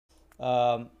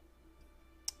Um,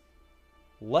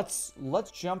 let's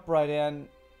jump right in.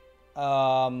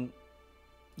 Um,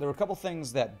 there were a couple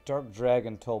things that Dark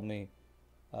Dragon told me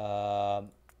uh,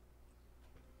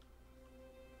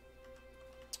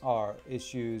 are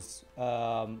issues.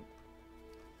 My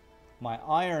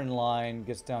iron line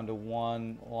gets down to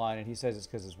one line, and he says it's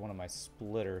because it's one of my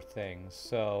splitter things.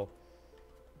 So,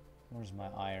 where's my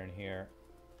iron here?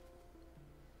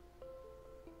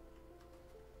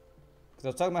 Because I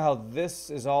was talking about how this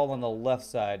is all on the left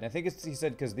side, and I think he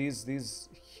said because these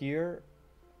here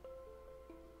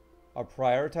are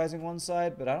prioritizing one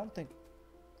side, but I don't think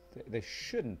they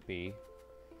shouldn't be.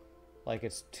 Like,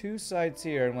 it's two sides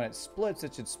here, and when it splits,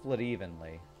 it should split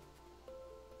evenly.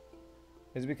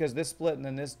 Is it because this split and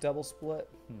then this double split?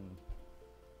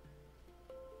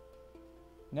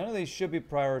 None of these should be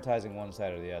prioritizing one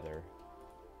side or the other.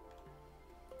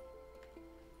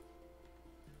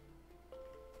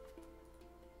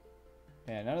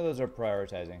 Yeah, none of those are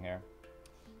prioritizing here.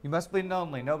 You must be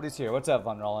lonely. Nobody's here. What's up,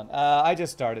 Von Rollin? I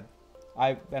just started.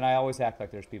 I always act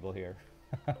like there's people here.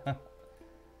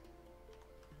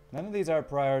 None of these are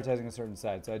prioritizing a certain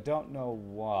side, so I don't know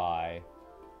why.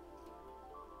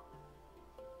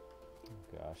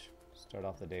 Oh gosh. Start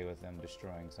off the day with them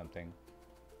destroying something.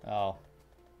 Oh.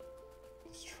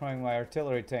 Destroying my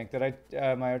artillery tank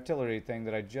that my artillery thing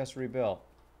that I just rebuilt.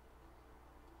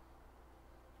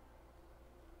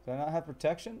 Do I not have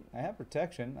protection? I have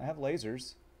protection. I have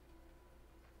lasers.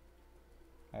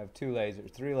 I have three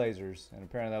lasers, and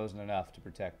apparently that wasn't enough to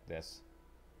protect this.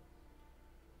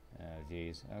 Oh,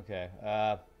 jeez. Okay.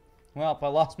 Well, I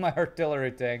lost my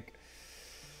artillery tank.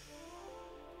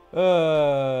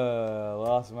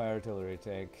 Lost my artillery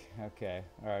tank. Okay.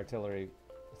 Our artillery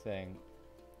thing.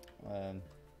 I'm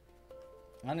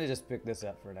gonna just pick this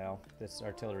up for now. This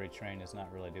artillery train is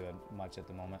not really doing much at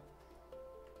the moment.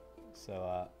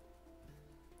 So,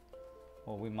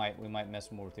 well, we might mess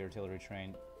more with the artillery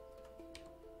train.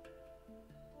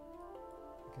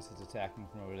 I guess it's attacking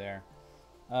from over there.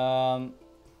 How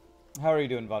are you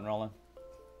doing, Von Rollin?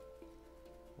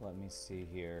 Let me see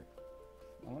here.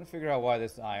 I want to figure out why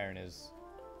this iron is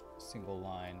single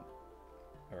line,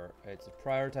 or it's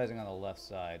prioritizing on the left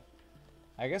side.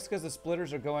 I guess because the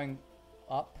splitters are going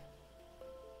up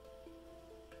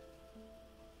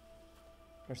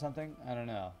or something. I don't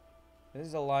know. This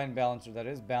is a line balancer that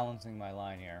is balancing my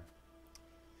line here.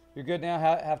 You're good now?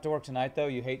 Have to work tonight, though?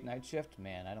 You hate night shift?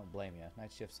 Man, I don't blame you.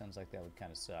 Night shift sounds like that would kind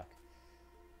of suck.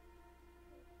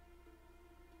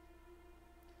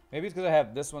 Maybe it's because I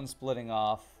have this one splitting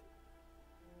off.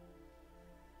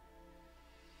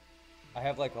 I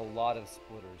have, like, a lot of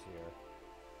splitters here.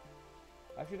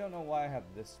 I actually don't know why I have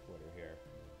this splitter here.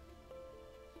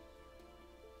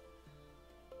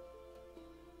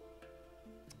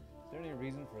 Is there any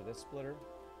reason for this splitter?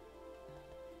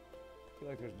 I feel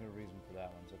like there's no reason for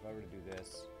that one. So if I were to do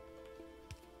this,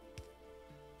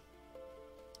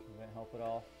 does that help at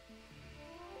all?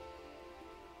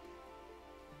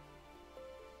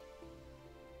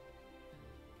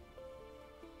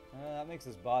 That makes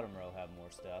this bottom row have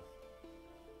more stuff.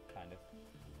 Kind of.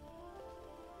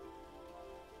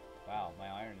 Wow, my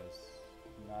iron is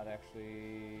not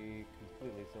actually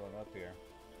completely filling up here.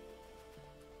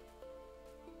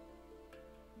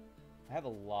 I have a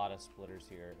lot of splitters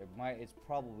here. It's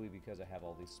probably because I have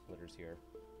all these splitters here.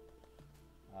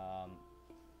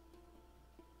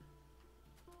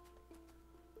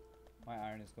 My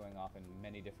iron is going off in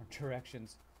many different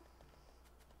directions.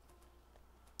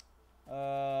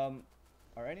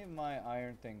 Are any of my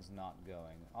iron things not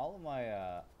going? All of my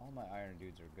iron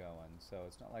dudes are going, so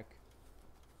it's not like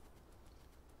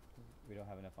we don't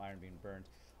have enough iron being burned.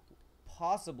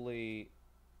 Possibly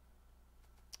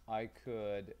I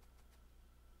could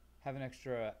have an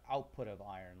extra output of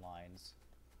iron lines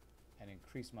and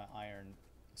increase my iron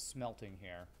smelting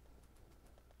here.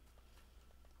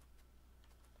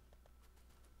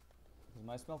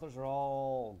 My smelters are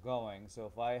all going, so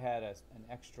if I had an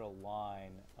extra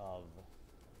line of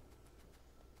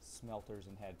smelters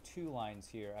and had two lines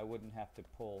here, I wouldn't have to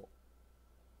pull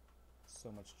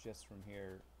so much just from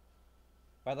here.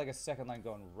 If I had like a second line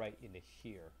going right into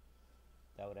here,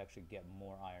 that would actually get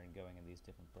more iron going in these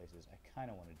different places. I kind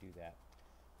of want to do that.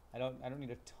 I don't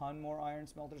need a ton more iron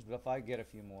smelters, but if I get a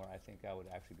few more, I think I would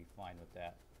actually be fine with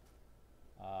that.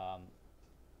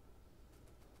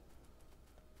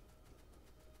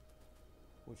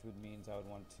 Which would means I would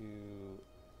want to...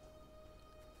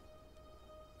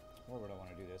 Where would I want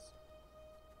to do this?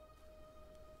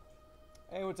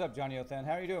 Hey, what's up, Johnny Othan?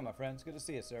 How are you doing, my friends? Good to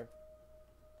see you, sir.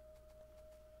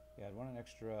 Yeah, I'd want an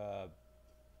extra...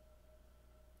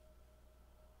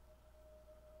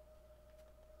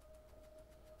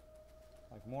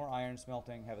 Like more iron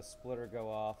smelting, have a splitter go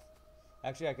off.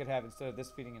 Actually, I could have, instead of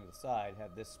this feeding into the side,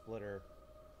 have this splitter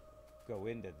go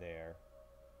into there.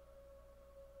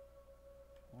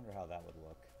 I wonder how that would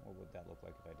look. What would that look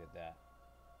like if I did that?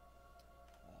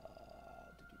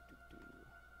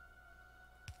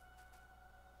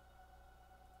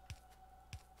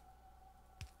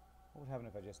 What would happen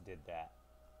if I just did that?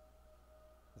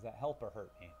 Does that help or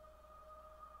hurt me?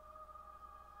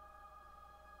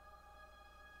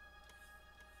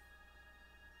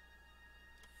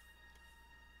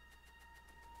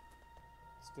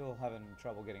 Still having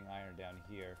trouble getting iron down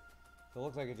here. So it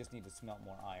looks like I just need to smelt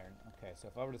more iron. Okay, so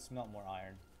if I were to smelt more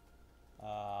iron,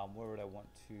 where would I want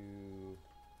to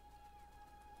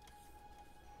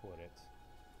put it?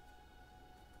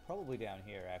 Probably down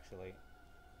here, actually.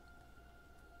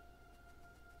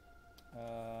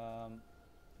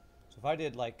 So if I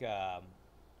did like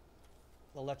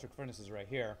electric furnaces right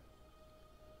here,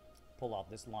 pull off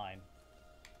this line.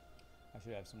 I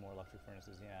should have some more electric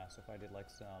furnaces, yeah. So if I did like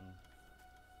some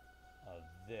of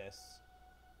this,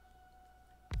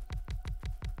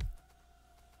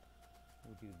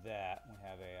 we'll do that. We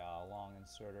have a long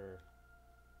inserter.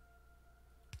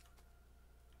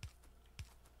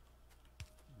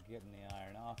 Getting the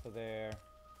iron off of there.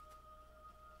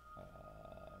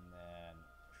 And then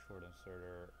short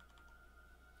inserter,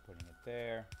 putting it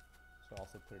there. So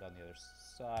also put it on the other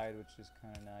side, which is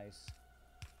kind of nice.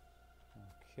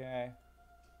 Okay.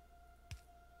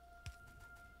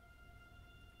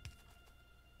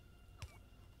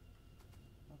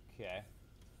 Okay.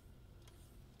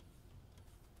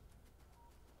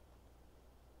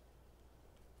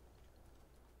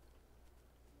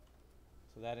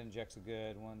 So that injects a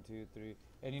good 1, 2, 3.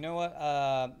 And you know what?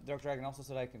 Dark Dragon also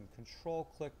said I can control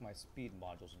click my speed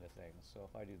modules into things. So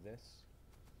if I do this,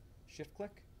 shift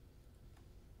click.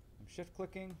 I'm shift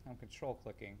clicking, I'm control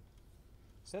clicking.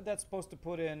 Said that's supposed to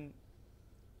put in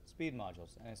speed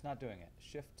modules, and it's not doing it.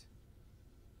 Shift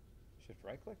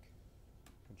right click,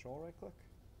 control right click.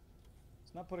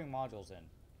 It's not putting modules in.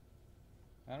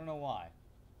 I don't know why.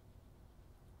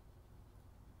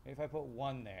 Maybe if I put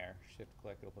one there, shift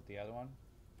click, it'll put the other one.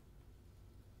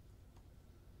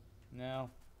 No,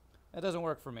 that doesn't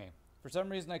work for me. For some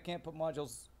reason, I can't put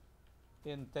modules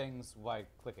in things by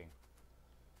clicking.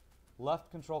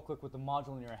 Left control click with the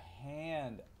module in your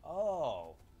hand.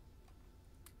 Oh.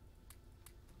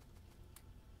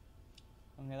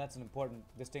 Okay, that's an important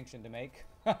distinction to make.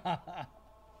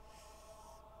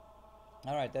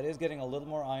 Alright, that is getting a little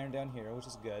more iron down here, which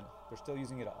is good. They're still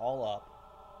using it all up.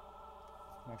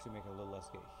 I'm actually making a little less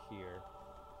get here.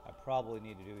 I probably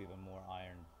need to do even more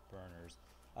iron burners.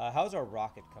 How's our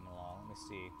rocket coming along? Let me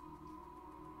see.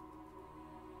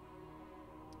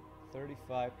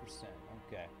 35%.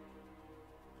 Okay.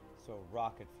 So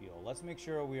rocket fuel. Let's make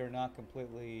sure we are not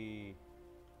completely...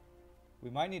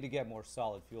 We might need to get more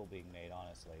solid fuel being made,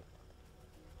 honestly.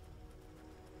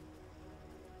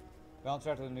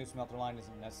 Balancer after the new smelter line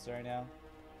isn't necessary now.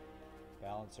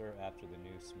 Balancer after the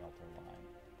new smelter line.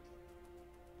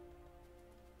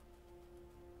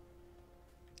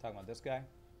 Talking about this guy?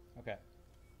 Okay.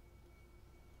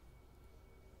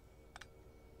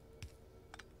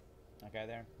 Okay,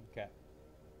 there? Okay.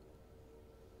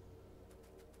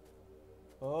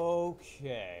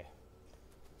 Okay.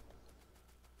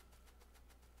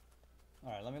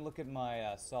 Alright, let me look at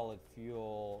my solid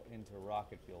fuel into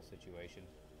rocket fuel situation.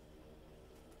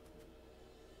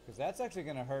 Because that's actually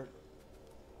going to hurt.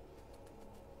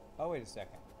 Oh, wait a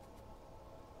second.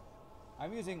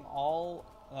 I'm using all...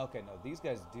 Okay, no, these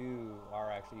guys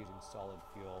are actually using solid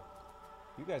fuel.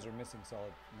 You guys are missing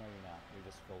solid... No, you're not. You're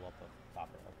just filled up with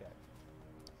copper. Okay.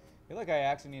 I feel like I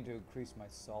actually need to increase my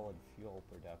solid fuel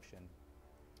production.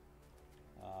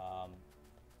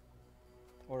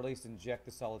 Or at least inject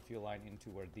the solid fuel line into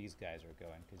where these guys are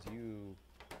going, because you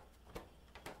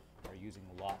are using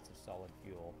lots of solid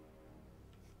fuel.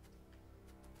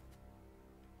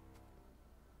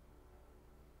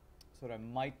 So what I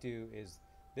might do is,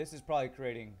 this is probably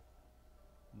creating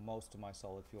most of my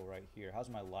solid fuel right here. How's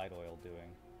my light oil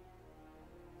doing?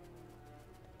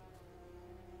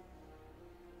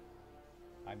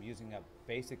 I'm using up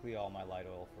basically all my light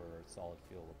oil for solid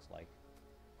fuel, looks like.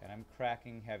 And I'm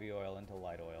cracking heavy oil into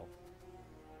light oil.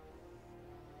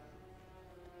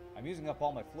 I'm using up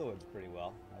all my fluids pretty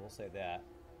well, I will say that.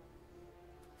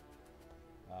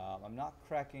 I'm not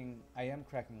cracking... I am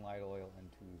cracking light oil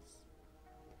into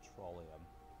petroleum.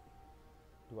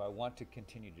 Do I want to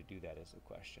continue to do that is the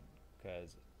question,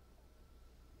 because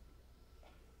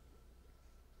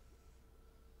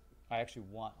I actually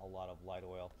want a lot of light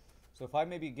oil. So if I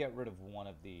maybe get rid of one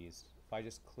of these, if I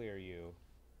just clear you,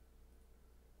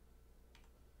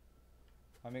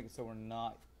 I make it so we're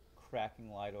not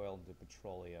cracking light oil into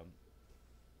petroleum.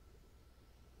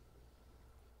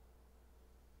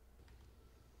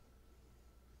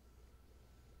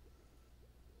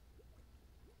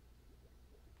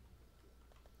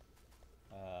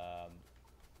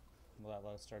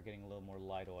 Let us start getting a little more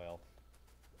light oil.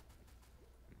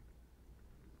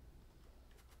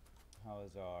 How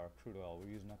is our crude oil? We're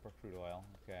using up our crude oil.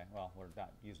 Okay, well, we're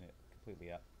not using it completely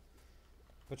yet.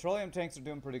 Petroleum tanks are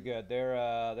doing pretty good.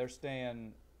 They're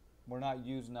staying. We're not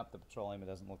using up the petroleum. It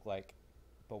doesn't look like,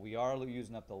 but we are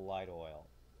using up the light oil.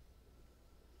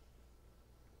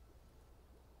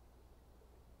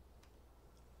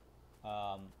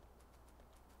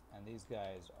 And these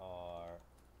guys are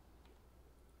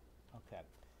okay.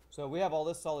 So we have all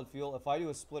this solid fuel. If I do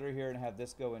a splitter here and have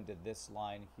this go into this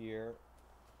line here,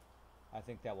 I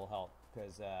think that will help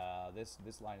because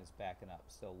this line is backing up.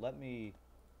 So let me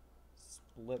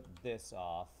split this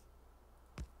off.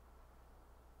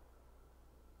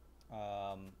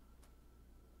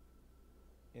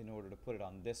 In order to put it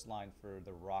on this line for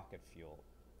the rocket fuel.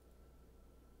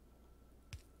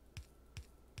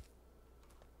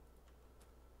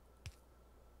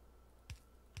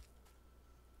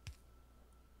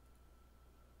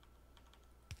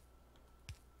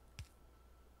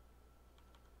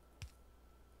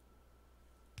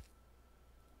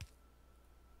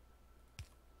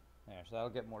 There, so that'll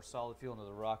get more solid fuel into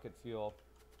the rocket fuel.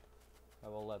 I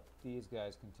will let these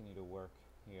guys continue to work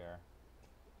here.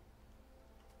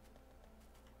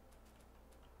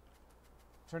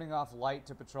 Turning off light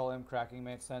to petroleum cracking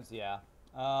makes sense, yeah.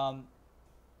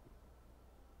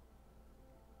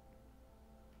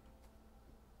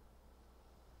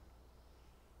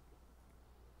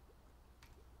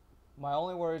 My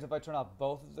only worry is if I turn off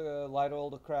both of the light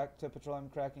oil to petroleum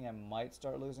cracking, I might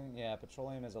start losing. Yeah,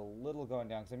 petroleum is a little going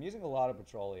down because I'm using a lot of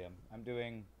petroleum. I'm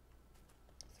doing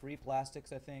 3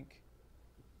 plastics, I think.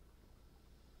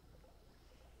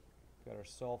 Got our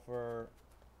sulfur.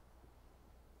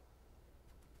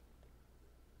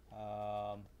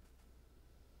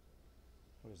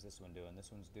 What is this one doing?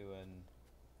 This one's doing...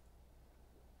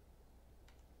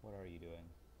 What are you doing?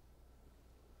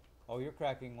 Oh, you're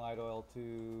cracking light oil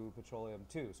to petroleum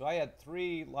too. So I had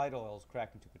 3 light oils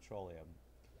cracking to petroleum.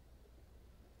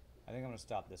 I think I'm going to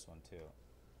stop this one too.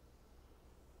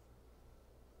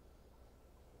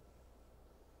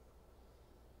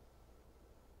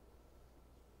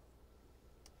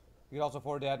 You could also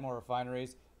afford to add more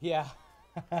refineries. Yeah,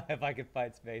 if I could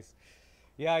find space.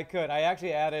 Yeah, I could. I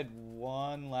actually added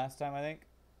 1 last time, I think.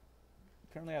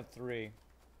 Currently have 3.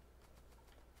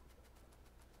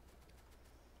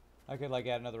 I could like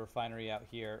add another refinery out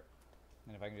here,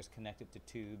 and if I can just connect it to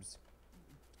tubes,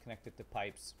 connect it to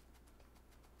pipes.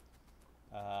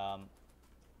 Because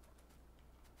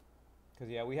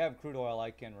yeah, we have crude oil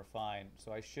I can refine,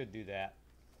 so I should do that.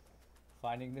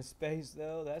 Finding the space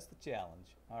though, that's the challenge.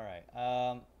 All right.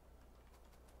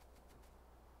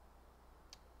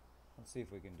 Let's see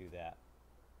if we can do that.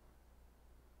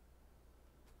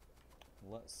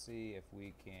 Let's see if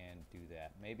we can do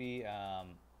that. Maybe.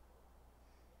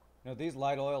 No, these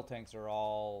light oil tanks are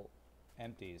all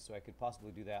empty, so I could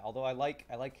possibly do that. Although I like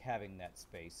having that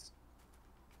space.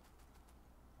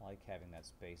 I like having that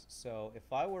space. So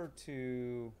if I were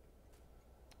to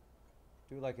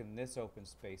do like in this open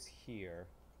space here,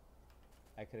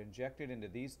 I could inject it into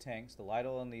these tanks, the light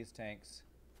oil in these tanks,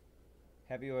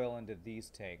 heavy oil into these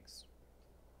tanks.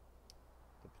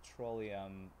 The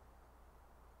petroleum,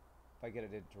 if I get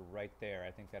it into right there,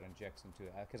 I think that injects into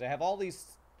it. Because I have all these,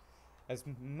 as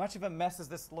much of a mess as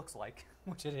this looks like,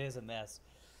 which it is a mess,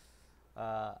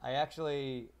 I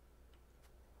actually,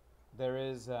 there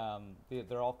is,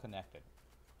 they're all connected.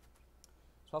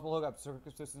 Swap will hook up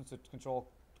circuit systems to control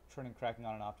turning, cracking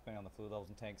on and off depending on the fluid levels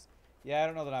in tanks. Yeah, I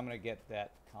don't know that I'm going to get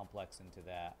that complex into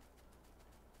that.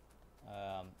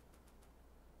 All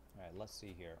right, let's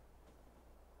see here.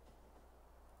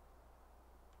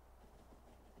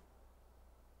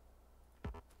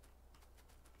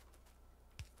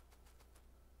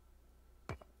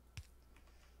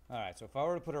 All right, so if I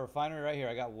were to put a refinery right here,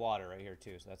 I got water right here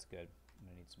too, so that's good. I'm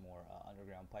going to need some more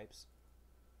underground pipes.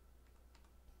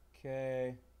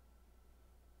 Okay.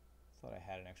 Thought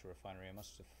I had an extra refinery. I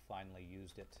must have finally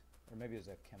used it. Or maybe it was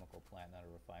a chemical plant, not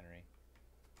a refinery.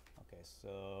 Okay,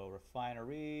 so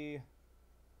refinery.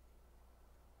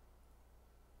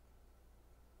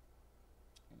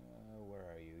 Where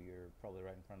are you? You're probably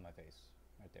right in front of my face.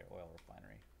 Right there, oil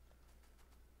refinery.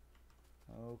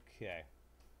 Okay.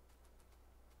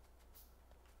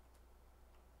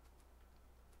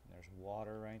 There's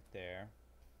water right there.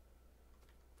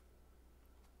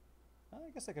 I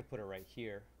guess I could put it right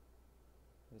here.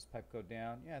 This pipe go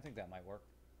down? Yeah, I think that might work.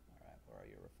 All right, where are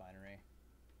you, refinery?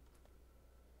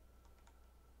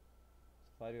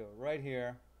 So if I do it right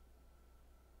here,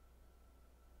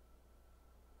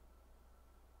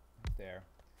 right there,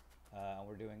 and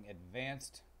we're doing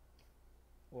advanced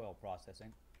oil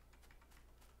processing,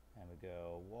 and we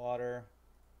go water,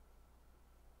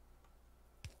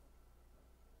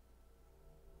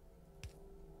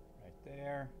 right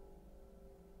there.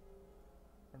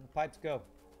 Where do the pipes go?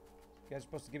 You guys are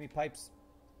supposed to give me pipes.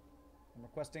 I'm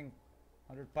requesting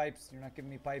 100 pipes. You're not giving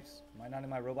me pipes. Am I not in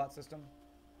my robot system?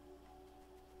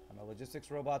 Are my logistics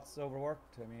robots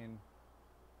overworked? I mean,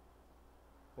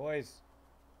 boys.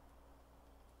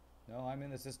 No, I'm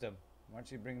in the system. Why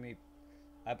don't you bring me...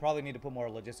 I probably need to put more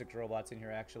logistics robots in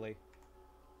here, actually.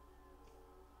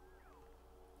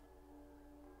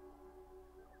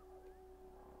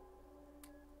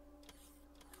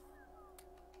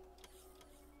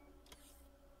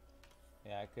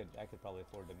 Yeah, I could probably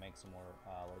afford to make some more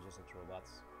logistics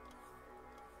robots.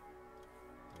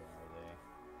 Where are they?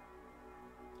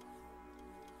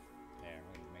 There,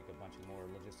 we can make a bunch of more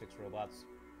logistics robots.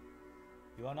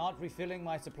 You are not refilling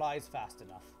my supplies fast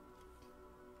enough.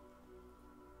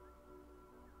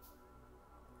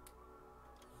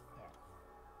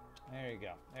 There you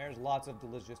go. There's lots of the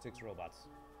logistics robots.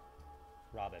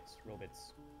 Robots.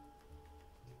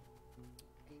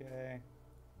 Okay.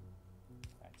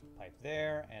 Right, so pipe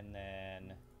there, and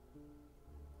then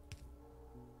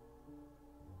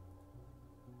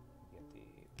get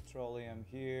the petroleum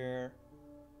here.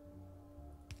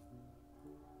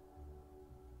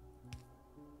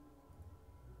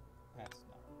 That's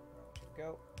not where we should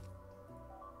go.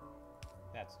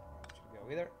 That's not where we should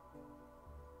go either.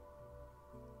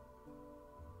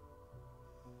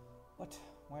 What?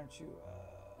 Why aren't you,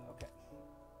 okay.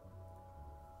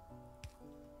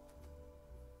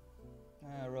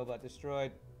 Robot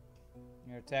destroyed.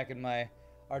 You're attacking my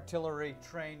artillery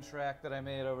train track that I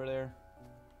made over there.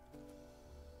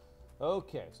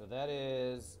 Okay, so that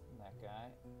is that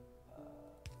guy.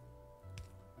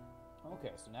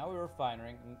 Okay, so now we're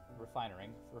refining.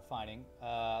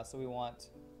 So we want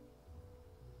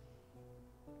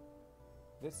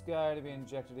this guy to be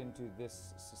injected into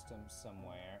this system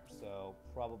somewhere. So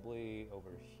probably over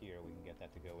here we can get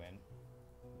that to go in.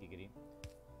 Giggity.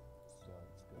 So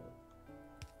let's go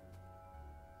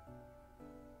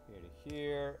here to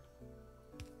here.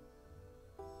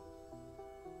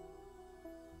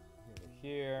 Here to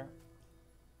here.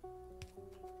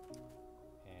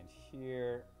 And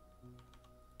here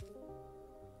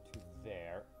to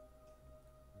there.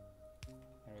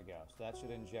 There we go. So that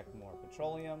should inject more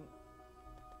petroleum.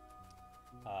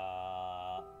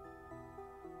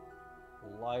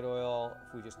 Light oil,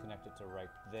 if we just connect it to right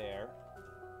there.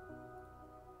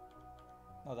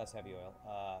 No, that's heavy oil.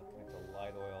 Connect the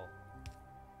light oil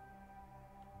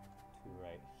to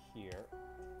right here.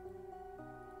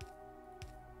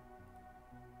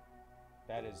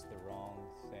 That is the wrong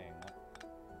thing.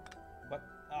 What?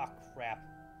 Ah, crap.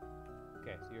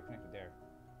 Okay, so you're connected there.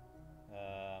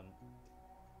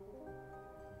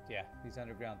 Yeah, these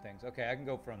underground things. Okay, I can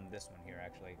go from this one here,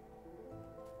 actually.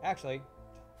 Actually,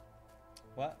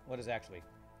 what? What is actually?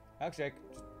 Actually, I could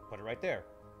just put it right there.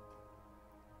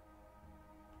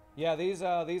 Yeah, these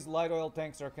light oil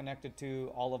tanks are connected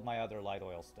to all of my other light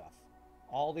oil stuff.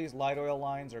 All these light oil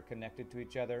lines are connected to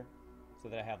each other so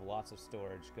that I have lots of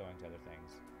storage going to other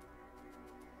things.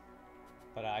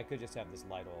 But I could just have this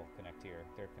light oil connect here.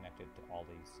 They're connected to all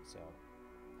these, so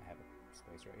I have a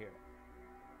space right here.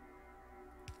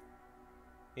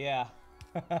 Yeah.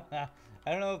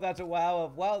 I don't know if that's a wow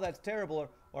of, wow, that's terrible,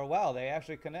 or wow, they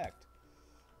actually connect.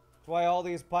 That's why all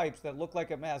these pipes that look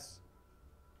like a mess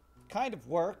kind of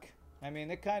work. I mean,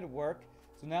 they kind of work.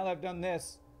 So now that I've done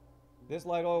this, this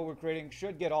light oil we're creating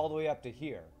should get all the way up to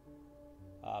here.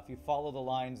 If you follow the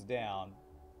lines down.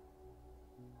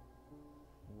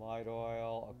 Light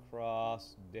oil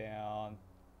across, down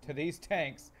to these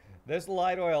tanks. This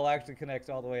light oil actually connects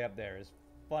all the way up there. As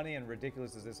funny and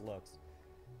ridiculous as this looks,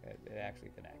 it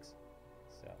actually connects.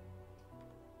 So.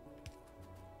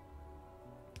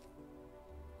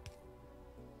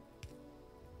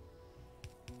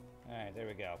 Alright, there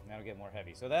we go. Now we get more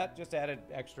heavy. So that just added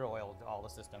extra oil to all the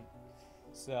system.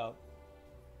 So,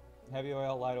 heavy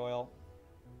oil, light oil,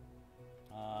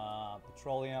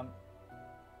 petroleum.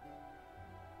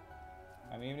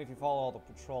 I mean, even if you follow all the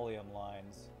petroleum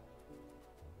lines,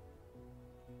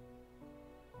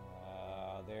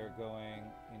 they're going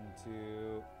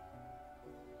into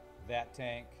that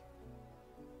tank.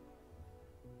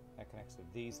 That connects to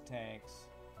these tanks.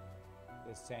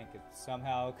 This tank is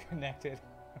somehow connected.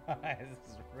 This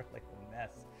is really a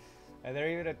mess. And they're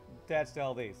even attached to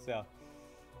all these, so.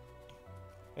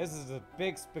 This is a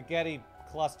big spaghetti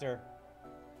cluster,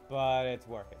 but it's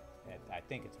working. I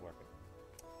think it's working.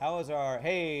 How is our...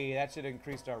 Hey, that should have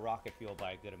increased our rocket fuel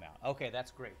by a good amount. Okay,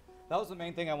 that's great. That was the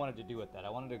main thing I wanted to do with that. I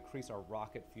wanted to increase our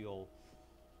rocket fuel.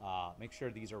 Make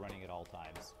sure these are running at all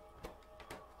times.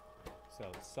 So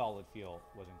solid fuel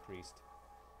was increased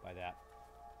by that.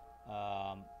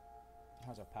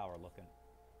 How's our power looking?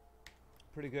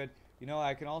 Pretty good. You know,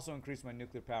 I can also increase my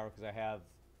nuclear power because I have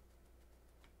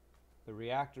the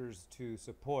reactors to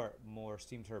support more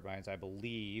steam turbines, I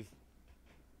believe.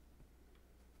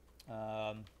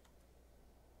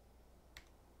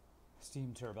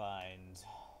 Steam turbines.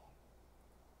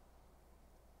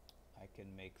 I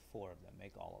can make 4 of them,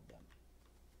 make all of them.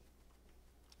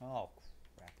 Oh,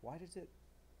 crap. Why does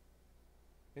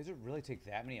it really take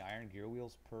that many iron gear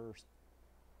wheels per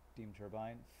steam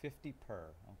turbine? 50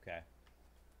 per. Okay.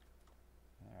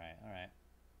 All right.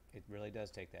 It really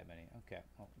does take that many. Okay.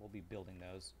 Well, we'll be building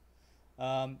those.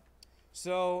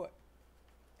 So,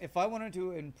 if I wanted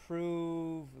to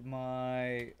improve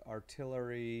my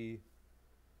artillery...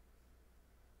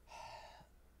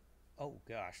 Oh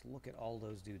gosh, look at all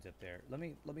those dudes up there. Let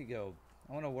me go.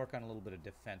 I want to work on a little bit of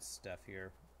defense stuff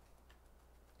here.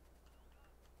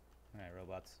 All right,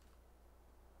 robots.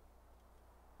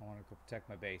 I want to go protect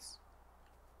my base.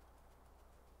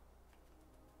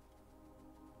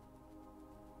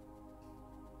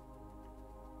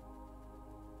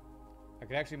 I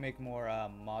could actually make more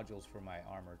modules for my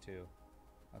armor too.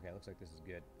 Okay, looks like this is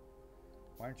good.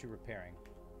 Why aren't you repairing?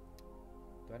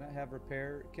 Do I not have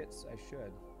repair kits? I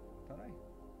should. Don't I?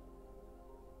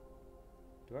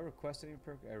 Do I request any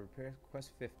repair? I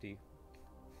request 50.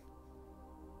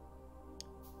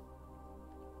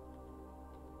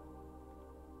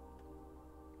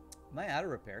 Am I out of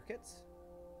repair kits?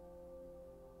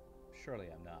 Surely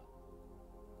I'm not.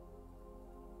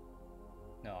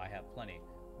 No, I have plenty.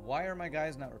 Why are my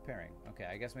guys not repairing? Okay,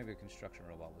 I guess maybe a construction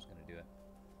robot was going to do it.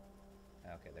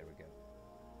 Okay, there we go.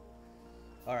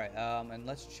 Alright, and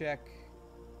let's check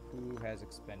who has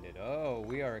expended. Oh,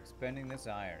 we are expending this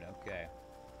iron. Okay.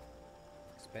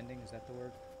 Expending, is that the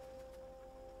word?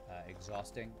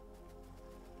 Exhausting.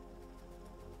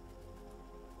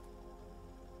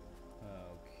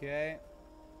 Okay.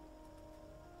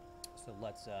 So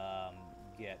let's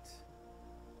get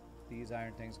these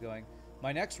iron things going.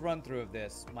 My next run through of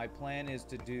this, my plan is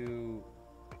to do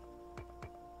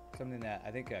something that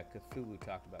I think Cthulhu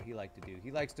talked about. He liked to do.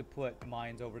 He likes to put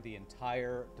mines over the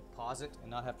entire deposit and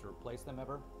not have to replace them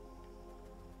ever.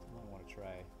 I might want to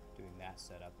try doing that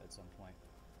setup at some point.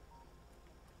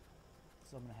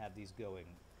 So I'm going to have these going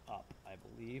up, I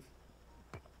believe.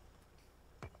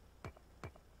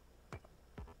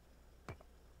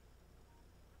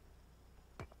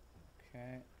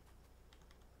 Okay.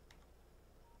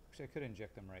 Actually, I could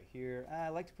inject them right here. I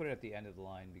like to put it at the end of the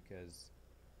line because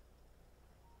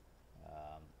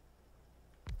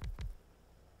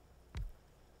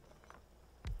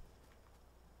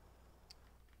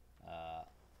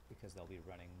they'll be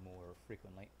running more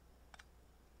frequently.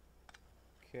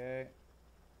 Okay.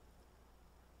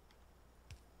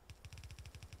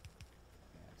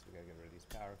 And so we gotta get rid of these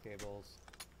power cables.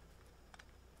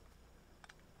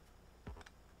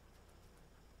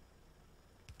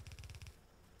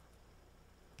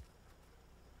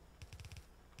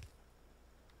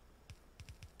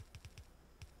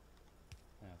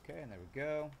 Okay, and there we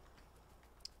go.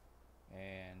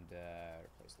 And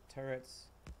replace the turrets.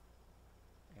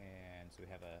 And so we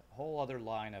have a whole other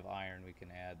line of iron we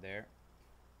can add there.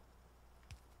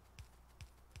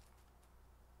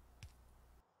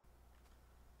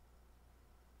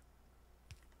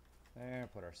 There,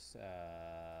 put our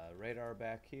radar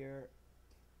back here.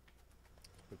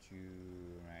 Put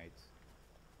you right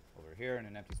over here in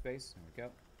an empty space. There we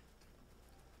go.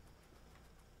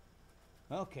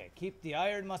 Okay, keep the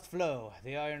iron must flow.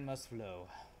 The iron must flow.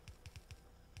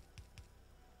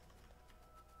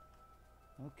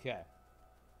 Okay.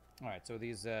 Alright, so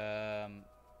these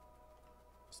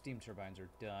steam turbines are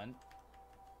done.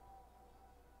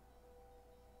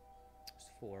 There's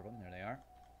 4 of them. There they are.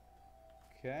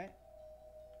 Okay.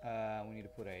 We need to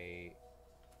put a...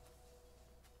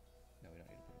 No, we don't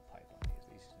need to put a pipe on these.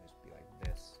 These can just be like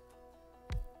this.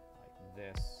 Like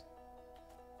this.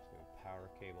 So power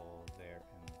cable there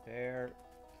and there.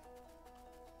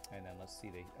 And then let's see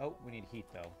the... Oh, we need heat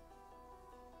though.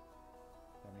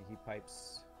 How many heat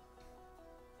pipes?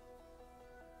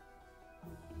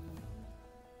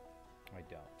 I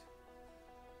don't.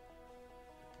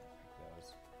 Like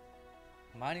those.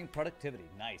 Mining productivity.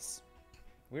 Nice.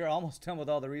 We are almost done with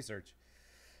all the research.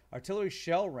 Artillery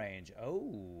shell range.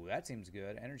 Oh, that seems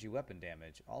good. Energy weapon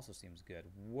damage also seems good.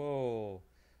 Whoa.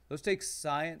 Those take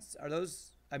science. Are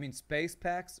those, I mean, space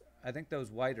packs? I think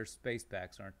those white are space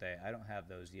packs, aren't they? I don't have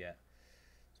those yet.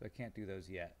 So I can't do those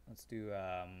yet. Let's do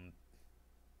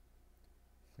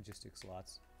logistic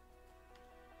slots.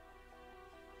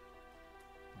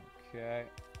 Okay.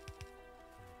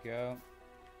 There we go.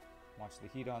 Watch the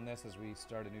heat on this as we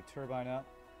start a new turbine up.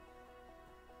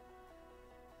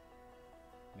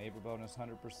 Neighbor bonus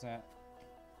 100%.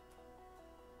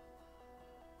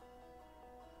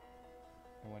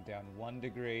 It went down 1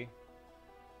 degree.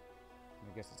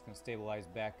 I guess it's going to stabilize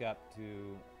back up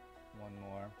to 1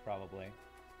 more, probably.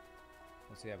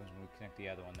 Let's see what happens when we connect the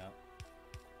other one, though.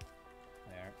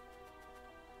 There.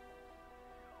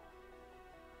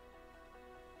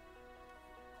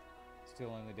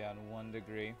 Still only down 1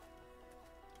 degree.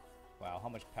 Wow, how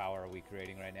much power are we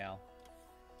creating right now?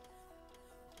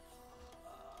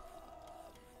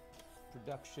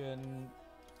 Production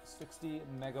 60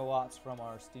 megawatts from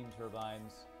our steam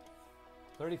turbines,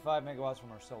 35 megawatts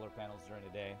from our solar panels during the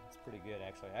day. It's pretty good,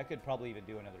 actually. I could probably even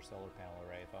do another solar panel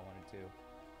array if I wanted to.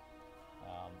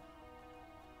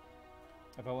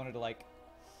 If I wanted to, like,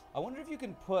 I wonder if you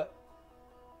can put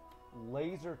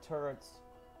laser turrets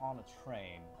on a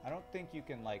train. I don't think you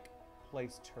can, like,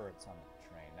 place turrets on the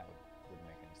train. That wouldn't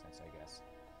make any sense, I guess.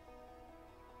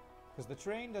 Because the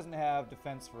train doesn't have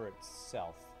defense for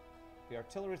itself. The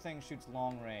artillery thing shoots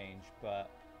long range, but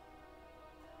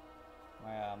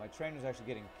my train is actually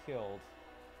getting killed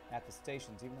at the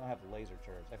stations, even though I have laser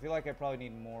turrets. I feel like I probably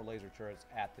need more laser turrets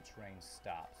at the train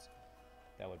stops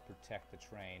that would protect the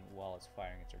train while it's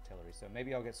firing its artillery. So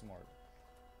maybe I'll get some more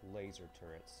laser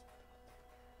turrets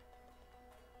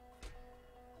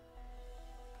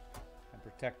and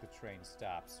protect the train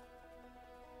stops.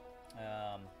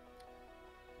 We're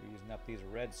using up these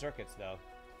red circuits, though.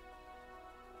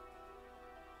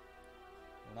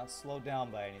 We're not slowed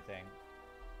down by anything.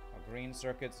 Our green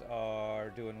circuits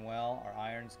are doing well. Our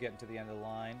iron's getting to the end of the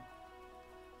line.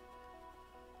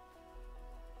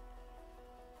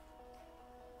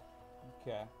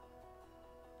 Okay.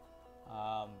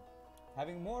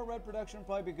 Having more red production would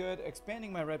probably be good.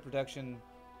 Expanding my red production,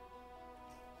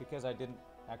 because I didn't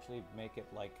actually make it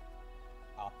like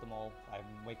optimal.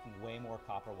 I'm making way more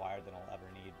copper wire than I'll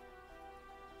ever need.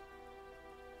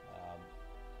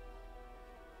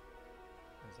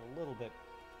 It's a little bit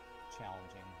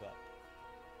challenging, but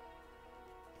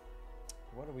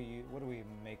what are we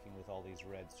making with all these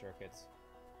red circuits?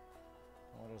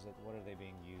 What are they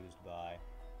being used by?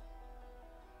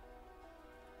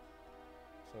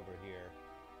 It's over here.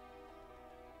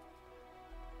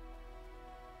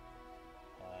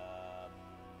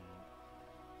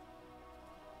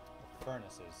 The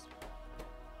furnaces.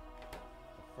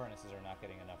 The furnaces are not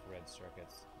getting enough red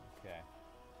circuits. Okay.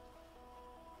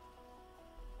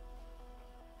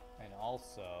 And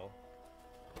also,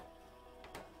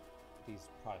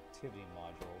 these productivity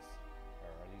modules, or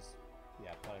are these,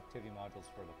 yeah, productivity modules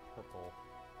for the purple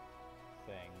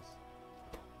things.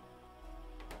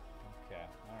 Okay,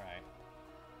 alright.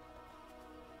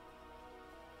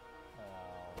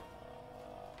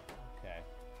 Okay.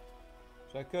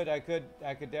 So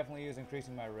I could definitely use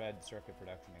increasing my red circuit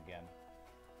production again.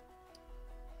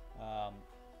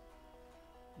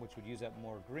 Which would use up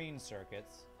more green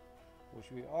circuits,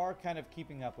 which we are kind of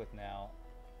keeping up with now,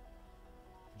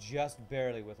 just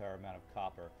barely with our amount of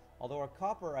copper. Although our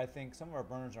copper, I think some of our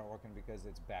burners aren't working because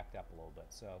it's backed up a little bit.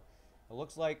 So it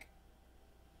looks like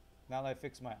now that I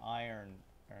fixed my iron,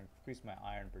 or increased my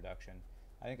iron production,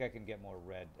 I think I can get more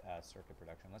red circuit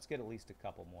production. Let's get at least a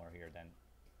couple more here then.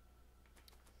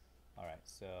 Alright,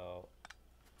 so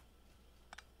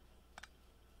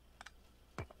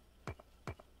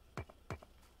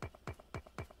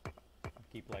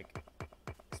keep like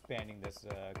expanding this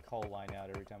coal line out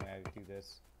every time I do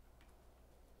this.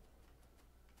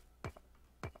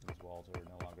 These walls are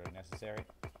no longer necessary.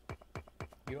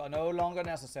 You are no longer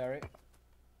necessary.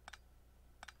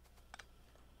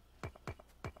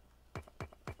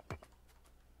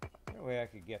 Is there a way I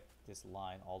could get this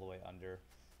line all the way under?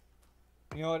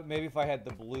 You know what? Maybe if I had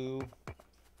the blue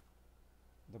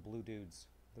dudes,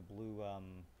 the blue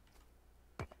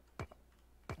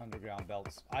underground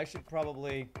belts. I should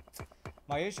probably.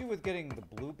 My issue with getting the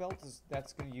blue belt is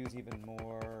that's going to use even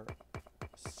more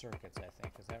circuits, I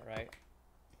think. Is that right?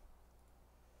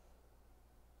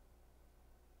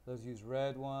 Those use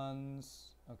red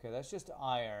ones. Okay, that's just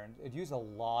iron. It'd use a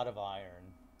lot of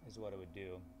iron, is what it would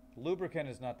do. Lubricant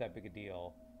is not that big a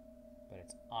deal, but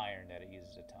it's iron that it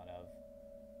uses a ton of.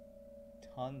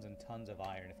 Tons and tons of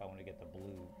iron if I want to get the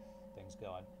blue things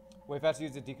going. Wait, fast to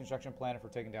use the deconstruction planner for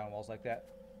taking down walls like that.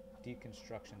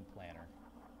 Deconstruction planner.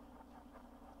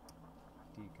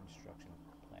 Deconstruction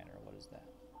planner. What is that?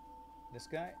 This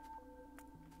guy?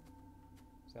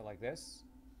 Is that like this?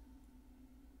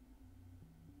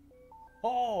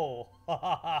 Oh!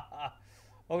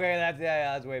 Okay,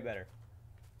 that's way better.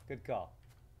 Good call.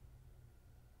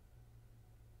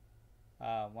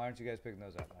 Why aren't you guys picking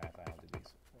those up? I'll do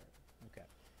these. Okay.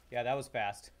 Yeah, that was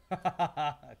fast.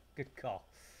 Good call.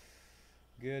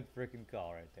 Good freaking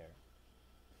call right there.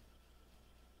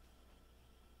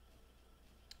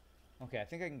 Okay, I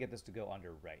think I can get this to go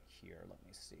under right here. Let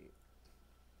me see.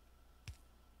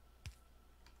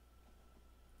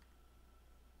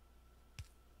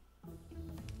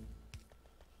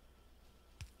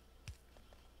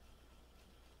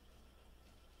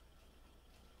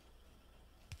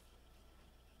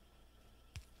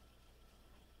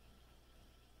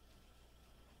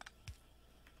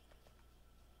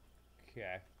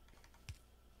 Okay.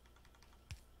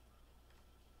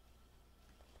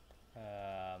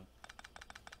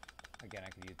 Again, I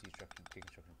could use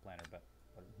deconstruction planner, but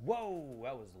whoa,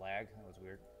 that was lag. That was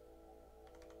weird.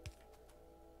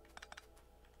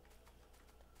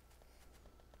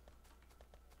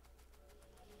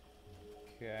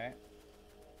 Okay.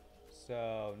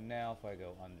 So now if I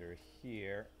go under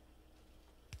here,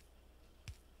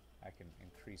 I can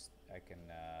increase, I can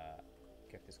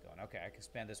get this going. Okay, I can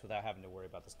expand this without having to worry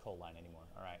about this coal line anymore.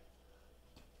 All right.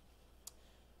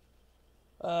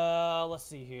 Let's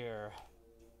see here.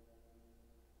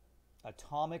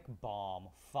 Atomic bomb,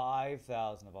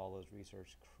 5,000 of all those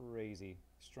research. Crazy.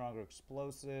 Stronger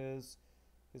explosives,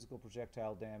 physical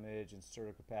projectile damage,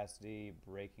 inserter capacity,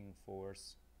 braking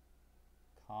force,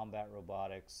 combat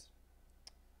robotics.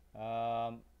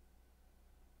 I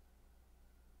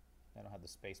don't have the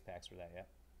space packs for that yet.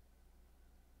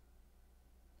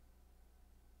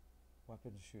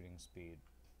 Weapon shooting speed.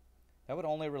 That would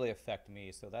only really affect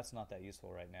me, so that's not that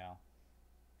useful right now.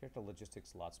 Character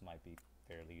logistics slots might be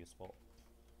fairly useful.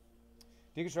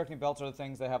 Deconstructing belts are the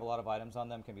things that have a lot of items on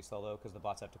them. Can be slow though, because the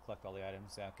bots have to collect all the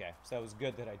items. Okay, so it was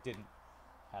good that I didn't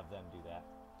have them do that.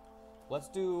 Let's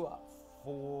do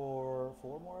four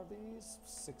more of these,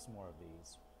 6 more of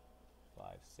these. 5,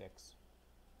 6,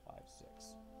 5,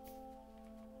 6.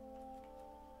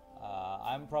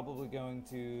 I'm probably going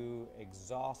to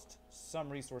exhaust some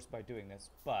resource by doing this,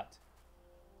 but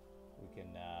we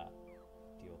can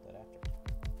deal with that after.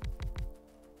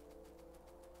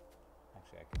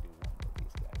 Actually, I could do one more of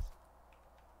these guys.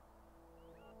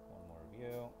 One more of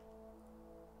you.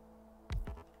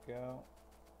 Go.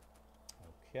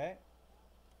 Okay.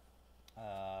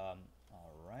 All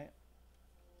right.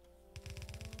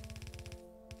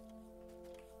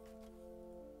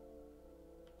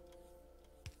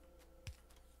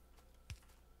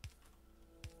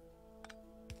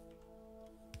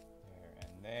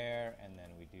 There, and then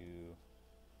we do.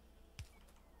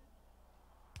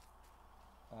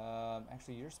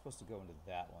 Actually, you're supposed to go into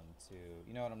that one too.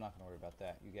 You know what? I'm not going to worry about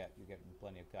that. You get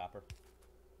plenty of copper.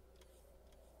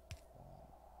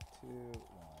 1, 2, 1,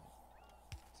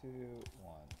 2,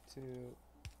 1, 2,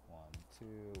 1, 2,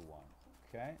 1.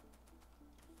 Okay.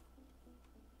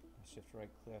 Shift right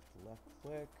click, left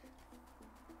click,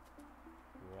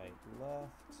 right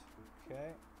left.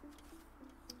 Okay.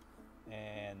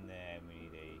 And then we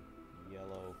need a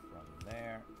yellow from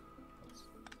there. Oops.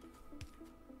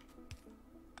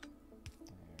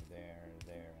 There,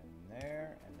 and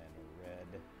there. And then a red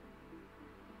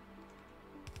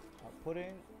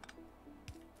outputting.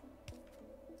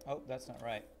 Oh, that's not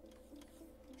right.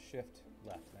 Shift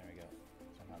left. There we go.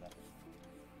 Somehow that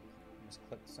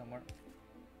misclicked somewhere.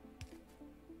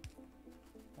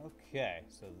 Okay,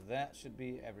 so that should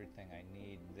be everything I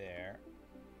need there.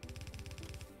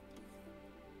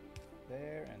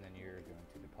 There, and then you're going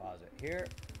to deposit here.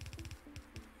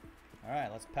 All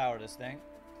right, let's power this thing.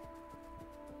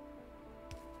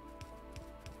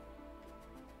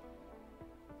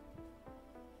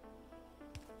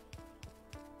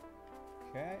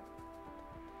 Okay.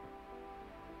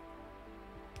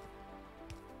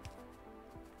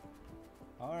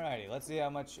 Alrighty, let's see how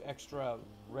much extra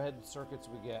red circuits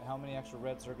we get, how many extra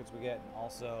red circuits we get, and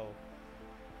also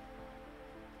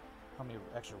how many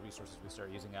extra resources we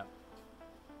start using up.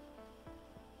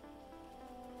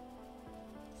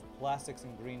 So plastics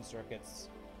and green circuits.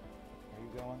 Are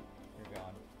you going? You're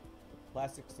going.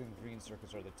 Plastics and green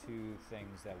circuits are the 2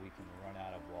 things that we can run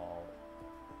out of while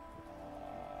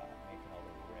making all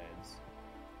the reds.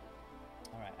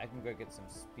 Alright, I can go get some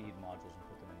speed modules and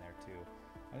put them in there too.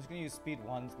 I'm just going to use speed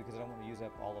 1s because I don't want to use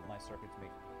up all of my circuits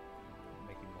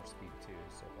making more speed 2.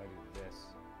 So if I do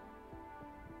this,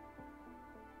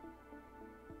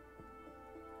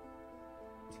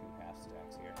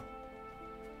 stacks here.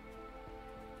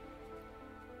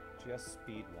 Just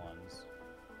speed ones.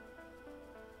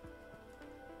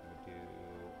 We do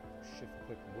shift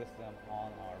click with them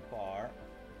on our bar.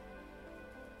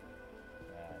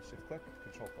 Shift click,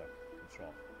 control click,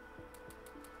 control.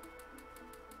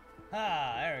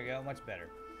 Ah, there we go, much better.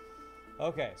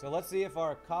 Okay, so let's see if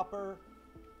our copper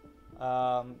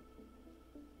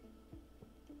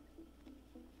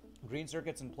green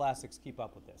circuits and plastics keep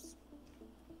up with this.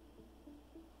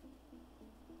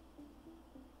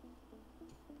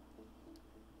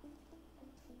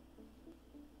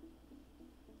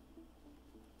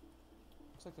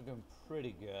 Looks like they're doing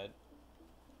pretty good.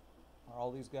 Are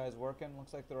all these guys working?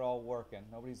 Looks like they're all working.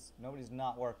 Nobody's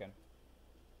not working.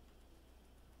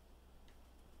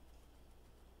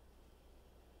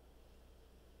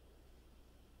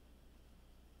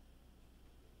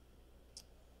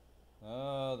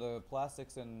 The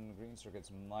plastics and green circuits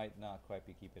might not quite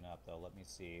be keeping up, though. Let me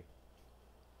see.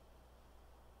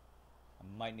 I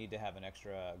might need to have an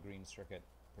extra green circuit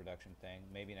production thing.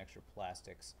 Maybe an extra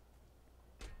plastics.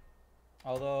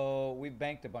 Although, we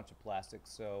banked a bunch of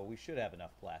plastics, so we should have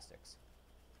enough plastics.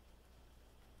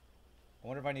 I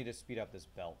wonder if I need to speed up this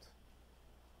belt.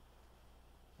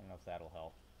 I don't know if that'll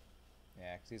help.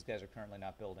 Yeah, because these guys are currently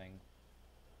not building.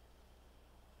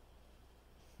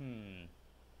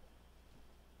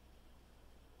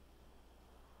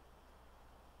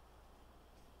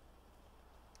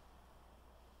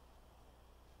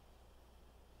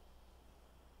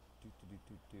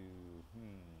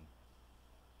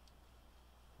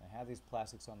 I have these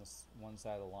plastics on this one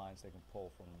side of the line so they can pull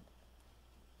from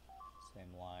the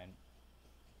same line.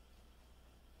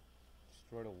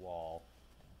 Destroyed a wall.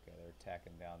 Okay, they're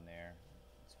attacking down there.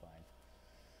 That's fine.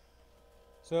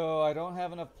 So I don't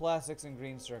have enough plastics and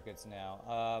green circuits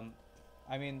now.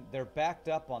 I mean, they're backed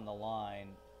up on the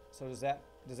line. So does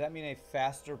that mean a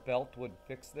faster belt would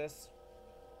fix this?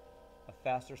 A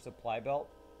faster supply belt?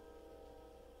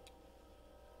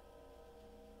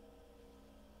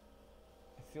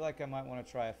 I feel like I might want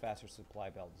to try a faster supply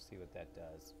belt to see what that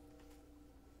does.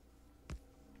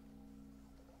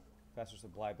 Faster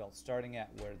supply belt starting at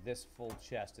where this full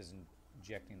chest is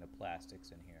injecting the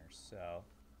plastics in here. So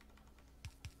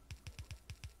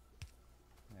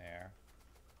there.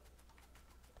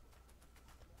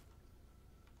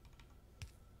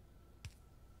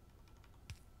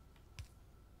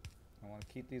 I want to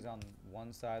keep these on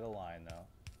one side of the line though.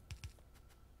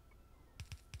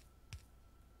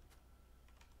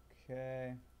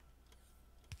 Okay.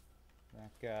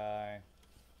 That guy.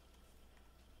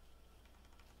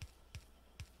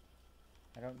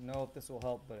 I don't know if this will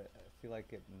help, but I feel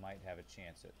like it might have a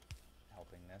chance at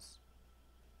helping this.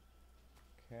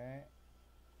 Okay.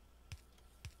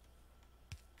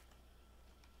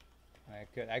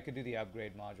 I could do the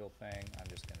upgrade module thing. I'm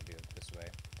just gonna do it this way.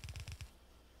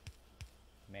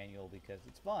 Manual because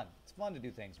it's fun. It's fun to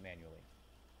do things manually.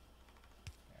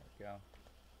 There we go.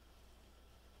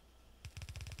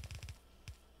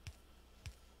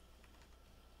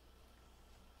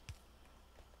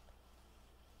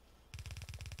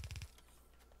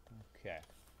 Okay.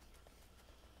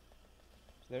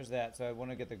 So there's that. So I want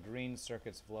to get the green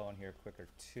circuits flowing here quicker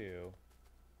too.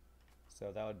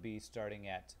 So that would be starting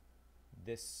at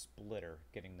this splitter,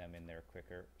 getting them in there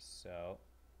quicker. So,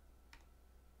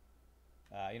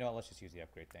 you know what? Let's just use the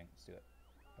upgrade thing. Let's do it.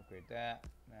 Upgrade that,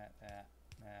 that.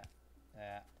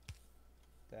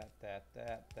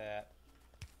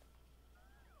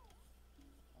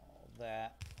 All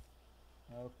that.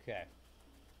 Okay.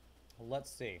 Well,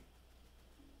 let's see.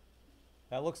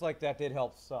 That looks like that did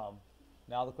help some.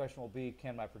 Now the question will be,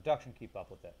 can my production keep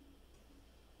up with it?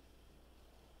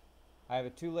 I have a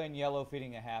 2-lane yellow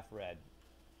feeding a half red.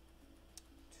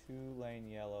 2-lane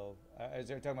yellow. Is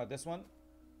there talking about this one?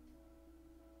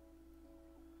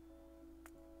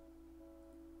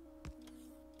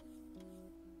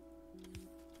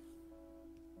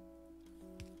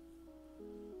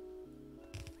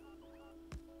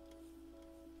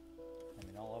 I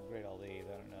mean, I'll upgrade all these.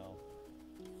 I don't know.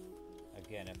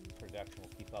 Again, if production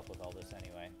will keep up with all this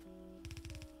anyway.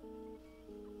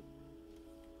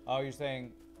 Oh, you're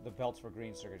saying the belts for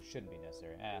green circuits shouldn't be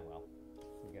necessary. Well,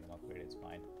 we get them upgraded, it's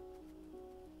fine.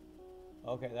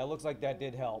 Okay, that looks like that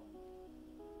did help.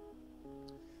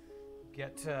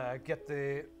 Get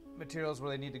the materials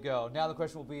where they need to go. Now the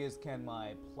question will be is, can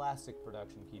my plastic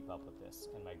production keep up with this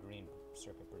and my green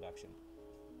circuit production?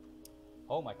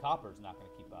 Oh, my copper's not going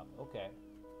to keep up. Okay.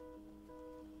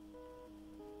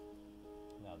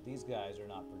 Now these guys are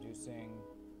not producing,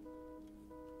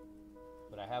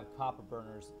 but I have copper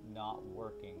burners not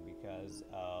working because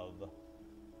of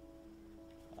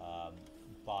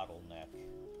bottleneck.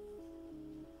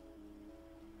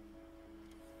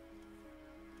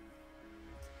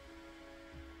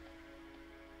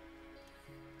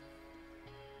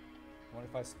 I wonder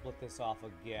if I split this off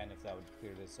again, if that would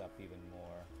clear this up even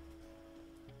more.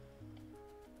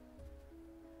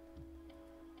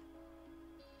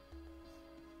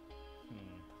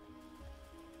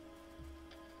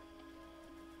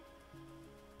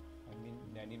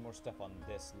 I need more stuff on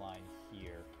this line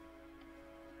here.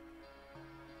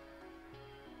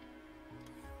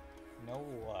 You know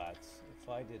what? If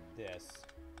I did this,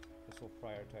 this will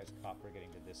prioritize copper getting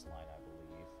to this line, I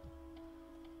believe.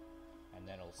 And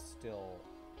then it'll still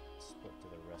split to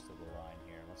the rest of the line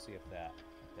here. Let's see if that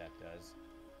does.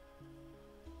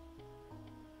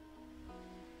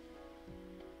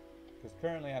 Because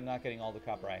currently I'm not getting all the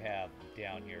copper I have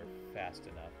down here fast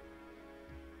enough.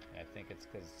 And I think it's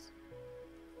because,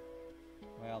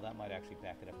 well, that might actually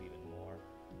back it up even more.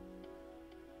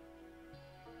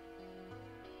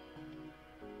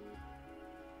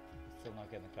 Still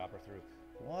not getting the copper through.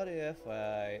 What if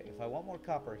I want more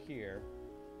copper here?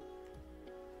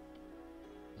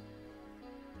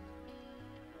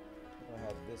 I'll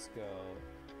have this go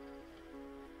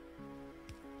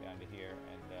down to here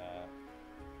and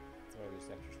throw this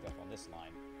extra stuff on this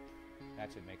line.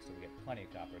 That should make so we get plenty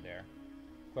of copper there.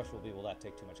 The question will be, will that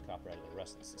take too much copper out of the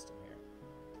rest of the system here?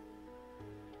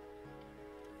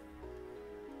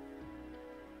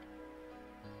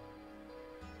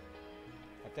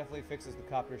 That definitely fixes the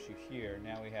copper issue here.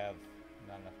 Now we have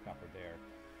not enough copper there.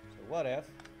 So what if,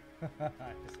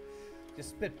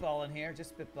 just spitballing here,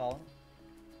 just spitballing.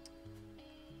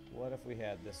 What if we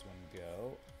had this one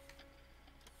go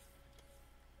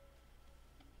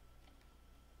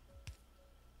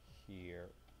here?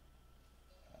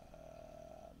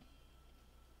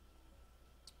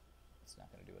 It's not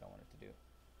going to do what I want it to do.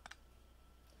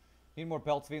 Need more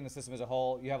belts feeding the system as a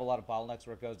whole. You have a lot of bottlenecks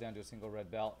where it goes down to a single red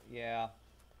belt. Yeah.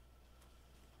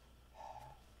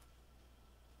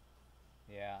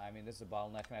 Yeah, I mean, this is a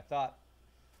bottleneck, and I thought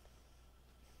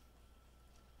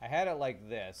I had it like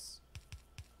this.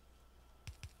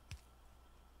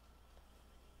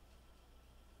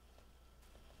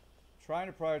 Trying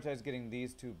to prioritize getting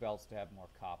these two belts to have more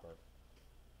copper.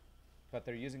 But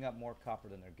they're using up more copper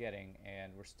than they're getting,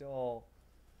 and we're still...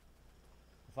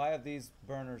 If I have these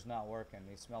burners not working,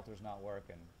 these smelters not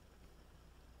working,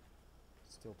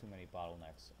 still too many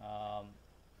bottlenecks.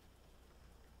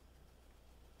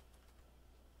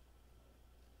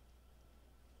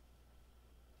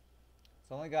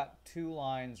 So I only got 2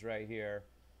 lines right here.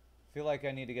 Feel like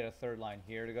I need to get a 3rd line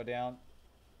here to go down.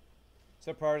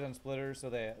 Set priorities on splitters so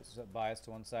they bias to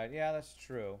one side. Yeah, that's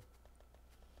true.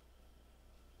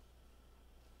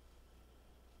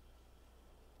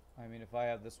 I mean, if I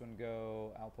have this one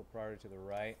go output priority to the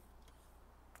right.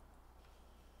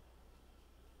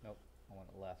 Nope, I want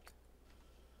it left.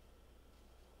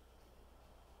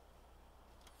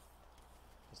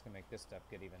 Just gonna make this stuff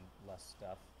get even less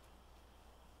stuff.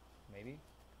 Maybe?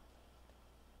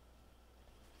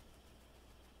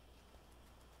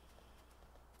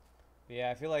 But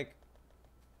yeah, I feel like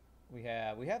we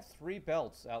have 3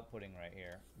 belts outputting right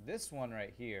here. This one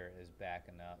right here is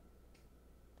backing up.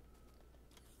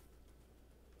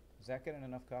 Is that getting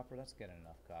enough copper? That's getting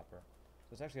enough copper.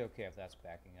 So it's actually okay if that's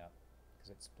backing up, because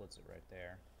it splits it right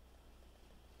there.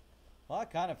 Well,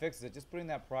 that kind of fixes it. Just putting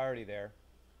that priority there.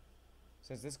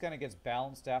 Since this kind of gets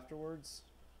balanced afterwards.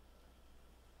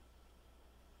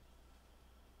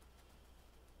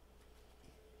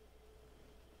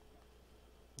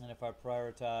 And if I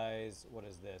prioritize, what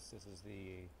is this? This is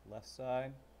the left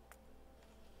side.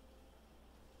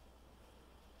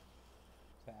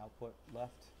 Is that output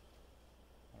left?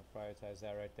 I'll prioritize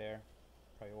that right there.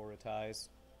 Prioritize.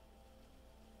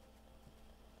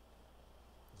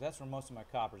 That's where most of my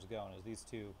copper's going, is these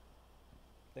 2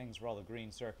 things for all the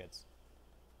green circuits.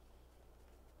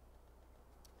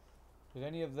 Did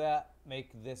any of that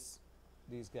make these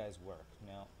guys work?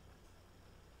 No.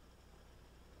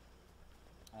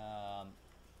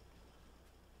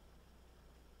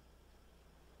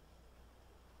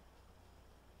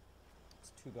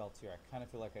 It's 2 belts here. I kind of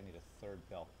feel like I need a 3rd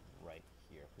belt right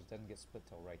here, because it doesn't get split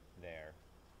till right there.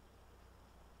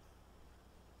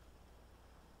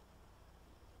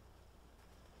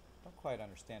 Don't quite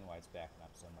understand why it's backing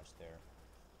up so much there.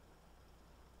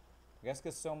 I guess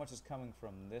because so much is coming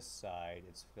from this side,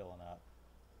 it's filling up.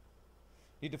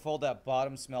 You need to fold that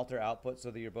bottom smelter output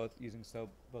so that you're both using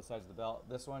both sides of the belt.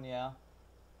 This one, yeah.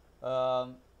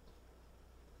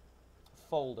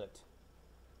 Fold it.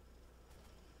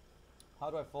 How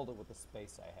do I fold it with the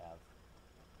space I have?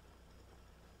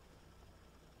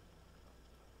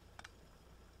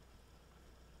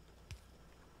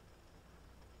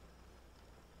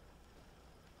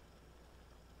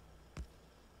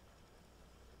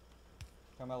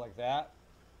 Come out like that.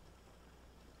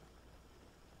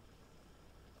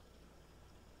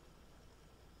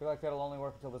 I feel like that'll only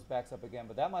work until this backs up again,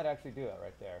 but that might actually do it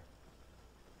right there.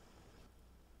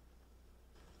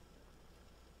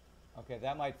 Okay,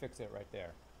 that might fix it right there.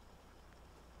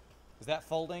 Is that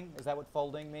folding? Is that what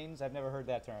folding means? I've never heard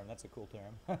that term. That's a cool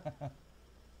term.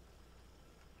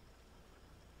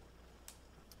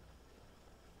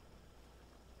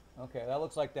 Okay, that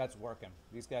looks like that's working.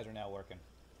 These guys are now working.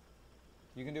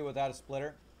 You can do it without a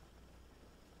splitter.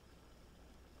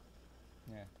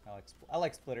 Yeah, I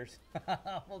like splitters.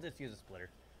 We'll just use a splitter.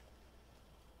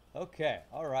 Okay,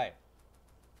 all right.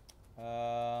 They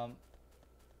are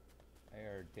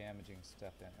damaging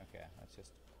stuff then. Okay, that's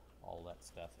just all that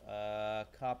stuff.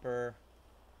 Copper.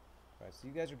 All right, so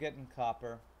you guys are getting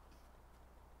copper.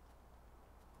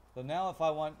 So now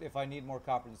if I need more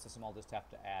copper in the system, I'll just have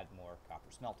to add more copper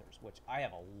smelters, which I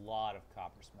have a lot of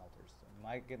copper smelters. Am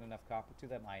I getting enough copper to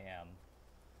them? I am.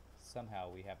 Somehow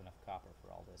we have enough copper for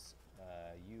all this.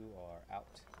 You are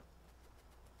out.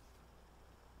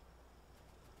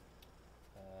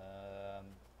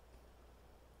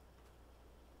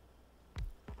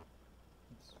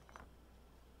 Oops.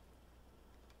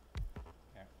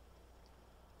 There.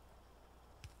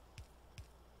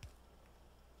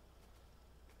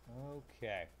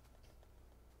 Okay.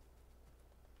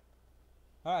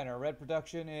 All right, our red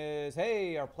production is,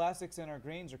 hey, our plastics and our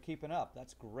greens are keeping up.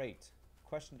 That's great.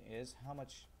 Question is, how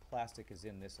much plastic is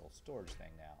in this little storage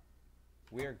thing now?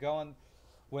 We are going,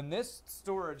 when this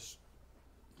storage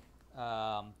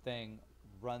thing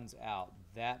runs out,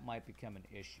 that might become an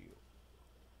issue.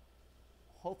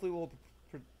 Hopefully we'll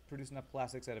produce enough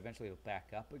plastics that eventually it'll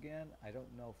back up again. I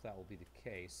don't know if that will be the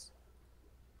case.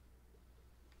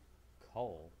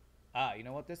 Coal. Ah, you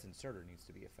know what? This inserter needs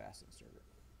to be a fast inserter.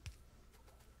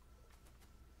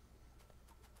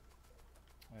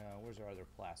 Where's our other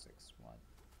plastics one?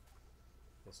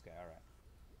 This guy, all right.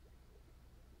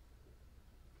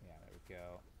 Yeah, there we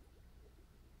go.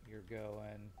 You're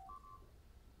going.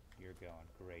 You're going.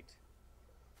 Great.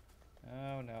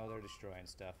 Oh no, they're destroying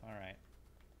stuff. All right.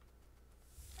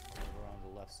 Over on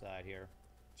the left side here.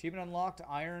 Achievement unlocked,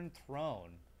 Iron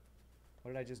Throne.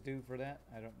 What did I just do for that?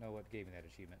 I don't know what gave me that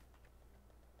achievement.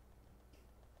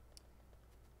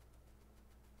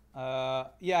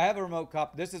 Yeah, I have a remote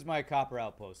copper. This is my copper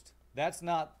outpost. That's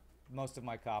not most of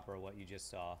my copper, what you just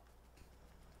saw.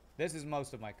 This is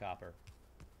most of my copper.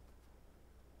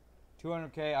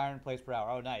 200k iron plates per hour.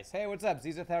 Oh, nice. Hey, what's up,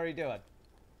 Zizeth? How are you doing? Right,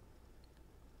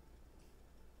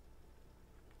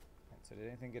 so did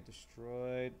anything get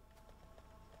destroyed?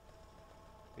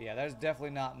 But yeah, that is definitely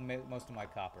not most of my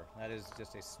copper. That is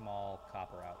just a small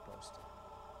copper outpost.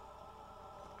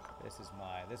 This is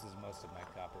most of my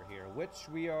copper here, which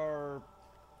we are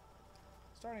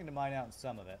starting to mine out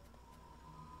some of it.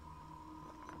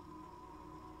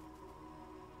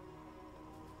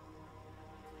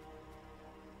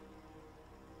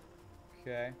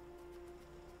 Okay.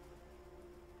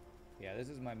 Yeah, this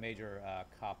is my major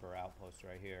copper outpost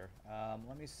right here.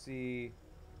 Let me see.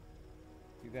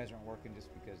 You guys aren't working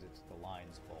just because it's the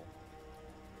line's full.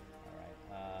 All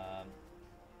right.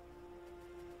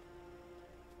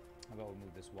 How about we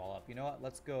move this wall up? You know what?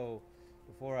 Let's go,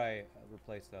 before I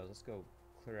replace those, let's go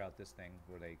clear out this thing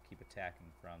where they keep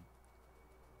attacking from.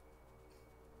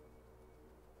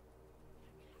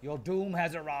 Your doom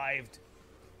has arrived.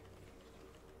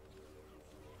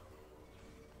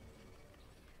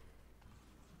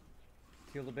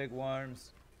 Kill the big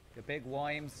worms. The big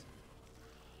worms.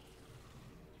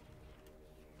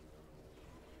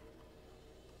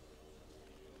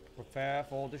 Prepare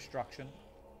for destruction.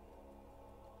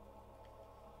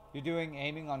 You're doing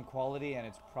aiming on quality and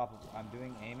it's probably... I'm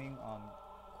doing aiming on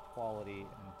quality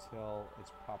until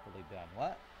it's properly done.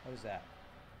 What? What is that?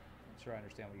 I'm not sure I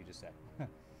understand what you just said.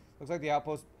 Looks like the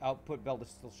output belt is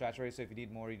still saturated, so if you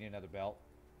need more, you need another belt.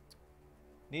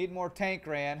 Need more tank,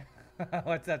 Ran.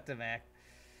 What's up, Tamac?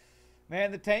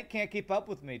 Man, the tank can't keep up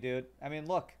with me, dude. I mean,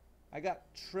 look. I got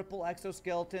triple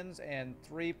exoskeletons and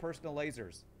 3 personal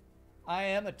lasers. I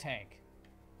am a tank.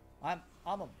 I'm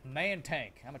a man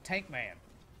tank. I'm a tank man.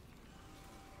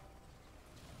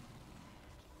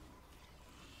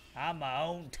 I'm my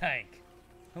own tank.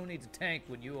 Who needs a tank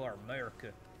when you are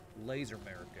America? Laser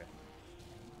America.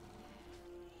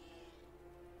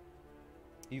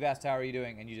 You've asked how are you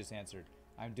doing, and you just answered.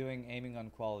 I'm doing aiming on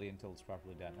quality until it's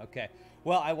properly done. Okay.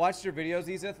 Well, I watched your videos,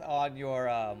 Edith, on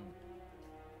your,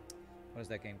 what is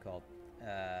that game called?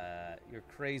 Your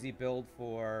crazy build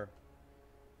for,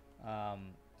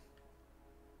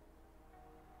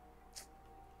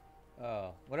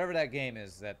 oh, whatever that game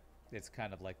is, that it's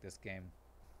kind of like this game.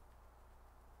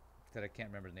 that I can't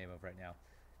remember the name of right now.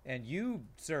 And you,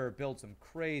 sir, build some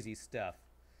crazy stuff.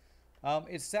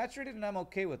 It's saturated, and I'm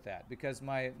okay with that because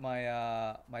my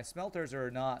smelters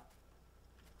are not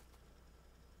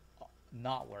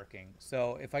working.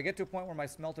 So if I get to a point where my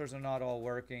smelters are not all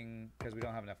working because we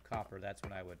don't have enough copper, that's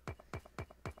when I would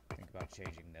think about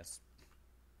changing this.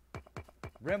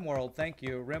 Rimworld, thank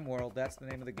you. Rimworld, that's the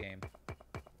name of the game.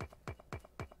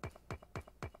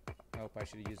 Nope, I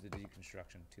should have used the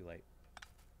deconstruction. Too late.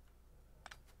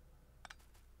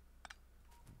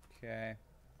 Okay.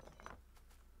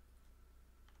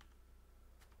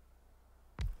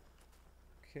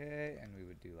 Okay, and we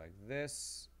would do like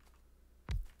this.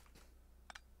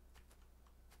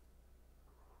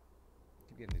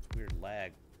 Keep getting these weird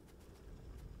lag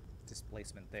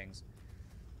displacement things.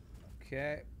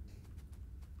 Okay.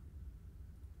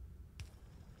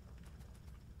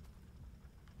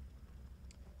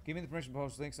 Give me the permission to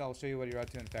post links. I'll show you what you're up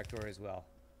to in Factorio as well.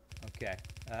 Okay.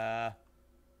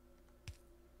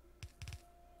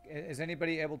 Is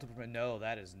anybody able to... No,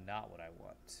 that is not what I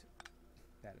want.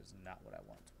 That is not what I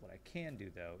want. What I can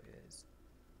do, though, is...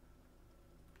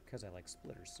 Because I like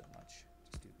splitters so much,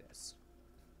 just do this.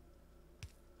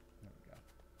 There we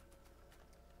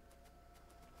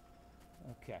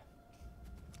go. Okay.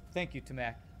 Thank you,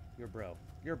 Tamak. You're bro.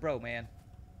 You're bro, man.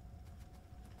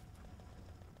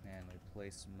 And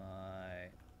replace my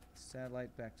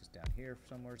satellite back just down here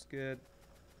somewhere is good.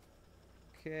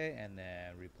 Okay, and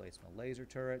then replace my laser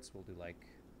turrets. We'll do like...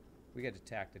 We get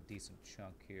attacked a decent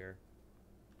chunk here.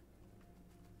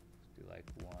 Let's do like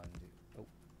one, two... Oh,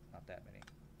 not that many.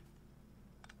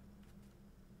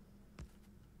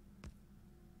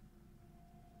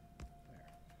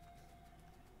 There.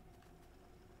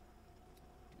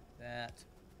 Do that.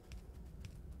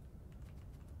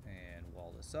 And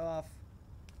wall this off.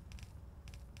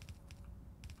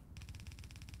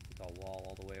 I'll wall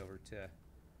all the way over to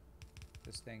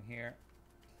this thing here.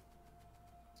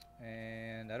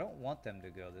 And I don't want them to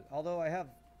go there. Although I have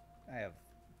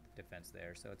defense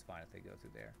there, so it's fine if they go through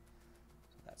there.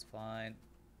 So that's fine.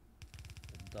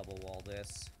 We'll double wall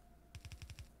this.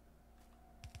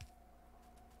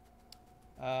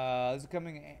 This is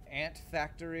coming Ant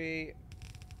Factory.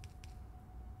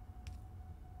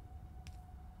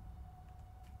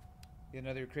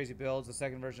 Another crazy builds, the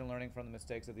second version learning from the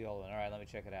mistakes of the old one. Alright, let me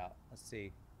check it out. Let's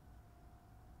see.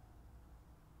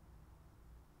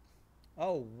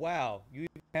 Oh, wow. You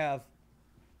have...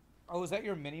 Oh, is that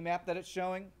your mini-map that it's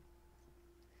showing?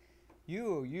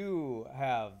 You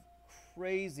have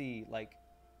crazy, like,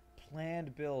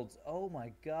 planned builds. Oh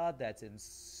my god, that's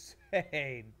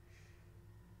insane.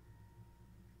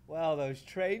 Wow, those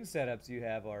train setups you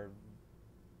have are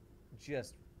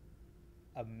just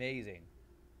amazing.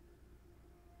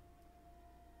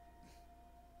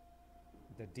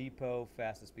 The depot,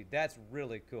 fastest speed. That's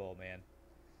really cool, man.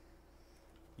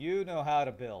 You know how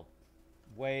to build.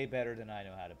 Way better than I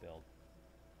know how to build.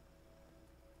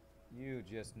 You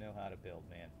just know how to build,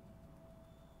 man.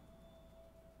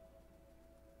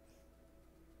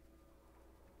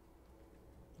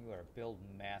 You are a build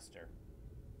master.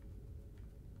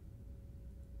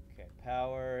 Okay,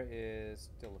 power is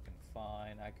still looking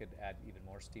fine. I could add even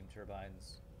more steam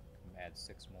turbines. Add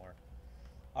 6 more.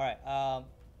 All right.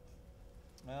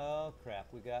 Oh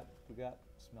crap! We got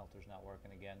smelters not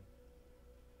working again.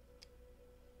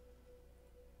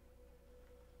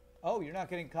 Oh, you're not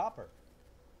getting copper.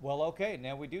 Well, okay.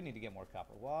 Now we do need to get more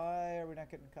copper. Why are we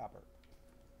not getting copper?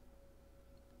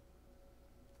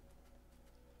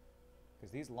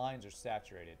 Because these lines are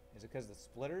saturated. Is it because of the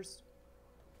splitters?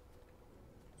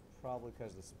 It's probably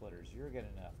because of the splitters. You're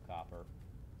getting enough copper.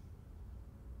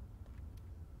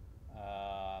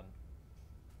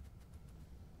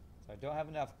 So I don't have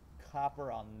enough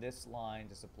copper on this line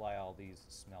to supply all these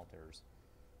smelters.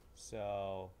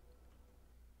 So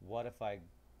what if I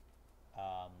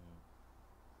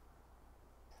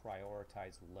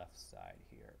prioritize left side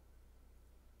here?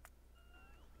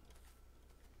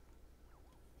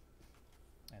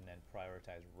 And then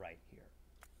prioritize right here.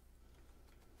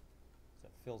 So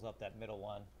it fills up that middle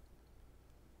one.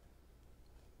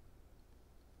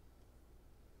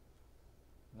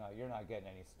 No, you're not getting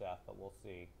any stuff, but we'll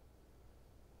see.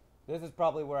 This is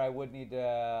probably where I would need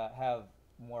to have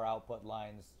more output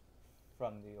lines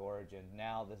from the origin.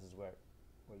 Now this is what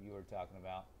you were talking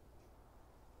about.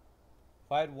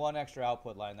 If I had one extra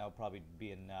output line, that would probably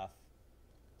be enough.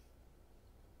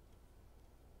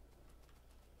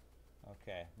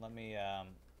 Okay, let me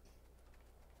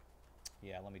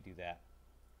let me do that.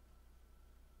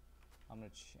 I'm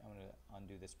gonna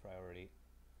undo this priority,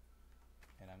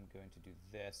 and I'm going to do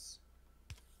this.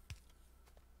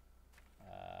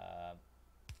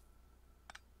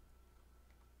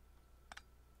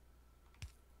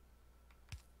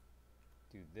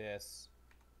 do this.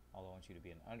 Although I want you to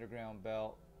be an underground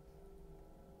belt.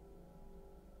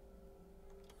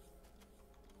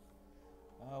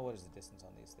 Oh, what is the distance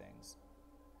on these things?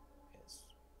 It's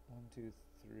 1, 2,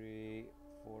 3,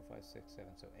 4, 5, 6, 7,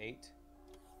 so 8.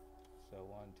 So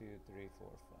 1, 2, 3, 4,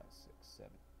 5, 6,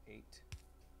 7, 8.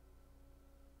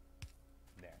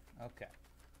 There. Okay.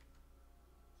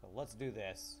 So let's do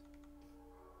this.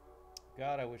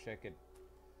 God, I wish I could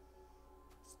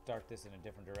start this in a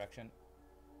different direction.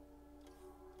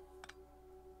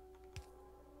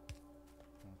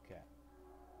 Okay.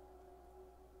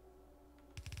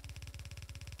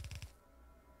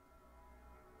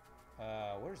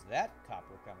 Where's that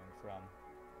copper coming from?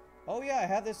 Oh yeah, I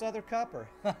have this other copper.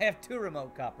 I have 2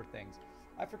 remote copper things.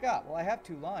 I forgot. Well, I have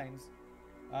 2 lines.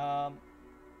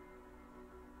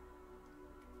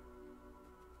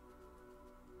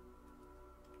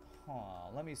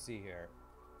 Let me see here.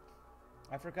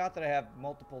 I forgot that I have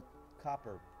multiple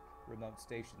copper remote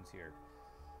stations here.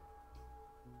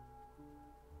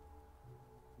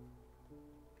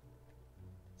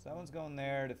 So that one's going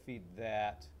there to feed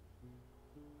that.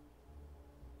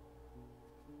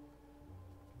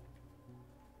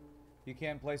 You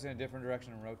can place it in a different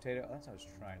direction and rotate it. Oh, that's what I was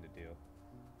trying to do.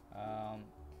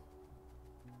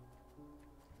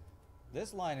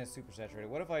 This line is super saturated.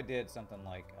 What if I did something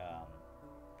like,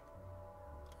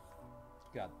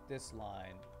 got this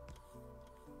line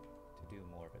to do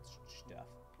more of its stuff.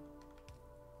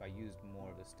 If I used more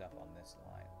of the stuff on this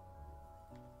line.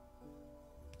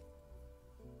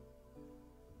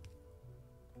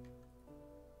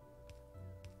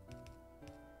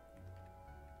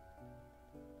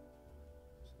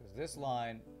 Because this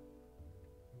line,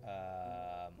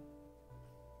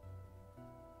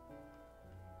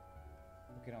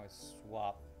 we can always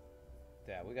swap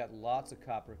that. We got lots of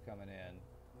copper coming in.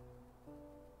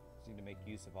 Just need to make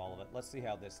use of all of it. Let's see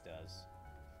how this does.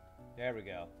 There we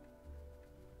go.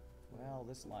 Well,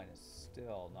 this line is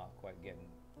still not quite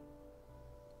getting...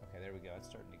 Okay, there we go. It's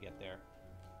starting to get there.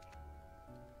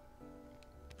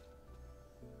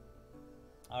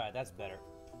 Alright, that's better.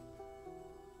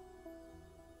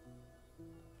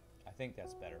 I think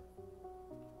that's better.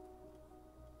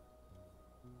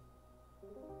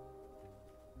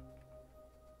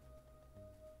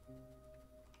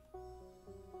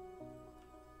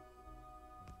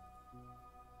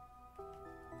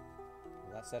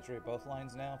 Will that saturate both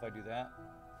lines now if I do that?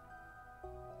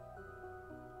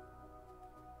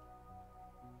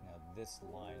 Now this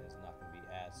line is not going to be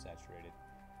as saturated.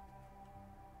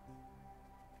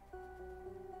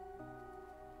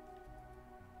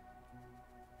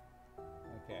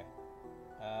 Okay.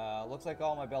 Looks like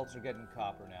all my belts are getting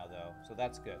copper now, though, so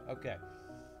that's good. Okay.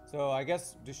 So I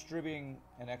guess distributing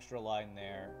an extra line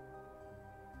there,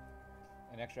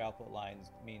 an extra output line,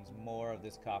 means more of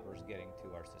this copper is getting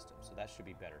to our system, so that should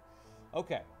be better.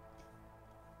 Okay.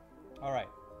 All right.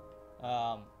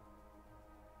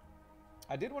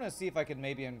 I did want to see if I could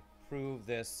maybe improve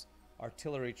this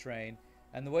artillery train,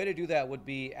 and the way to do that would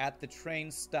be at the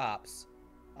train stops,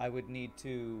 I would need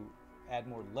to add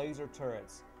more laser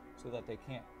turrets so that they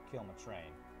can't kill my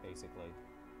train, basically.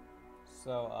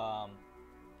 So,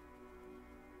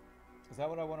 is that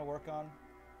what I want to work on?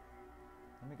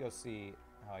 Let me go see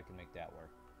how I can make that work.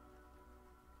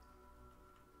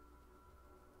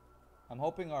 I'm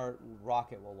hoping our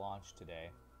rocket will launch today.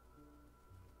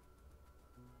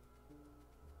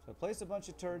 So place a bunch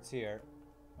of turrets here.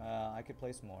 I could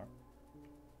place more.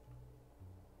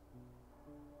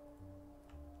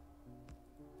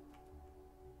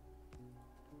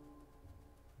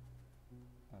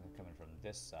 Oh, they're coming from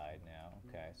this side now.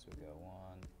 Okay, so we go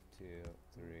 1, 2,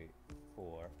 3,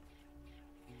 4.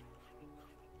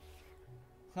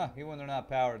 Huh, even when they're not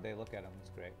powered, they look at them. That's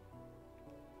great.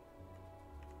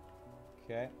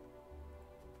 Okay.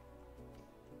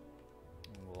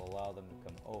 And we'll allow them to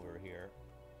come over here.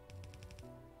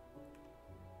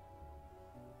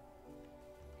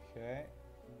 Okay.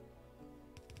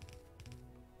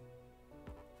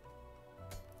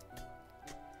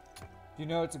 Do you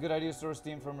know it's a good idea to store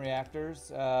steam from reactors?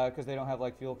 Because they don't have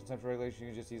like fuel consumption regulation,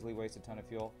 you just easily waste a ton of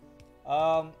fuel.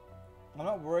 I'm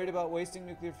not worried about wasting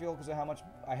nuclear fuel because of how much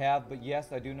I have, but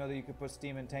yes, I do know that you could put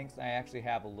steam in tanks. I actually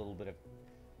have a little bit of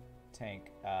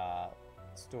tank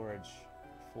storage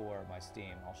for my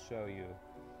steam. I'll show you.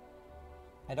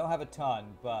 I don't have a ton,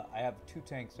 but I have 2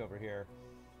 tanks over here.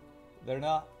 They're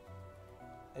not...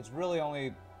 It's really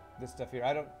only this stuff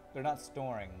here. They're not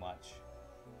storing much.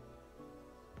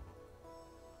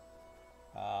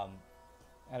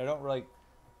 And I don't really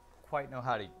quite know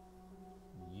how to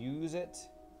use it.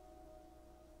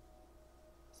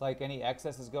 It's like any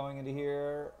excess is going into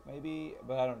here, maybe,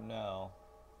 but I don't know.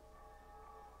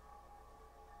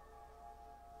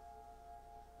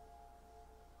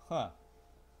 Huh.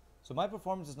 So my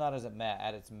performance is not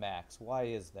at its max. Why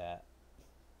is that?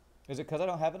 Is it because I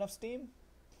don't have enough steam?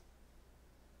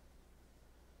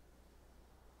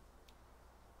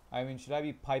 I mean, should I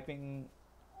be piping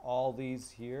all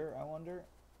these here, I wonder?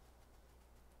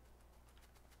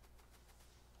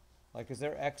 Like, is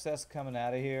there excess coming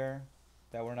out of here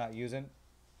that we're not using?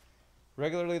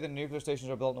 Regularly, the nuclear stations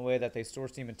are built in a way that they store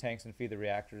steam in tanks and feed the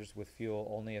reactors with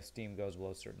fuel only if steam goes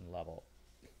below a certain level.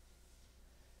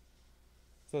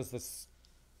 So it's this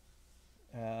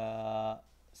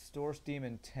store steam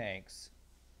in tanks.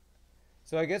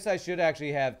 So I guess I should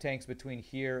actually have tanks between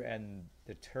here and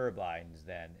the turbines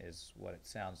then, is what it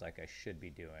sounds like I should be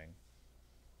doing.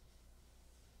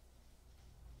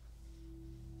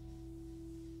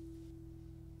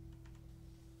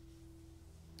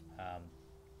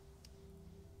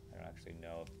 I don't actually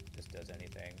know if this does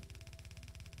anything.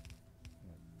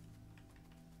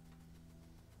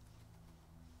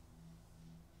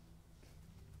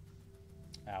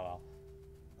 Oh well.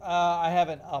 I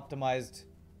haven't optimized.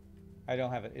 I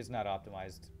don't have it. It's not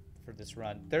optimized for this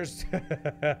run. There's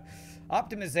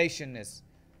optimization is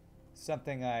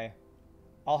something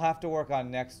I'll have to work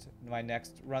on my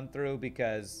next run through,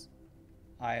 because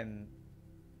I am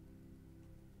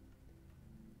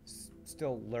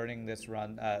still learning this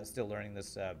run. Still learning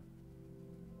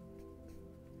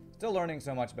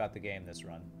so much about the game this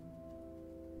run.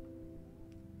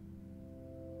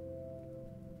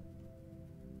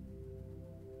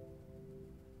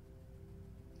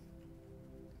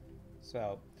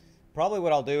 So, probably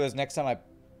what I'll do is next time I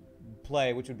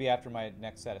play, which would be after my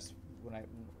next when I'm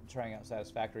trying out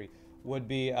Satisfactory, would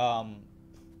be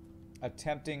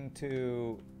attempting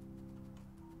to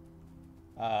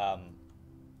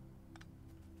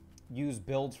use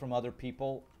builds from other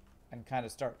people and kind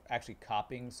of start actually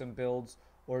copying some builds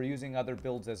or using other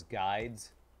builds as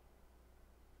guides,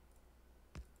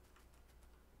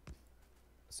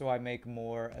 so I make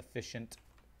more efficient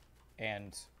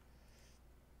and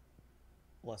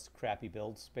less crappy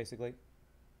builds, basically.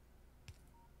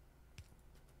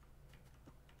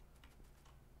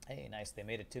 Hey, nice. They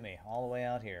made it to me all the way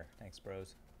out here. Thanks,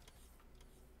 bros.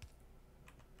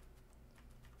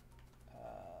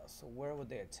 So where would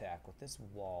they attack? With this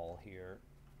wall here.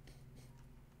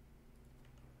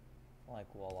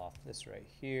 Like wall off this right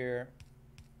here.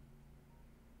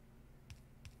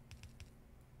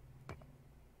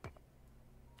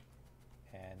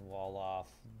 And wall off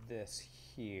this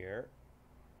here.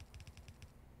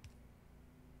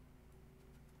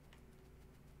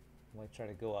 Might try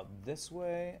to go up this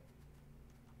way.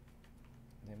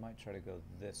 They might try to go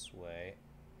this way.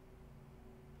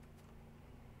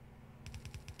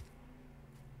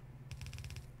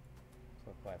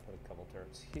 So if I put a couple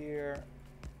turrets here.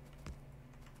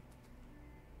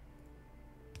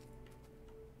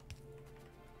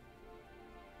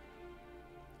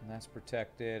 And that's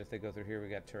protected. If they go through here, we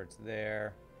got turrets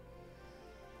there.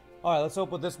 All right, let's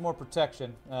hope with this more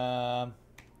protection.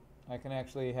 I can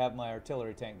actually have my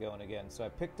artillery tank going again. So I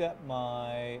picked up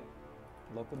my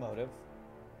locomotive.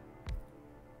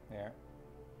 There.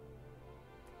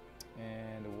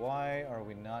 And why are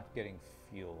we not getting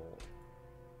fuel?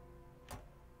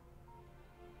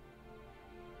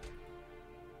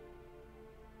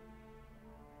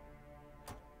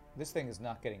 This thing is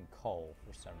not getting coal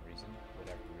for some reason,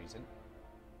 whatever reason.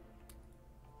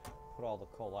 Put all the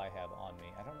coal I have on me.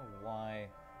 I don't know why.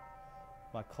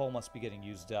 My coal must be getting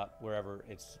used up wherever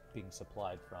it's being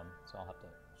supplied from, so I'll have to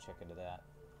check into that.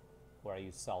 Where I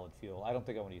use solid fuel. I don't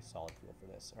think I want to use solid fuel for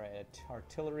this. All right,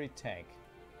 artillery tank,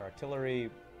 or artillery,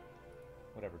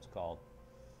 whatever it's called,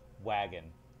 wagon,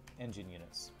 engine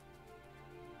units.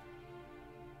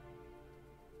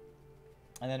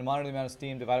 And then monitor the amount of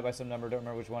steam divided by some number, don't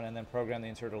remember which one, and then program the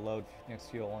inserter load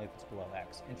next fuel only if it's below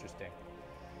X. Interesting.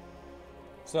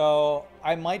 So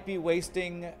I might be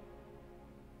wasting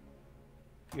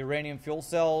uranium fuel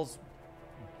cells,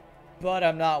 but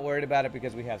I'm not worried about it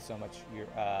because we have so much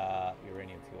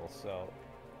uranium fuel, so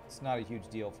it's not a huge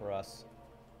deal for us.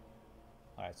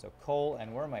 All right, so coal,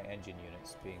 and where are my engine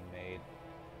units being made?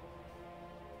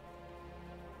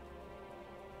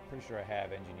 Pretty sure I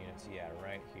have engine units, yeah,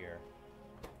 right here.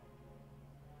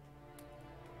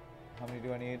 How many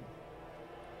do I need?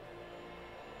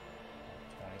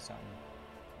 20 something.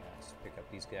 Yeah, let's pick up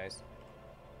these guys.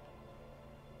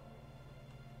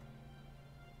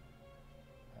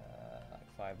 Like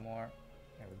 5 more.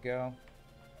 There we go.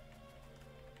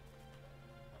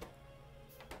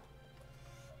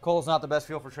 Coal is not the best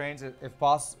fuel for trains. If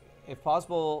If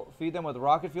possible, feed them with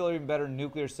rocket fuel or even better,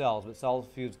 nuclear cells. But solid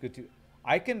fuel's good too.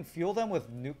 I can fuel them with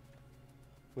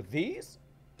with these?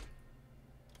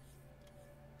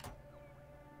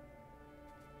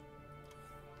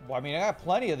 Well, I mean, I got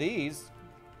plenty of these.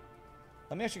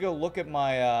 Let me actually go look at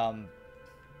my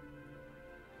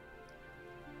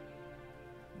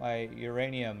my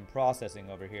uranium processing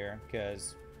over here,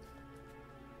 because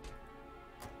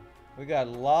we got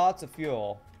lots of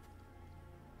fuel.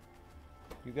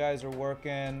 You guys are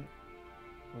working.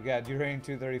 We got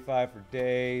uranium-235 for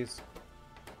days.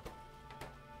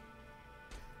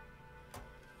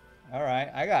 All right,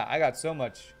 I got so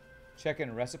much. Check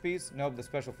in recipes. Nope, the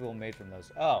special fuel made from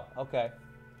those. Oh, okay.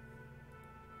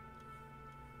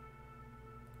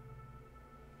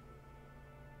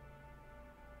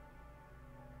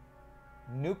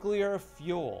 Nuclear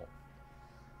fuel.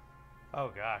 Oh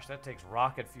gosh, that takes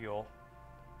rocket fuel.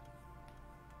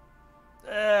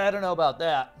 I don't know about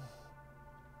that.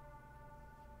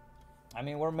 I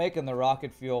mean, we're making the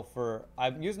rocket fuel for...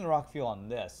 I'm using the rocket fuel on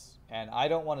this, and I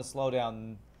don't want to slow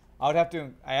down... I would have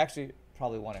to... I actually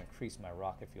probably want to increase my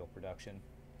rocket fuel production.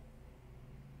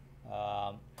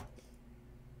 Because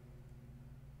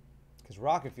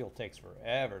rocket fuel takes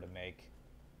forever to make.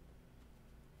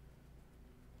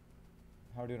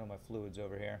 How are we doing on my fluids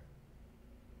over here?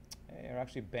 Hey, we're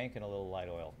actually banking a little light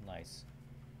oil. Nice.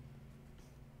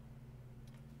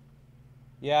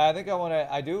 Yeah, I think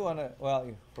I do want to, well,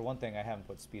 for one thing, I haven't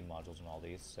put speed modules in all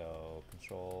these, so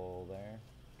control there.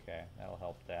 Okay, that'll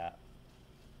help that.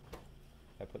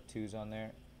 If I put 2s on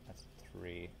there, that's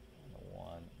 3 and a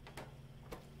 1.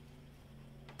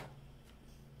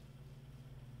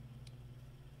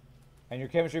 And your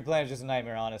chemistry plan is just a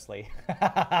nightmare, honestly.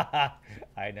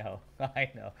 I know.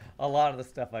 A lot of the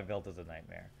stuff I built is a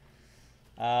nightmare.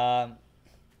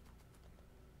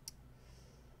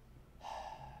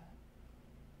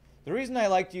 The reason I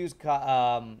like to use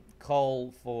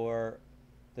coal for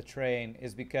the train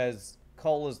is because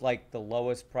coal is like the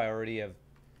lowest priority of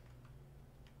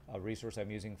a resource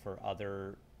I'm using for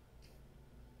other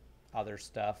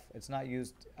stuff. It's not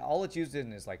used, all it's used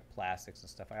in is like plastics and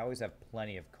stuff. I always have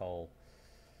plenty of coal.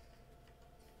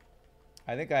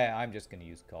 I think I'm just going to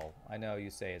use coal. I know you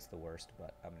say it's the worst,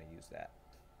 but I'm going to use that.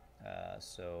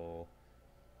 So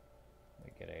let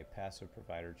me get a passive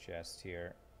provider chest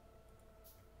here.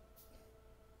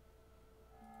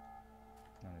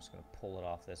 I'm just going to pull it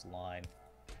off this line.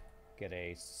 Get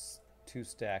 2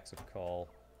 stacks of coal.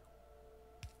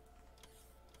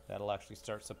 That'll actually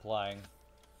start supplying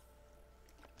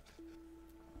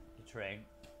the train.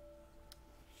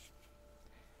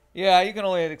 Yeah, you can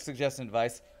only suggest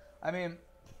advice. I mean,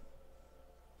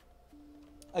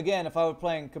 again, if I were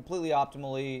playing completely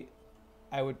optimally,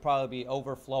 I would probably be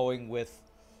overflowing with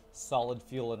solid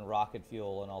fuel and rocket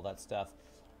fuel and all that stuff.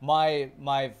 My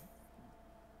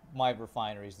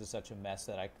refineries is such a mess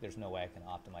that there's no way I can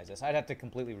optimize this. I'd have to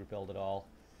completely rebuild it all.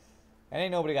 And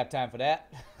ain't nobody got time for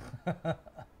that.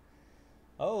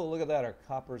 Oh, look at that. Our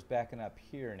copper's backing up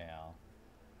here now.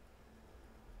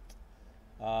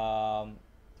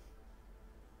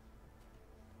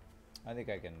 I think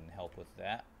I can help with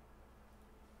that.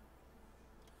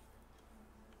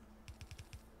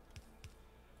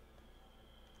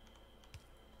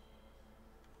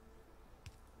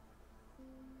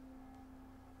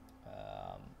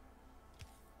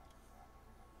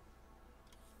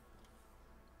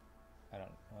 I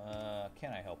don't,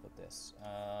 can I help with this?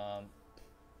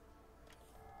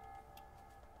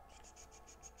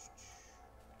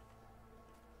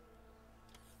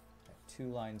 2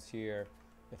 lines here.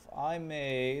 If I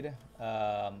made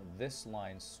this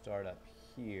line start up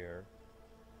here,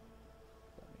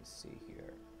 let me see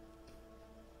here.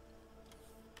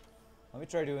 Let me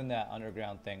try doing that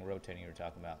underground thing, rotating you were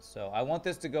talking about. So I want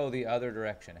this to go the other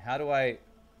direction. How do I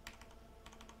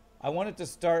want it to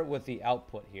start with the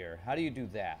output here. How do you do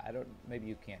that? Maybe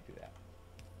you can't do that.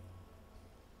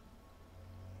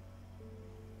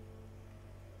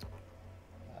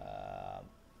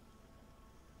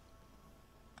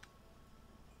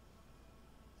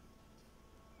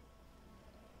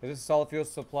 Is this solid fuel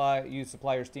supply? You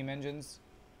supply your steam engines?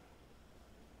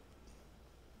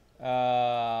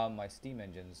 My steam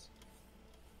engines.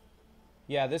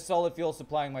 Yeah, this solid fuel is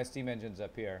supplying my steam engines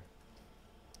up here.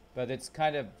 But it's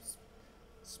kind of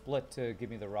split to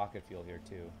give me the rocket fuel here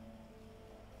too.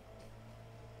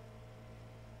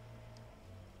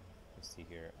 Let's see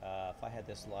here. If I had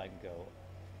this line go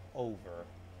over.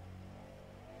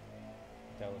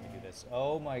 Don't let me do this.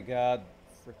 Oh my god.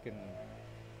 Frickin'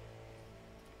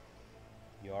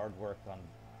 yard work on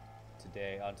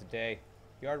today.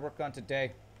 Yard work on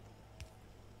today.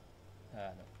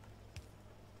 No.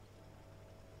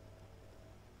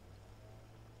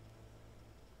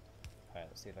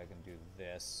 Let's see if I can do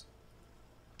this.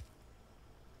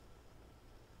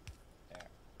 There.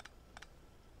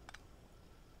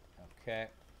 Okay.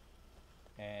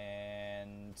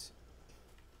 And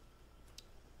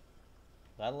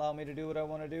that allow me to do what I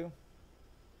want to do?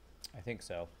 I think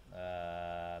so.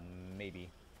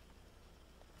 Maybe.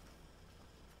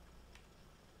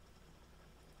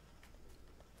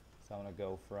 So I'm going to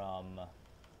go from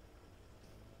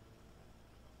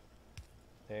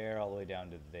there all the way down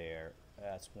to there.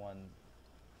 That's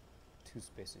 2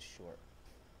 spaces short.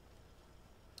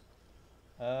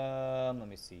 Let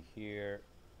me see here.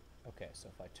 Okay, so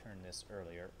if I turn this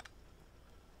earlier.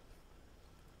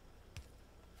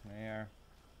 There.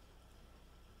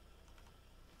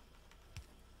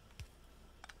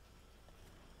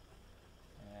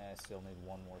 I still need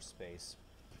 1 more space.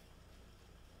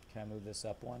 Can I move this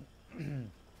up 1?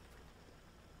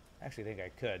 I actually think I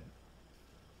could.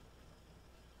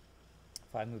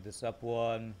 If I move this up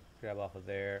 1, grab off of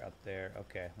there, up there.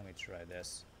 Okay, let me try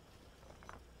this.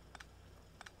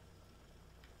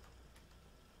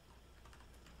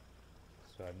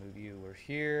 So I move you, we're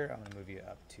here. I'm going to move you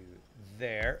up to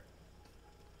there.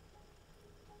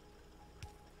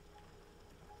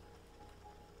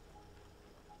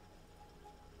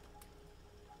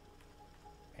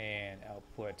 And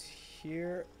output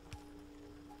here.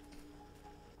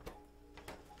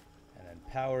 And then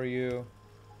power you.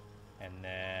 And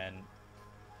then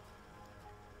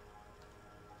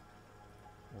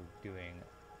we're doing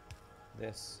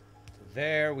this to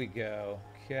there we go.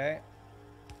 Okay.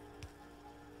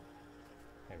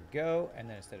 There we go. And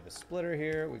then instead of a splitter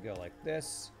here, we go like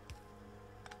this.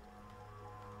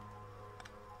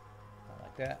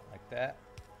 Like that, like that.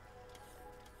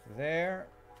 There.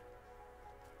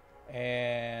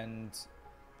 And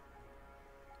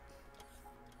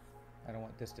I don't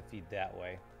want this to feed that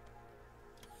way.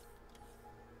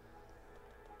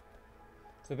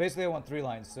 So basically I want 3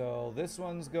 lines. So this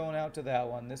one's going out to that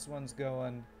one, this one's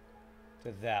going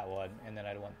to that one, and then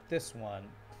I want this one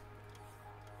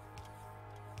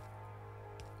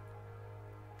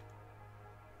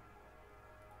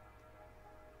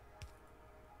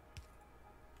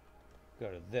go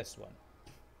to this one.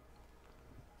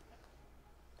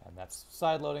 And that's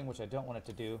side loading, which I don't want it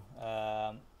to do.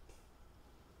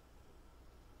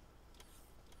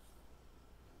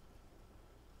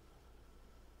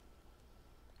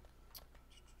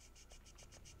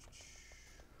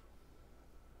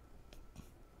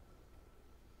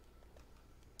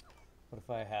 What if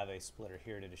I have a splitter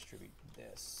here to distribute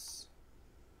this?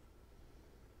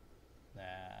 Nah,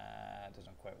 it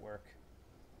doesn't quite work.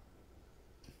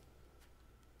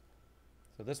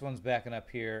 So this one's backing up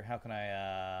here. How can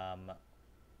I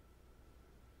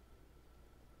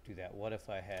do that? What if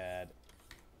I had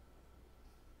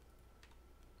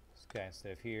this guy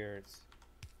instead of here, it's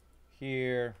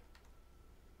here,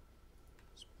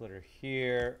 splitter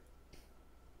here.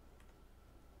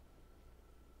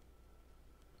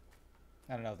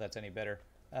 I don't know if that's any better.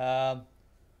 So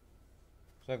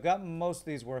I've got most of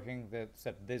these working,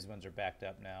 except these ones are backed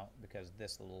up now because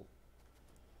this little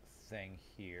thing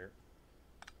here,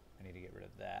 I need to get rid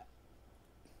of that.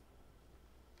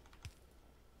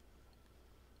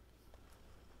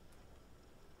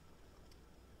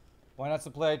 Why not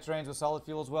supply trains with solid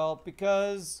fuel as well?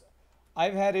 Because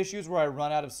I've had issues where I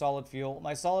run out of solid fuel.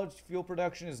 My solid fuel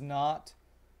production is not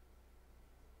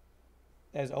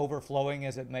as overflowing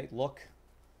as it might look.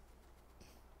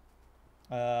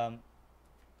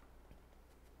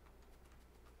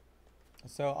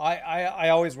 So I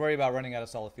always worry about running out of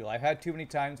solid fuel. I've had too many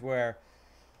times where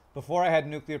before I had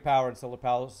nuclear power and solar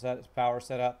power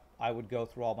set up, I would go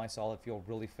through all my solid fuel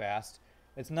really fast.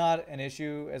 It's not an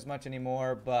issue as much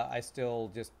anymore, but I still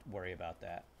just worry about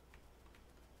that.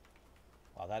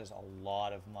 Wow, that is a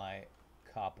lot of my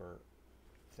copper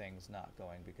things not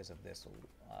going because of this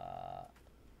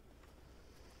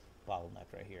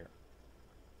bottleneck right here.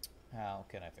 How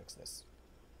can I fix this?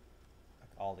 Like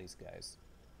all these guys.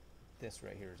 This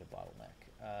right here is a bottleneck.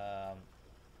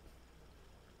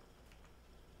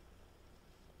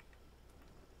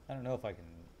 I don't know if I can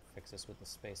fix this with the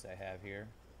space I have here.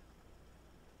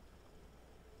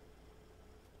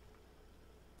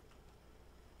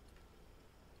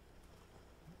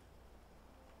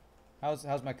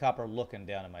 How's my copper looking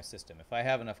down in my system? If I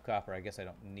have enough copper, I guess I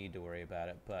don't need to worry about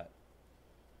it, but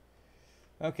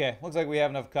okay, looks like we have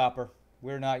enough copper.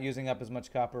 We're not using up as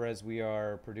much copper as we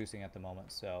are producing at the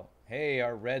moment. So, hey,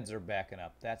 our reds are backing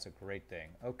up. That's a great thing.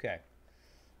 Okay.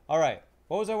 All right.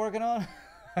 What was I working on?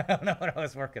 I don't know what I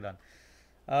was working on.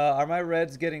 Are my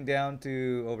reds getting down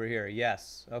to over here?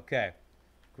 Yes. Okay.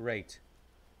 Great.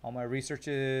 All my research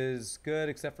is good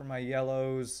except for my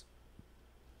yellows.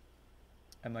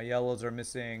 And my yellows are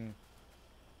missing.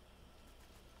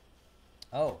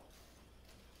 Oh.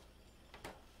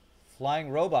 Flying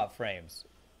robot frames.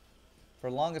 For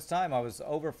the longest time, I was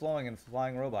overflowing in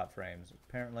flying robot frames.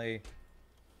 Apparently,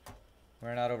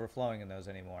 we're not overflowing in those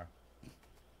anymore.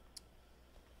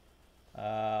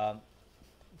 So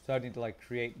I need to like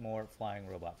create more flying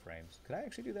robot frames. Could I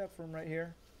actually do that from right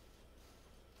here?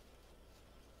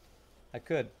 I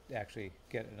could actually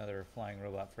get another flying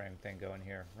robot frame thing going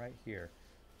here, right here.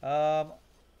 If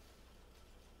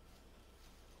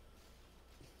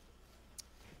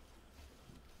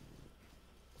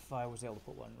I was able to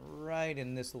put one right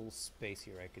in this little space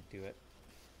here, I could do it.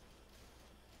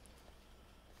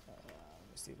 Let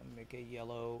me see, let me make a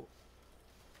yellow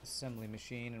assembly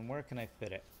machine, and where can I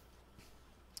fit it?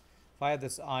 If I had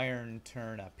this iron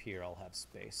turn up here, I'll have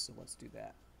space, so let's do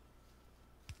that.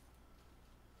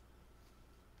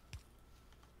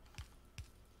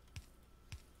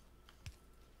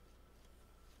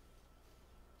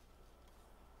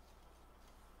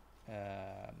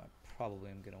 I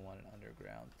probably am going to want an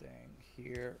underground thing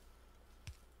here.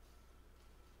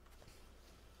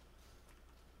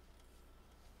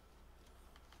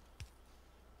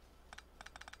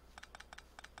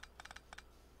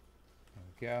 There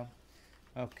we go.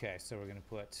 Okay, so we're going to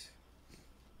put...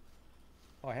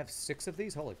 Oh, I have 6 of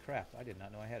these? Holy crap, I did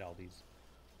not know I had all these.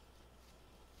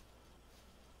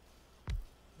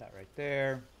 That right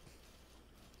there.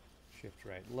 Shift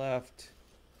right left.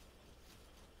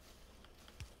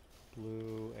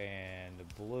 Blue and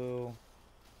blue.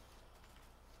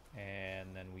 And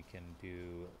then we can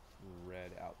do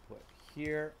red output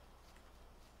here.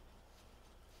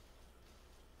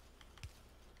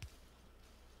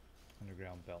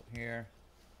 Underground belt here.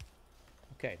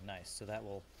 Okay, nice. So that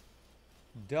will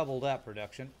double that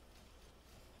production.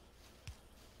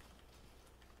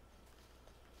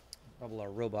 Double our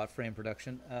robot frame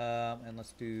production. And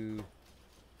let's do,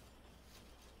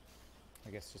 I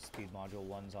guess, just speed module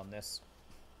 1s on this.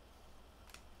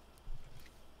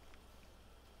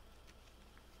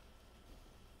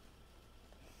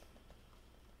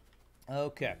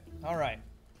 Okay, all right.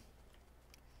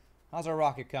 How's our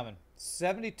rocket coming?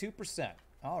 72%.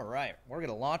 All right, we're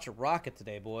gonna launch a rocket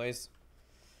today, boys.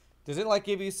 Does it like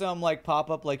give you some like pop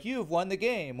up like you've won the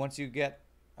game once you get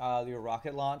your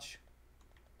rocket launch?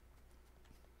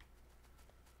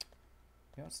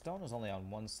 You know, stone is only on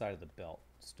one side of the belt.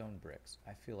 Stone bricks.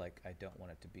 I feel like I don't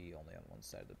want it to be only on one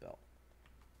side of the belt.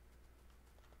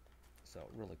 So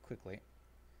really quickly,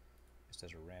 just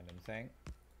as a random thing,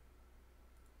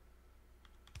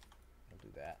 we'll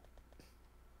do that.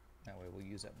 That way we'll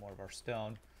use up more of our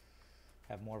stone.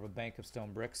 Have more of a bank of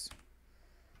stone bricks.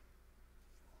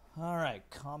 All right,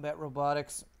 combat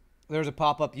robotics. There's a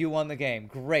pop-up. You won the game.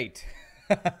 Great.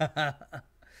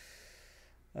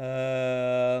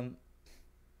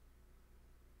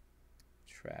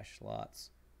 Trash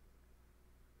slots.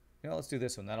 You know, let's do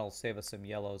this one. That'll save us some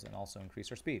yellows and also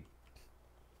increase our speed.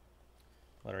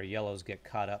 Let our yellows get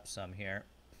caught up some here.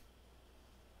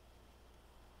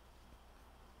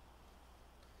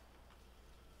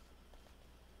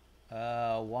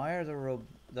 Why are the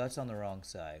that's on the wrong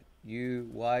side.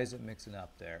 Why is it mixing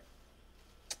up there?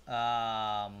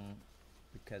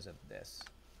 Because of this.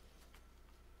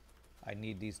 I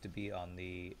need these to be on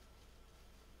the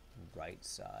right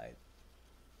side.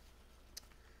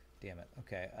 Damn it.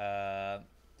 Okay.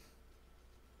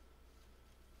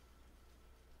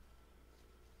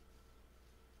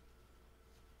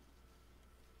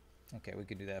 Okay, we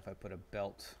could do that if I put a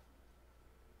belt.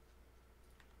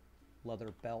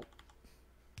 Leather belt.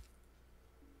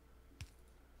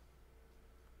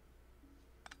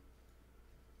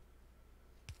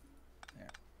 There,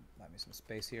 buy me some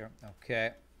space here.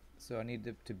 Okay, so I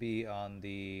need to be on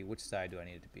the, which side do I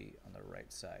need it to be? On the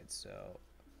right side, so.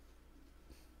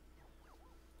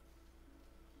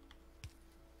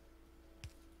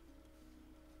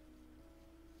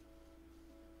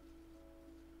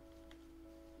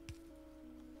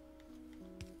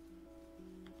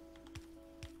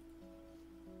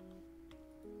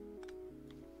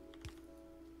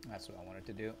 That's what I wanted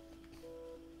to do.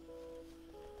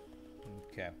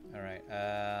 Okay, all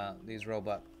right. These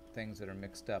robot things that are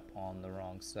mixed up on the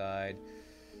wrong side,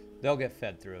 they'll get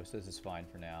fed through, so this is fine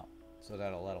for now. So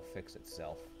that'll fix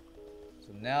itself.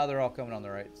 So now they're all coming on the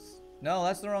right. No,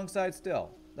 that's the wrong side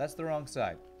still. That's the wrong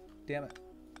side. Damn it.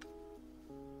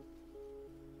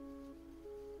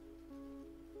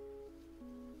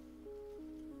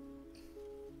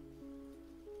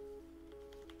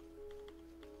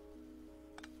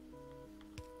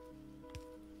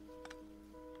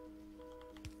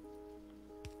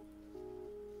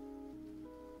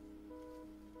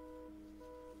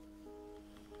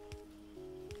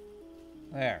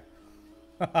 There.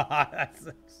 That's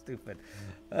stupid.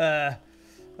 All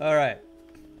right.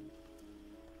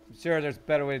 I'm sure there's a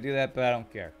better way to do that, but I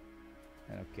don't care.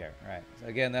 I don't care. All right. So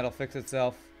again, that'll fix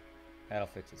itself. That'll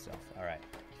fix itself. All right.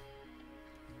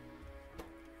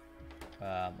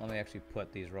 Let me actually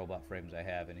put these robot frames I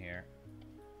have in here.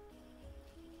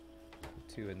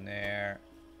 2 in there.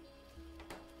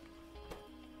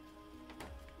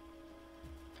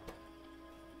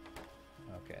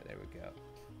 Okay, there we go.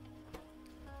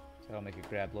 So that'll make it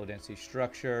grab low density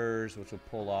structures, which will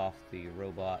pull off the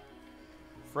robot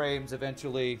frames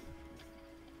eventually.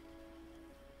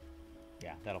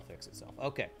 Yeah, that'll fix itself.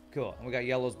 Okay, cool. And we got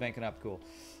yellows banking up. Cool.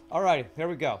 Alrighty, here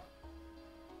we go.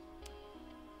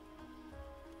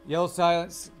 Yellow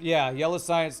science. Yeah, yellow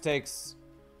science takes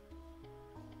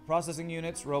processing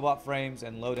units, robot frames,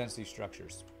 and low density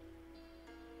structures.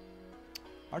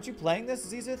 Aren't you playing this,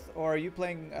 Zizith, or are you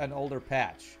playing an older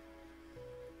patch?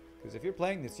 Because if you're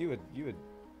playing this, you would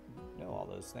know all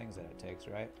those things that it takes,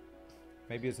 right?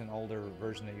 Maybe it's an older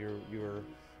version that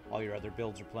all your other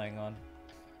builds are playing on.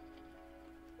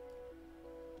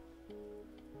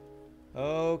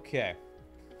 Okay.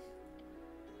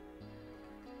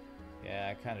 Yeah,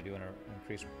 I kind of do want to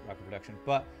increase rocket production,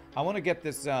 but I want to get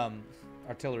this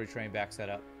artillery train back set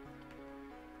up.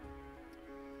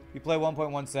 You play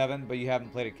 1.17, but you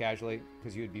haven't played it casually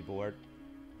because you would be bored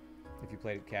if you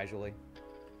played it casually.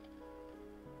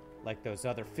 Like those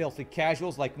other filthy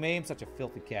casuals like me. I'm such a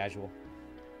filthy casual.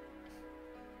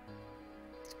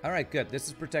 All right, good. This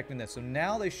is protecting this. So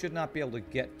now they should not be able to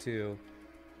get to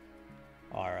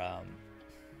our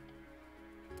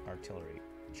artillery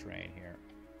train here.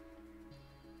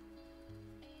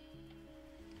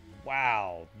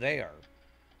 Wow, they are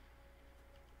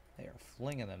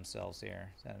flinging themselves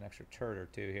here. Is that an extra turret or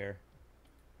two here?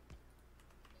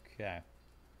 Okay.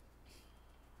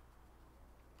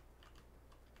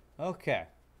 Okay.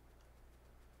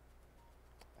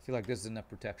 I feel like this is enough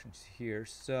protection here,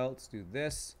 so let's do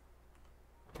this.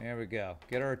 There we go.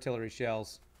 Get our artillery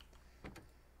shells.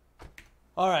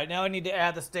 All right, now I need to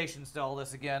add the stations to all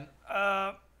this again.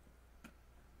 All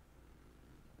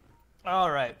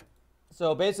right.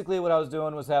 So basically what I was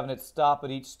doing was having it stop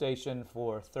at each station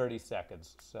for 30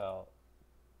 seconds. So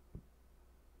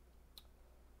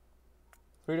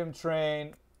Freedom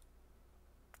Train,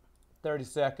 30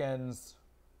 seconds.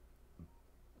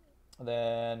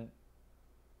 Then,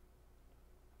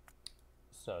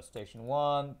 so Station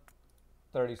 1,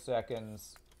 30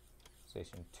 seconds.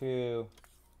 Station 2,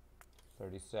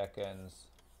 30 seconds.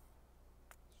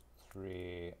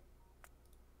 3,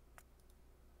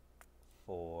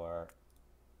 4,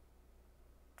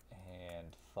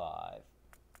 and 5.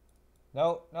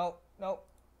 No.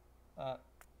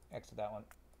 Exit that one.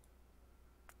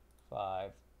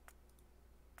 5,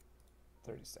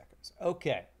 30 seconds.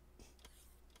 Okay.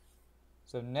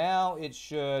 So now it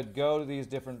should go to these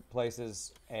different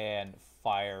places and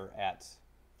fire at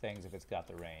things if it's got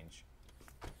the range.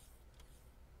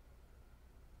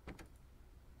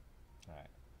 All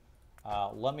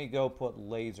right. Let me go put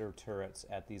laser turrets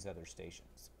at these other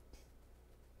stations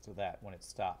so that when it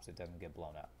stops, it doesn't get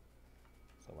blown up.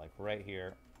 So like right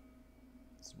here,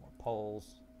 some more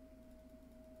poles.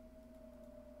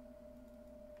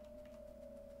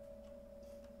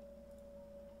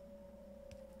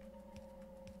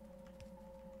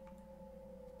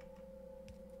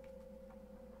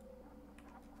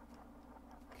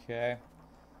 Okay.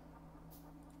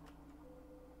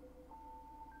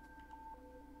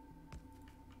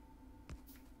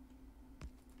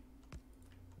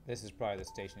 This is probably the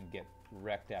station to get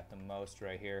wrecked at the most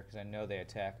right here, because I know they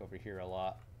attack over here a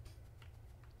lot.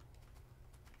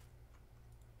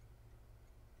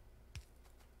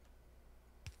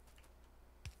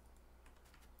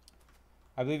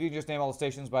 I believe you can just name all the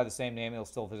stations by the same name. It'll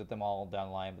still visit them all down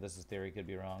the line, but this is theory. Could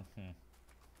be wrong.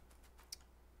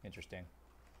 Interesting.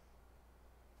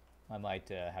 I might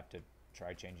have to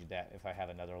try changing that if I have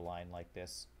another line like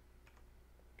this.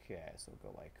 Okay, so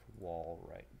we'll go like wall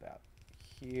right about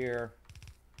here.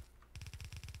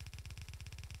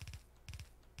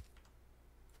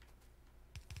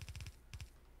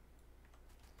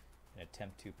 And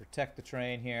attempt to protect the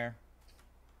train here.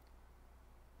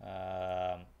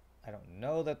 I don't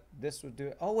know that this would do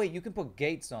it. Oh wait, you can put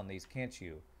gates on these, can't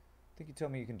you? I think you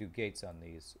told me you can do gates on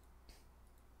these.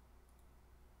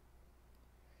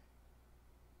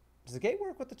 Does the gate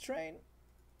work with the train?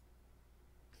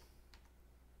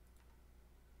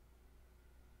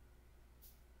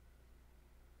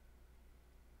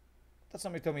 I thought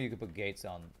somebody told me you could put gates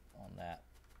on that.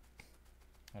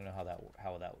 I don't know how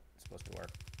that's supposed to work.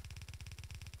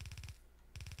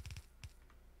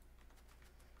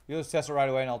 You just test it right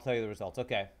away and I'll tell you the results.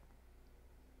 Okay.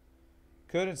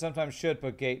 Could and sometimes should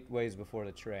put gateways before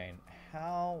the train.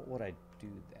 How would I do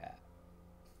that?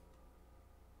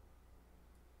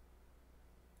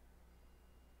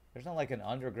 There's not like an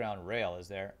underground rail, is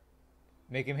there?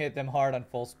 Make him hit them hard on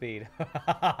full speed. Okay.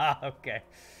 I was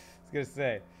going to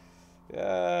say.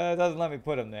 It doesn't let me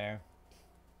put him there.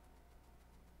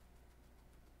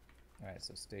 Alright,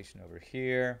 so station over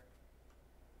here.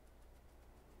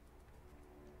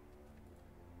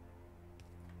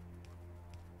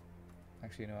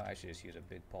 Actually, you know what? I should just use a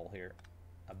big pole here.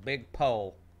 A big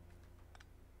pole.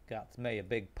 Got me a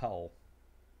big pole.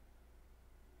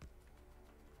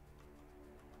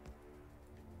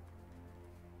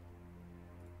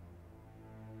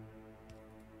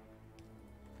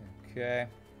 Okay.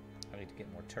 I need to get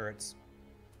more turrets.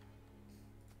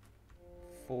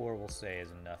 4 we'll say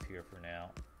is enough here for now.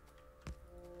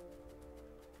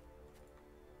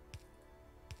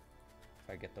 If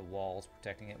I get the walls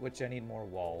protecting it, which I need more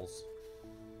walls.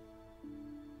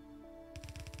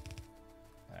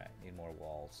 Alright, need more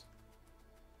walls.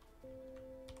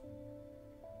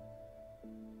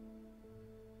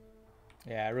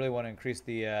 Yeah, I really want to increase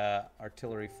the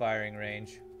artillery firing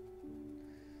range.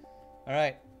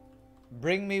 Alright.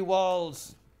 Bring me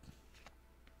walls!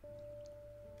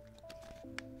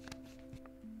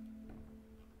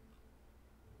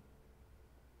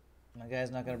 My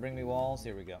guy's not going to bring me walls?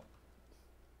 Here we go.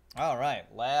 Alright,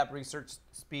 lab research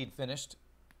speed finished.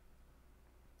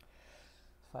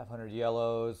 500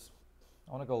 yellows.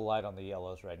 I want to go light on the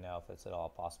yellows right now if it's at all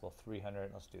possible.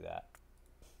 300, let's do that.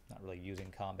 Not really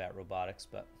using combat robotics,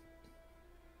 but...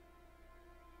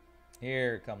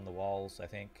 Here come the walls, I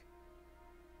think.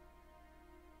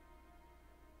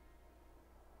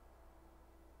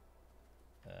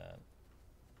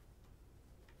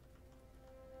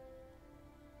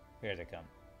 Here they come.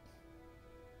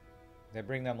 They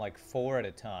bring them like 4 at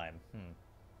a time.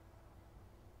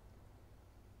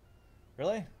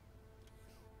 Really? Is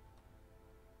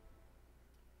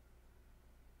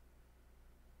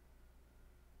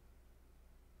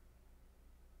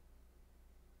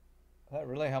that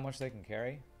really how much they can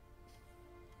carry?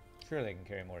 Sure they can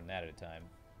carry more than that at a time.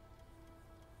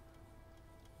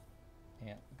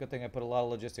 Yeah, good thing I put a lot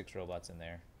of logistics robots in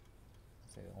there.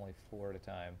 Say only 4 at a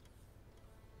time.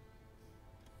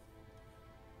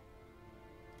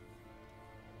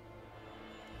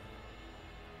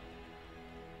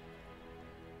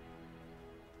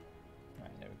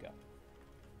 Alright, there we go.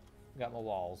 Got my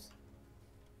walls.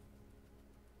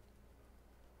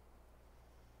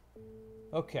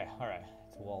 Okay, alright.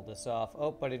 Let's wall this off.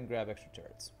 Oh, I didn't grab extra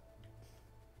turrets.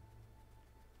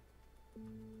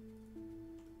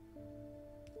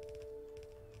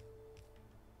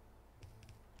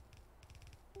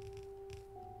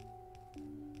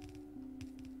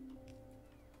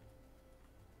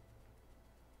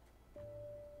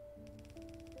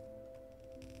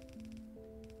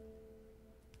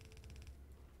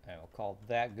 I will call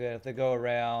that good. If they go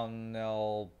around,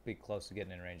 they'll be close to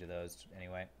getting in range of those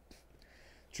anyway.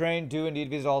 Train do indeed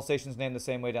visit all stations named the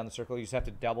same way down the circle. You just have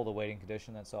to double the waiting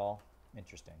condition, that's all.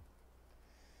 Interesting.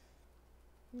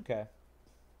 Okay.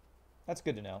 That's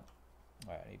good to know.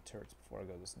 Alright, I need turrets before I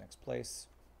go to this next place.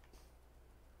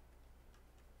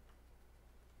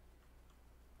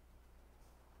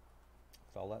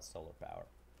 Look at all that solar power.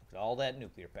 Look at all that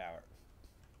nuclear power.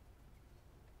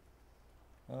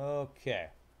 Okay.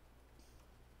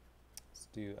 Let's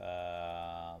do, where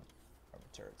are my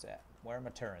turrets at? Where are my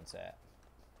turrets at?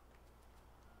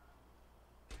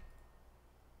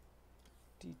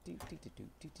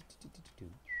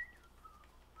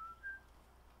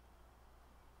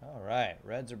 Alright,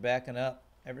 reds are backing up.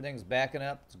 Everything's backing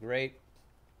up. It's great.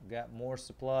 We've got more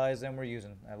supplies than we're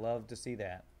using. I love to see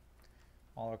that.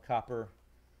 All our copper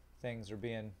things are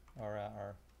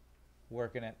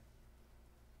working at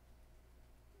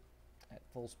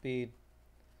full speed.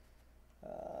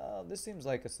 This seems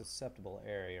like a susceptible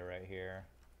area right here.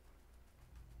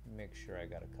 Make sure I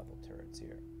got a couple turrets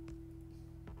here.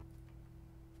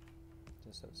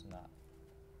 Just so it's not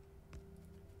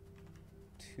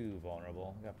too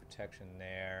vulnerable. Got protection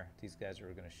there. These guys are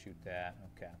going to shoot that.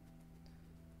 Okay.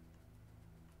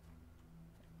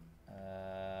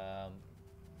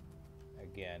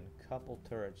 Again, couple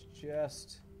turrets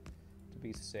just to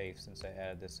be safe since I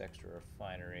added this extra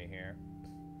refinery here.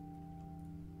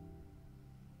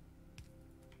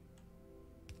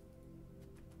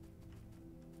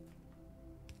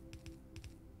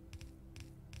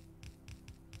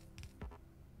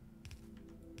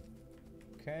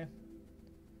 Okay.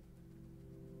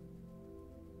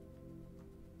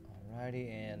 Alrighty,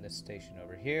 and this station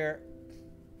over here.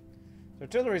 So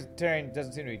artillery terrain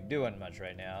doesn't seem to be doing much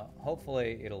right now.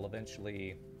 Hopefully it'll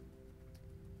eventually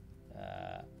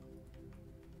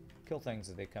kill things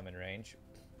as they come in range.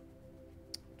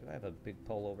 Do I have a big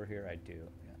pole over here? I do,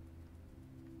 yeah.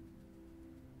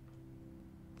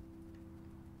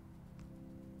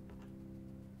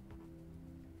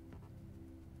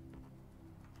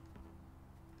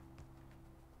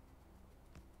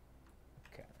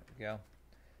 Okay, there we go.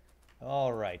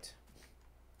 All right.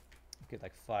 Get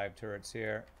like 5 turrets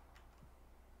here.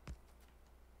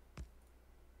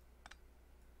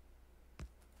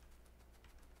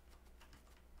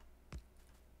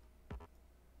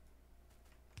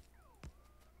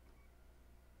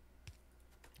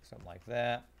 Something like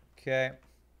that. Okay.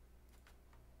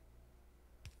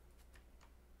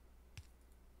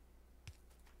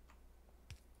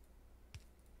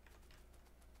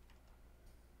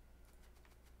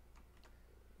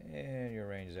 And your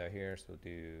range is out here, so we'll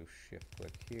do shift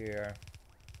click here.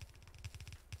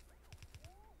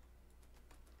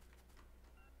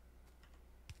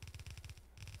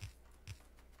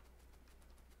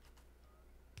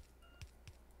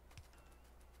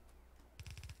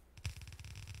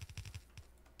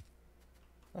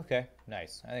 Okay,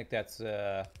 nice. I think that's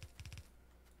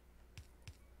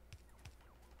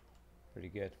pretty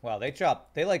good. Wow, they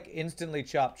like instantly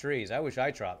chop trees. I wish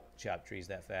I chop trees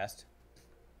that fast.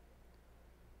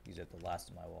 These are the last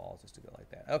of my walls just to go like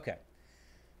that. Okay.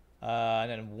 And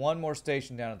then one more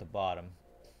station down at the bottom,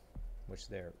 which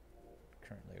they're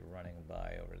currently running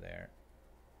by over there.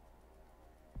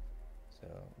 So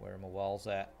where are my walls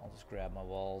at? I'll just grab my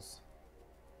walls.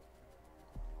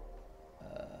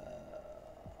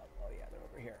 Oh yeah, they're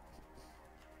over here.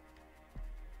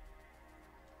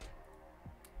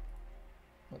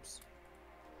 Whoops.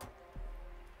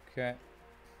 Okay.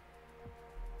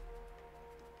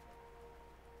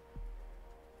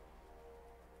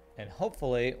 And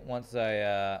hopefully, once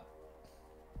I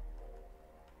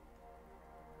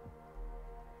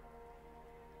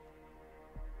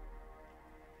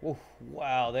oof,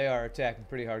 wow, they are attacking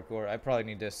pretty hardcore. I probably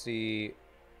need to see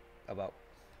about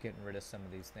getting rid of some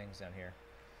of these things down here.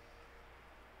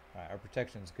 All right, our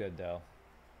protection's good though.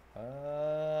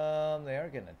 They are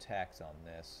getting attacks on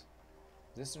this.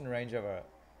 Is this in range of a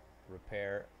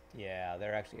repair? Yeah,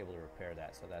 they're actually able to repair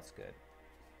that, so that's good.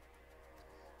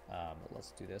 But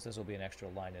let's do this. This will be an extra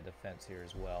line of defense here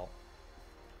as well.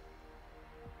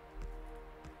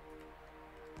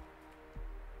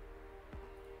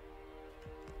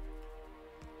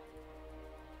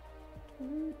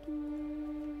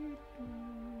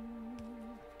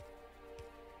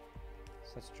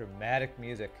 Such dramatic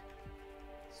music.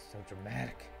 So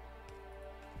dramatic.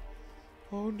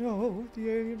 Oh no, the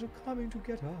aliens are coming to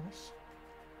get us.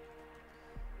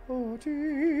 Oh,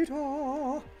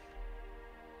 Tita.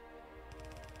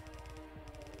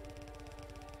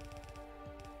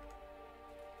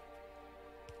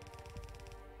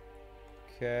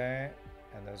 Okay,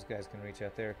 and those guys can reach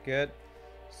out there. Good.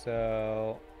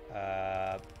 So,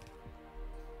 yeah,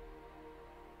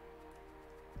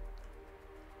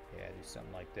 do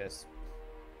something like this.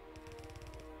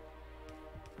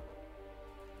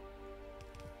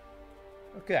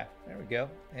 Okay, there we go.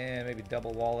 And maybe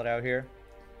double wall it out here.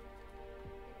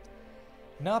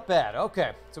 Not bad.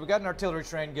 Okay, so we got an artillery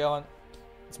train going.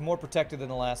 It's more protected than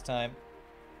the last time.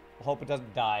 I hope it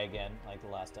doesn't die again like the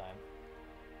last time.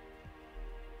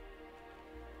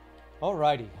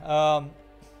 Alrighty. Are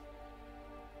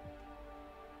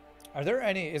there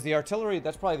any... Is the artillery...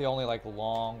 That's probably the only, like,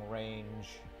 long-range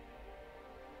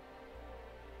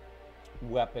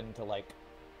weapon to, like...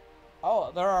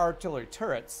 Oh, there are artillery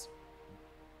turrets.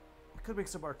 I could make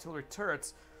some artillery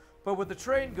turrets. But with the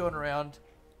train going around...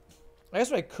 I guess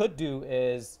what I could do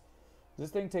is... Does this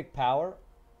thing take power?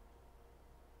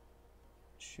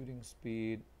 Shooting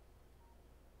speed.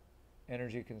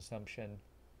 Energy consumption.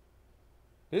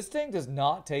 This thing does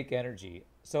not take energy.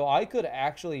 So I could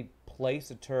actually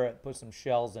place a turret, put some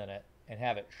shells in it, and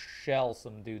have it shell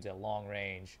some dudes at long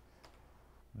range.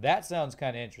 That sounds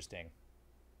kind of interesting.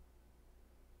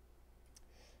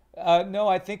 No,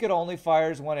 I think it only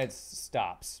fires when it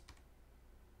stops.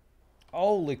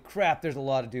 Holy crap, there's a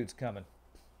lot of dudes coming.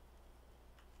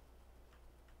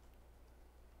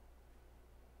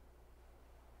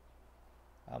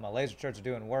 My laser turrets are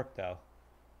doing work, though.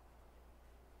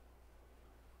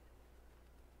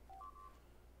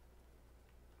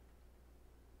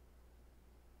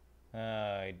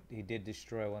 He did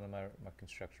destroy one of my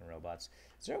construction robots.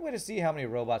 Is there a way to see how many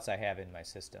robots I have in my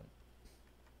system?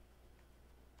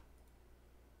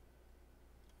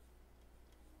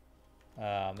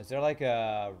 Is there like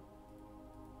a...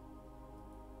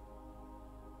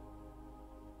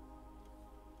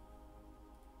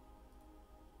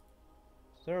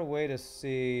 there a way to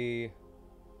see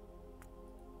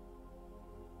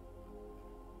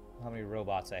how many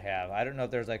robots I have? I don't know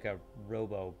if there's like a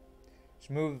robo. Just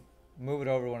move it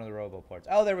over one of the robo ports.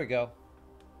 Oh, there we go.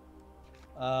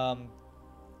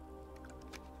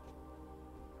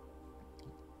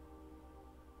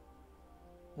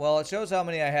 Well, it shows how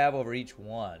many I have over each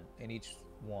one, in each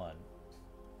one.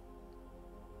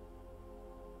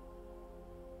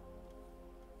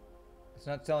 It's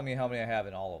not telling me how many I have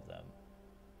in all of them,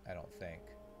 I don't think.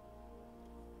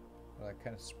 Well, I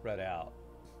kind of spread out.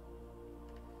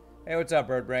 Hey, what's up,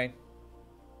 Bird Brain?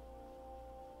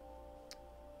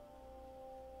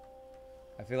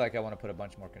 I feel like I want to put a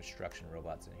bunch more construction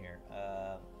robots in here,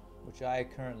 which I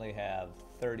currently have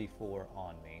 34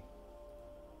 on me.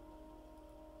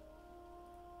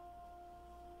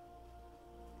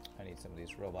 I need some of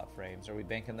these robot frames. Are we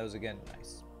banking those again?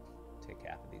 Nice. Take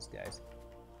half of these guys.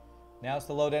 Now it's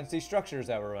the low density structures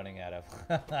that we're running out of.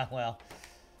 Well,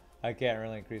 I can't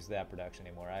really increase that production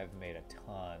anymore. I've made a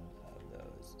ton of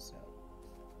those. So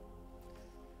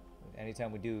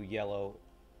anytime we do yellow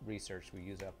research, we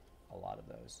use up a lot of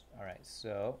those. All right,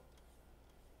 so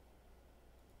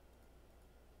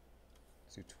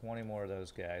let's do 20 more of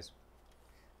those guys.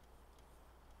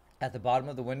 At the bottom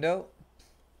of the window,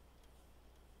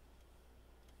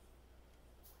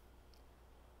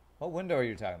 what window are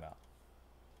you talking about?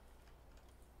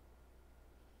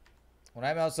 When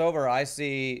I mouse over, I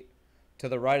see to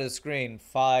the right of the screen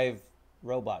 5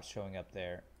 robots showing up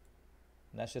there.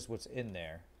 And that's just what's in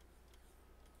there.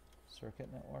 Circuit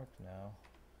network? No.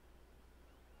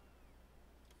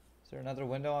 Is there another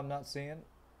window I'm not seeing?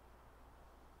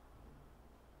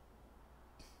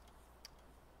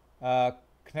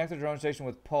 Connect the drone station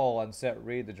with pole and set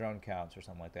read the drone counts or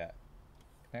something like that.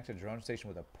 Connect the drone station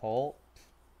with a pole.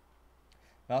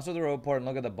 Mouse over the robot port and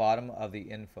look at the bottom of the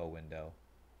info window.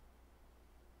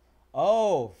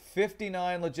 Oh,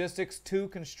 59 logistics, 2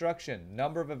 construction.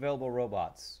 Number of available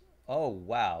robots. Oh,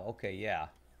 wow. Okay, yeah.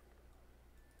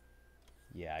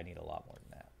 Yeah, I need a lot more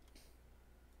than that.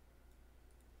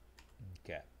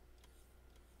 Okay.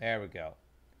 There we go.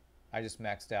 I just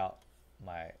maxed out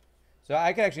my... So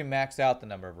I can actually max out the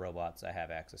number of robots I have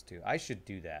access to. I should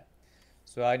do that.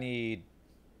 So I need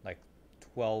like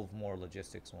 12 more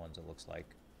logistics ones, it looks like.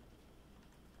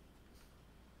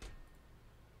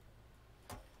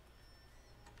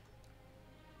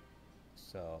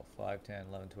 So 5, 10,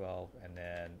 11, 12, and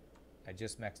then I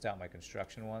just maxed out my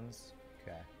construction ones.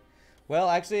 Okay. Well,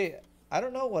 actually, I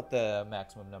don't know what the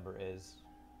maximum number is.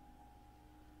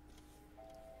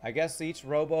 I guess each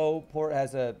robo port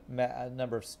has a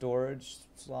number of storage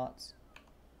slots.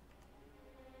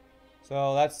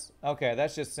 So that's, okay,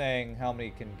 that's just saying how many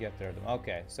can get there.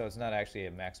 Okay, so it's not actually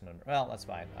a maximum. Well, that's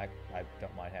fine. I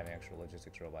don't mind having extra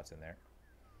logistics robots in there.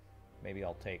 Maybe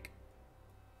I'll take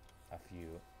a few.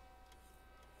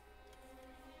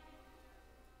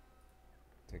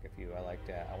 Take a few. I like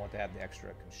that. I want to have the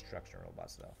extra construction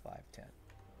robots though. 5, 10.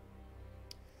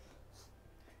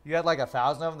 You had like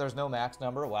 1,000 of them. There's no max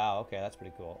number. Wow. Okay, that's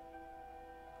pretty cool.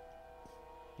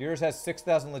 Yours has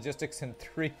 6,000 logistics and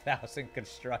 3,000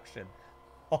 construction.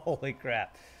 Holy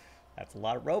crap! That's a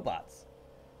lot of robots.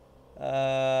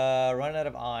 Running out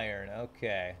of iron.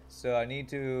 Okay, so I need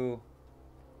to.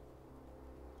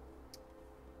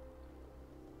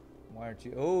 Why aren't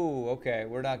you? Oh, okay.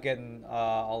 We're not getting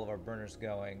all of our burners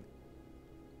going.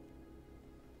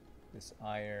 This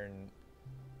iron.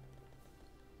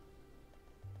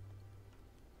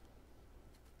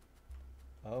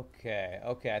 Okay,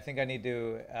 okay. I think I need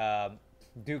to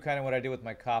do kind of what I did with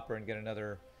my copper and get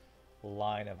another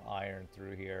line of iron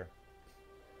through here.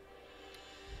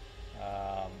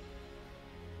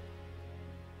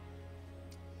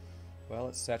 Well,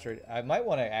 it's saturated. I might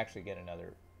want to actually get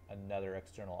another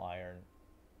external iron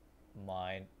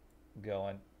mine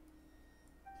going.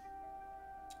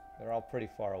 They're all pretty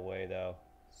far away though.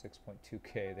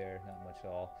 6.2k there, not much at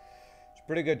all. It's a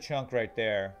pretty good chunk right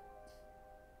there.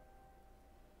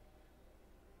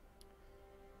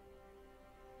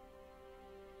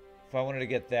 If I wanted to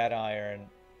get that iron,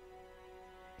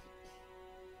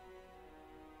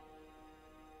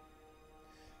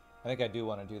 I think I do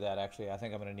want to do that actually. I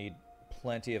think I'm going to need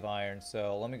plenty of iron,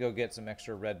 so let me go get some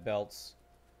extra red belts.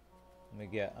 Let me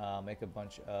get make a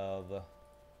bunch of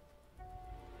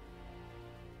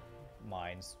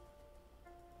mines.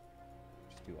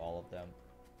 Just do all of them.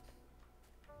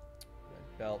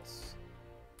 Red belts.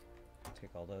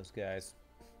 Take all those guys.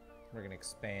 We're gonna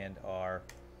expand our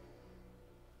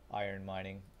iron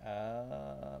mining.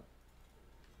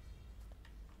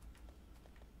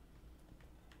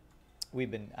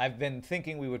 I've been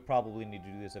thinking we would probably need to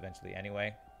do this eventually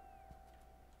anyway.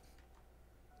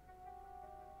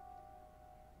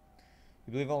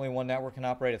 You believe only one network can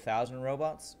operate 1,000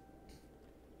 robots?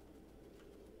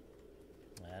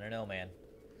 I don't know, man.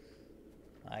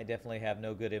 I definitely have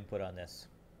no good input on this.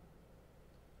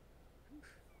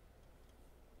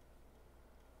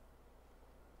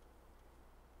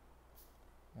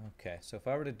 Okay, so if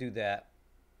I were to do that,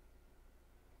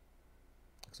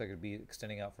 looks like it'd be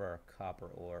extending out for our copper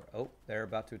ore. Oh, they're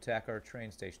about to attack our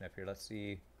train station up here. Let's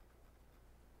see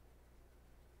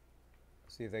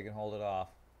if they can hold it off.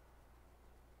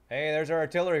 Hey, there's our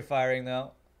artillery firing,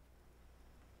 though.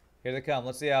 Here they come.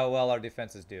 Let's see how well our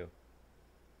defenses do.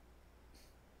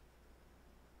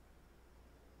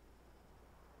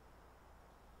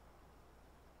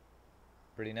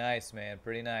 Pretty nice, man.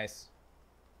 Pretty nice.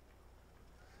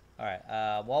 Alright,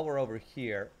 while we're over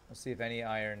here, let's see if any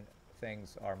iron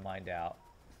things are mined out.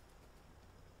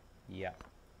 Yep.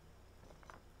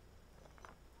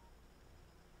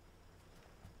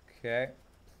 Okay.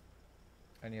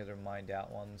 Any other mined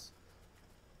out ones?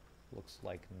 Looks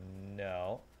like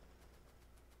no.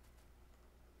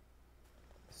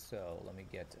 So let me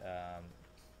get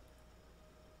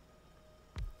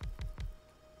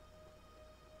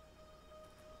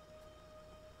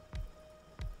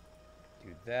do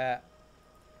that.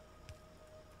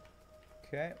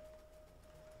 Okay.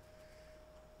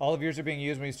 All of yours are being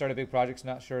used when you start a big project.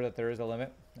 Not sure that there is a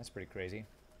limit. That's pretty crazy.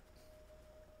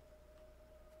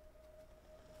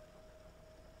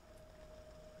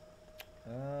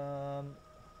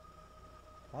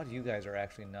 A lot of you guys are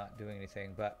actually not doing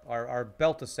anything, but our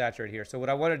belt is saturated here. So what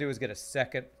I want to do is get a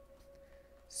second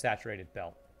saturated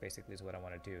belt, basically is what I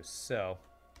want to do. So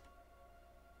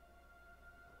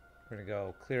we're going to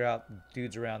go clear out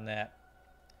dudes around that.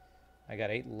 I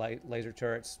got 8 laser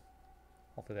turrets.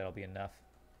 Hopefully that'll be enough.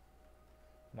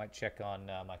 Might check on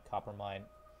my copper mine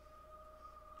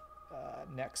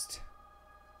next.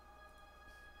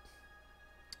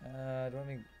 Do I have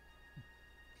any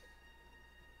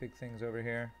big things over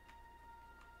here?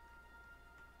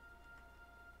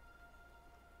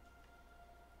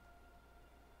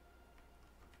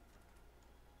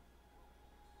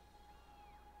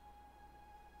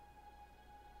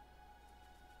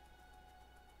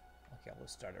 Okay, we'll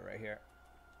start it right here.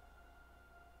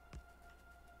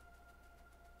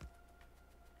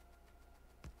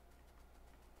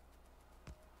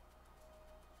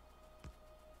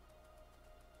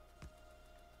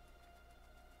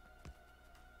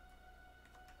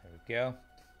 Go.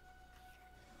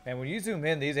 And when you zoom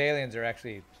in, these aliens are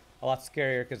actually a lot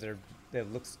scarier because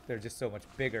they're just so much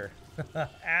bigger.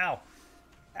 Ow!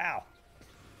 Ow!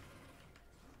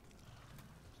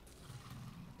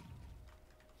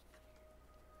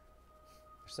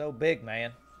 They're so big,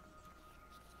 man.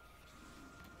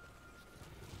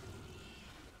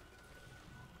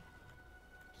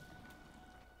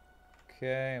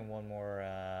 Okay, and one more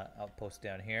outpost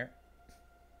down here.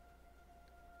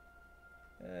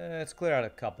 Let's clear out a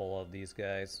couple of these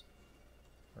guys.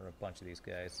 Or a bunch of these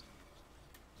guys.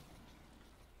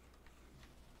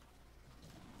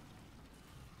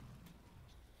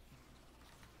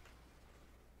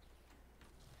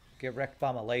 Get wrecked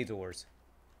by my lasers.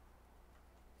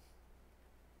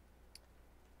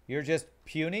 You're just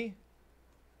puny?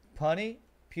 Punny?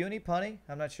 Puny? Punny?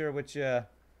 I'm not sure which, that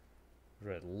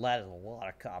is a lot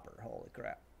of copper. Holy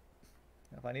crap.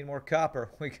 If I need more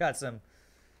copper, we got some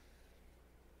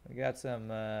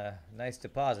nice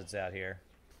deposits out here.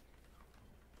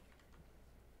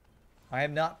 I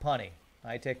am not punny.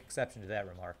 I take exception to that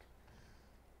remark.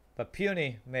 But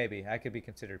puny, maybe. I could be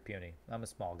considered puny. I'm a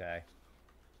small guy.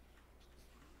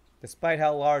 Despite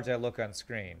how large I look on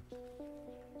screen.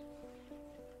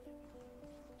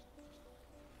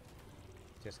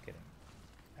 Just kidding.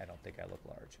 I don't think I look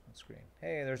large on screen.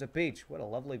 Hey, there's a beach. What a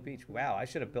lovely beach. Wow, I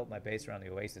should have built my base around the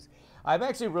oasis. I'm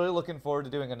actually really looking forward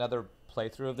to doing another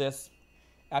playthrough of this.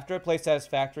 After I play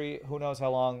Satisfactory, who knows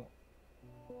how long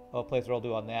a playthrough I'll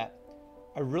do on that.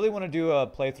 I really want to do a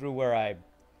playthrough where I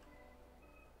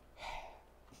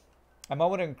might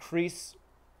want to increase,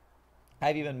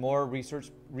 have even more resource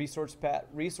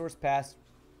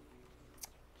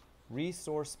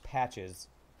patches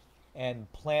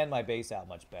and plan my base out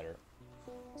much better.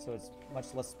 So it's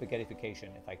much less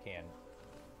spaghettification if I can.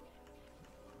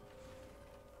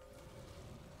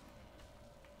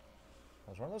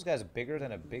 Was one of those guys bigger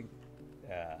than a big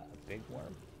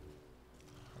worm?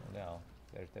 I don't know.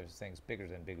 There's things bigger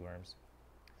than big worms.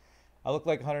 I look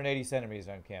like 180 centimeters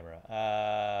on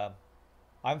camera.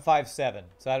 I'm 5'7",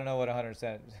 so I don't know what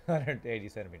 180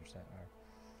 centimeters are.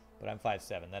 But I'm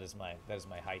 5'7". That is my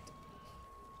height.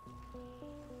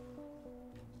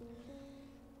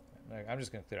 I'm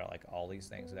just gonna clear out like all these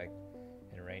things that I'm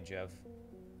in range of.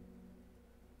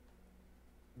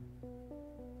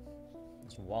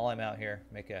 So while I'm out here,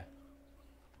 make a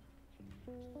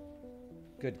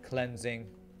good cleansing.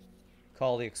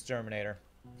 Call the exterminator.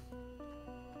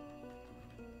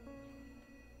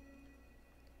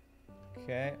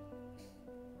 Okay.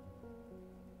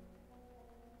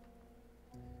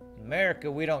 In America,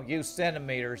 we don't use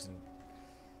centimeters and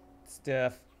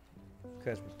stuff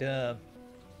because we're dumb.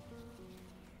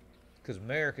 Because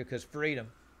America, because freedom.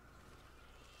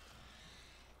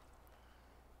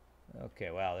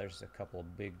 Okay, wow, there's a couple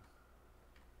of big...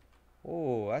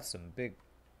 Oh, that's some big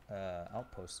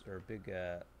outposts, or big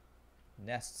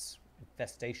nests,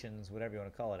 infestations, whatever you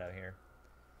want to call it out here.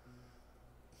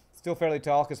 Still fairly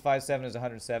tall because 5'7" is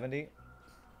 170.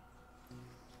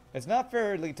 It's not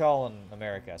fairly tall in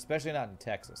America, especially not in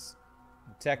Texas.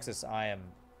 In Texas, I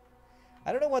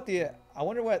don't know what I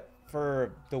wonder what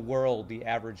for the world the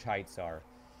average heights are.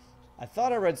 I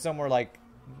thought I read somewhere like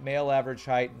male average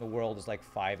height in the world is like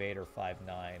 5'8" or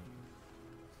 5'9".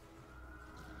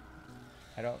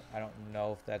 I don't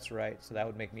know if that's right, so that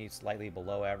would make me slightly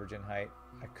below average in height.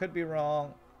 I could be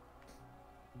wrong.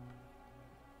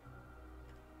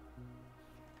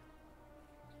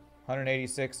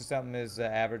 .186 or something is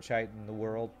average height in the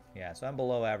world. Yeah, so I'm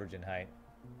below average in height.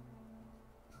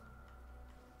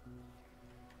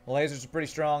 The lasers are pretty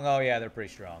strong. Oh yeah, they're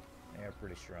pretty strong. They're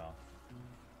pretty strong.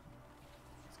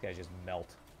 These guys just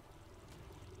melt.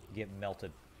 Get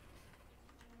melted.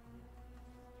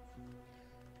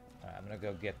 Alright, I'm gonna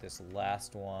go get this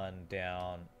last one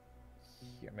down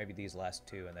here. Maybe these last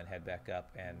two, and then head back up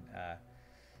and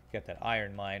get that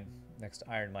iron mine, next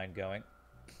iron mine going.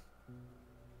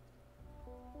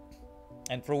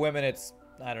 And for women, it's,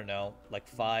 I don't know, like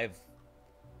 5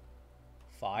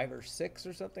 or 6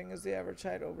 or something is the average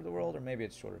height over the world, or maybe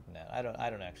it's shorter than that. I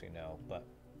don't actually know, but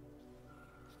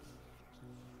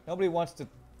nobody wants to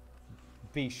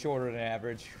be shorter than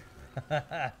average.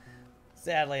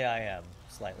 Sadly, I am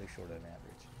slightly shorter than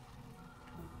average.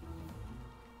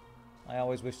 I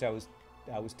always wished I was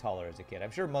taller as a kid.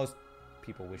 I'm sure most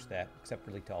people wish that, except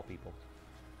really tall people.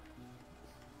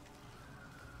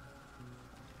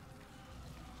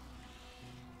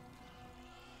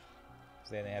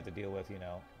 Then they have to deal with, you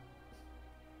know,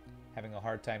 having a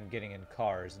hard time getting in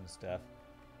cars and stuff.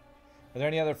 Are there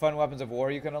any other fun weapons of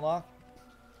war you can unlock?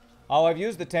 Oh, I've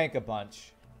used the tank a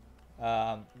bunch.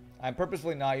 I'm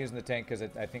purposefully not using the tank because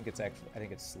I think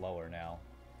it's slower now.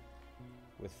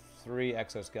 With 3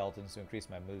 exoskeletons to increase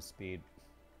my move speed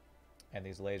and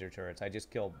these laser turrets, I just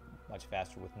kill much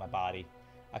faster with my body.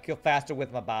 I kill faster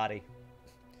with my body.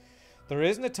 There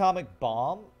is an atomic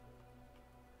bomb.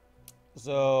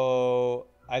 So,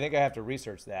 I think I have to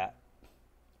research that.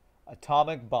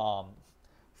 Atomic bomb.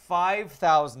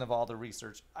 5,000 of all the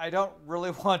research. I don't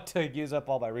really want to use up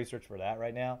all my research for that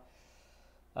right now.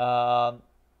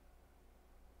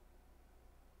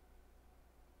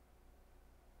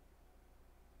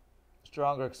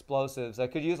 Stronger explosives. I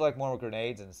could use like more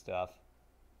grenades and stuff.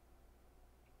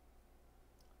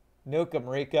 Nuke 'em,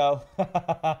 Rico.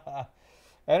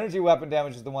 Energy weapon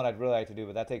damage is the one I'd really like to do,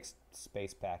 but that takes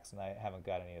space packs, and I haven't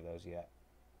got any of those yet.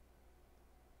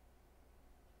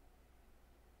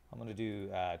 I'm going to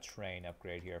do train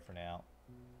upgrade here for now.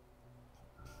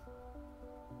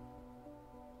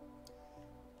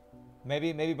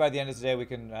 Maybe by the end of today we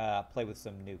can play with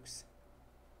some nukes.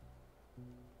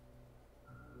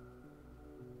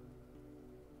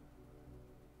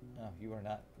 Oh, you are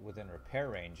not within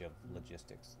repair range of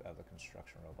logistics of the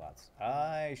construction robots.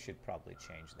 I should probably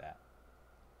change that.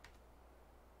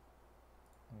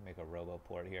 Let me make a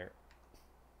roboport here.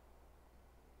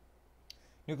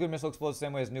 Nuclear missile explodes the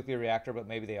same way as nuclear reactor, but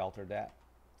maybe they altered that.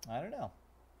 I don't know.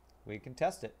 We can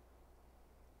test it.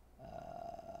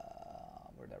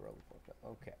 Where'd that roboport go?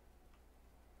 Okay.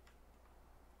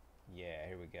 Yeah,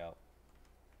 here we go.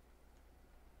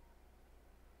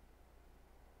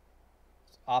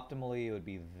 Optimally, it would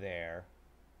be there.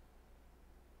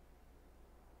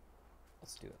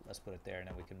 Let's do it. Let's put it there, and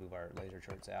then we can move our laser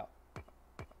turrets out.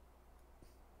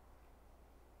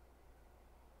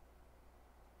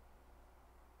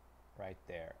 Right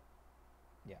there.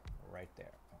 Yeah, right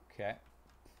there. Okay.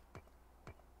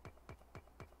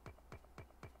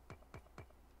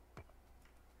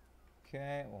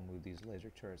 Okay, we'll move these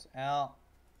laser turrets out.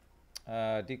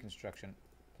 Deconstruction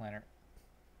planner.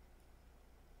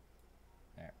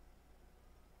 There.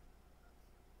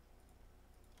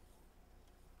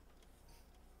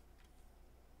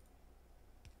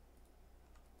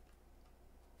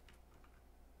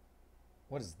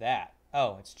 What is that?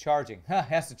 Oh, it's charging. Huh, it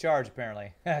has to charge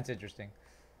apparently. That's interesting.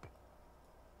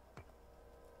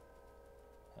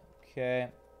 Okay.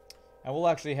 And we'll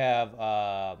actually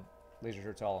have Laser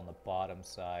turret's all on the bottom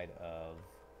side of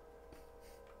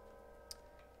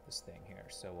this thing here.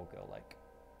 So we'll go like,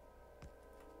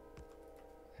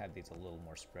 have these a little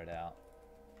more spread out.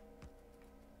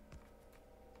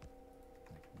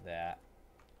 Like that.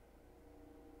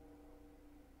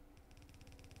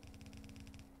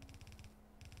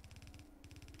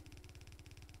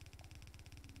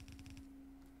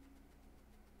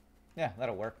 Yeah,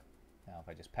 that'll work. Now if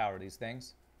I just power these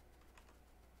things.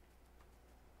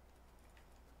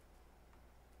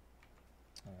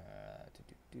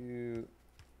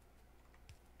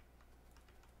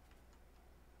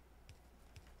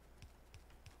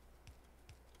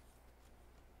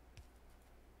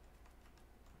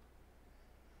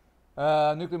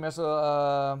 Nuclear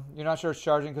missile, you're not sure it's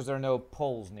charging because there are no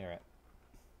poles near it.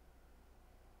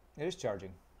 It is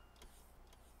charging.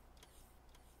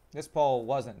 This pole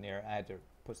wasn't near it. I had to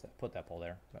put that pole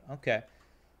there. But okay.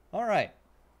 All right.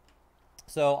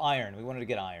 So iron. We wanted to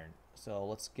get iron. So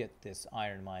let's get this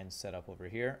iron mine set up over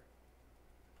here.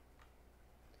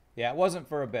 Yeah, it wasn't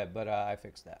for a bit, but I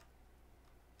fixed that.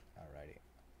 Alrighty.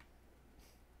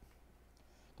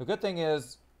 The good thing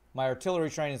is my artillery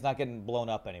train is not getting blown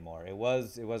up anymore. It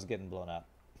was getting blown up.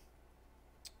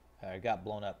 It got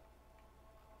blown up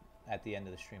at the end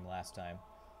of the stream last time.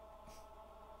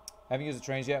 Haven't used the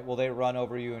trains yet? Will they run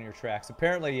over you in your tracks?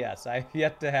 Apparently, yes. I've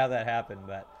yet to have that happen,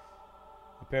 but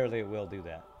apparently it will do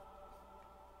that.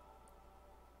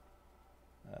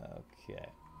 Okay.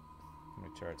 How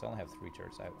many turrets? I only have 3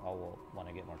 turrets. I will want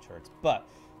to get more turrets. But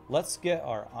let's get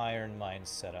our iron mine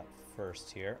set up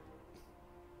first here.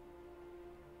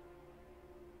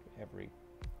 Every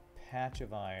patch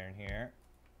of iron here.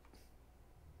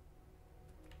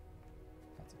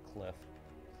 That's a cliff.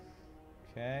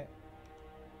 Okay.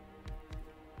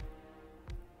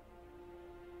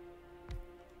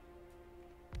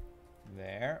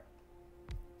 There.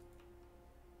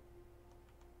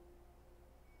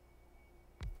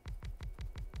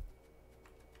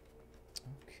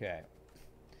 Okay.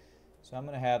 So I'm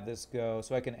going to have this go,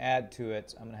 so I can add to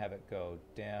it. I'm going to have it go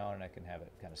down, and I can have it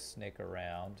kind of snake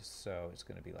around. So it's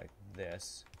going to be like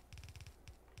this.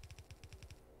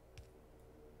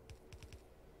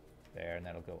 There, and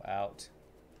that'll go out.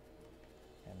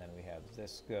 And then we have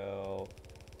this go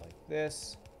like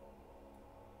this.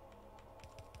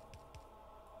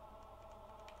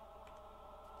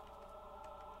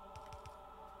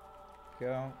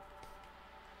 Go.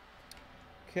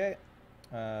 Okay.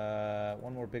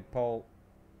 One more big pole.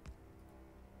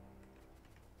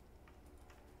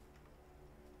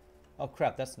 Oh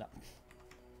crap, that's not...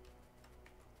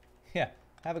 Yeah,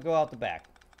 have it go out the back.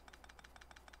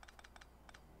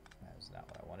 That is not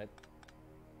what I wanted.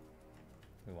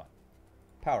 We want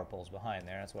power poles behind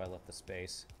there, that's why I left the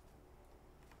space.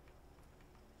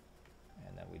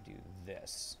 And then we do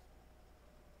this.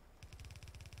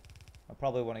 I'll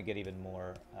probably want to get even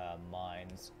more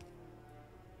mines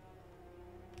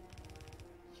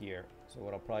here. So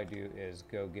what I'll probably do is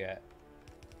go get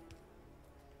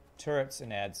turrets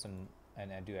and add some,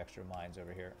 and do extra mines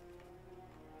over here.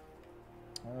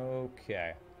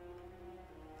 Okay.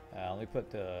 Let me put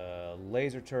the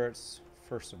laser turrets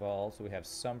first of all, so we have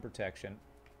some protection.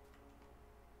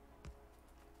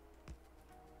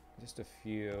 Just a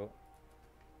few.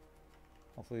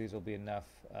 Hopefully these will be enough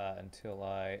until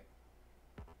I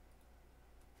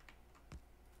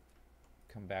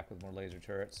come back with more laser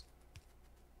turrets.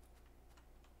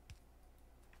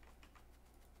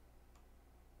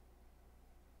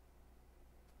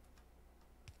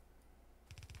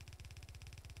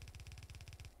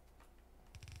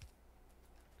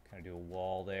 Kind of do a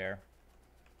wall there.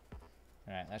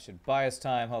 Alright, that should buy us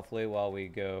time, hopefully, while we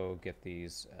go get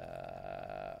these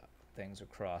things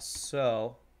across.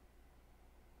 So,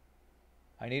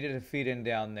 I needed to feed in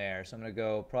down there, so I'm going to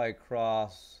go probably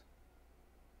across.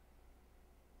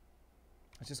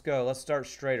 Let's just go, let's start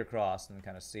straight across and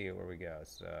kind of see where we go.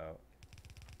 So,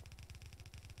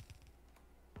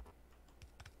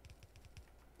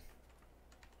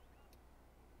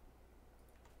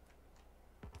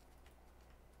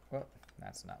 well,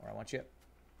 that's not where I want you.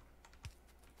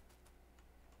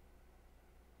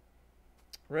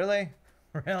 Really?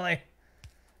 Really?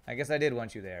 I guess I did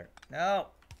want you there. No.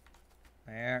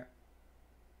 There.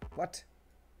 What?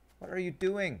 What are you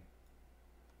doing?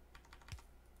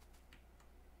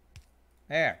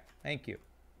 There. Thank you.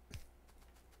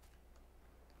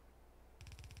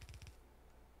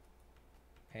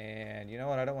 And you know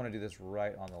what? I don't want to do this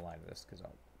right on the line of this because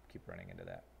I'll keep running into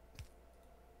that.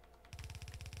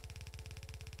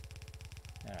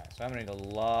 Alright, so I'm going to need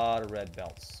a lot of red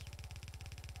belts.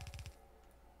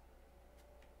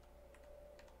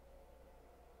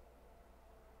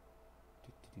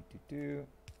 do.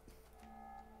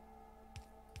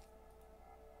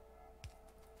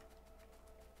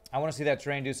 I want to see that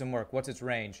train do some work. What's its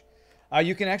range?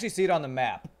 You can actually see it on the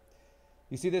map.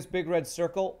 You see this big red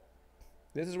circle?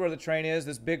 This is where the train is.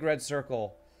 This big red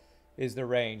circle is the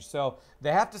range. So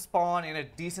they have to spawn in a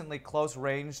decently close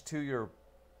range to your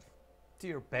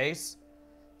base.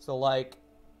 So like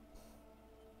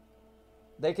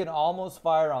they can almost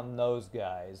fire on those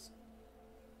guys.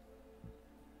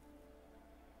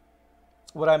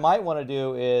 What I might want to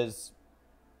do is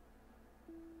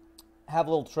have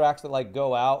little tracks that like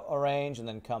go out a range and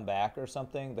then come back or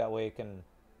something. That way it can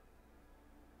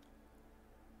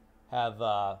have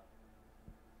a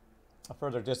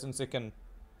further distance it can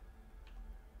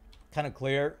kind of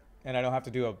clear, and I don't have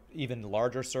to do a even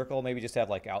larger circle. Maybe just have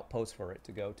like outposts for it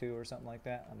to go to or something like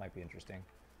that. That might be interesting.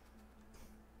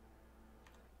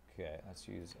 Okay, let's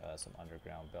use some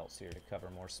underground belts here to cover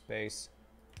more space.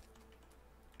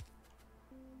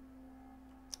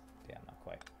 Damn, not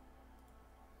quite.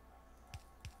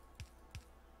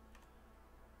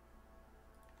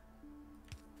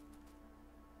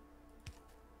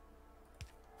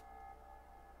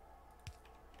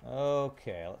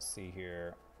 Okay, let's see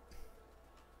here.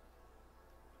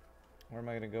 Where am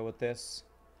I going to go with this?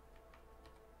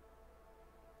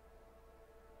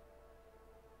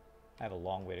 I have a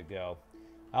long way to go.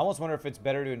 I almost wonder if it's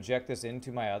better to inject this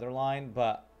into my other line,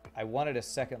 but I wanted a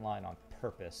second line on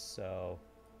purpose, so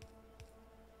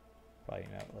probably,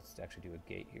 you know, let's actually do a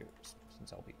gate here,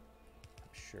 since I'll be, I'm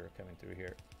sure, coming through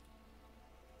here.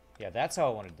 Yeah, that's how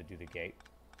I wanted to do the gate.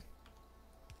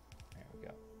 There we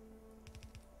go.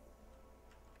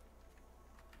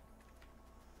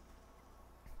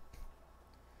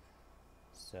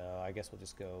 So I guess we'll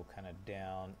just go kind of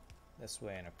down this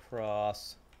way and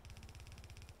across.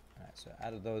 All right, so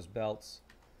out of those belts.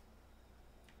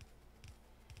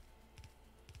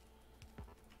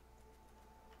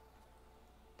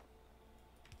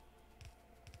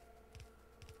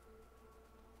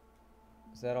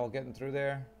 Is that all getting through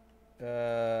there?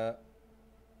 I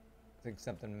think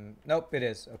something, nope, it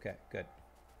is. Okay, good.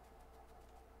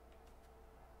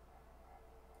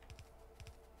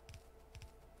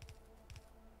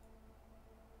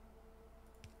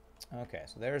 Okay,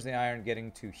 so there's the iron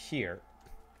getting to here.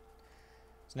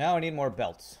 So now I need more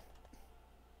belts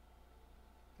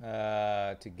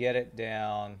to get it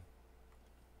down.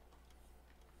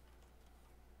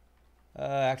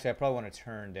 Actually, I probably want to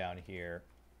turn down here.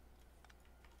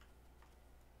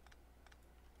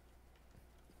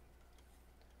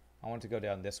 I want to go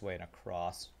down this way and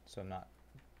across, so I'm not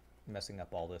messing up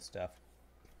all this stuff.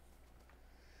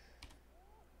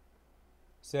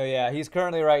 So yeah, he's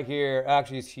currently right here.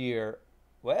 Actually, he's here.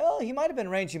 Well, he might have been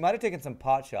ranged. He might have taken some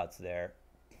pot shots there.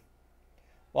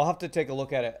 Well, I'll have to take a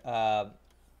look at it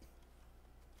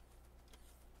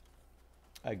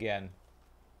again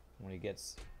when he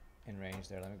gets in range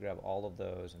there. Let me grab all of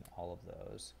those and all of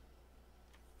those.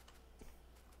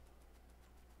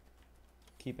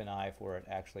 Keep an eye for it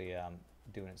actually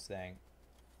doing its thing.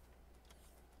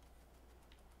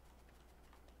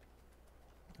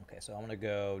 Okay, so I'm going to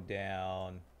go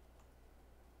down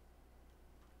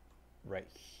right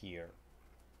here.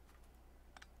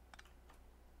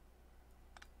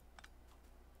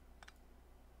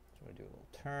 So I'm going to do a little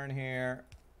turn here.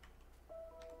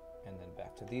 And then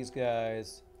back to these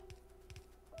guys.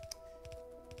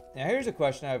 Now here's a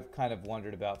question I've kind of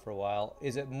wondered about for a while.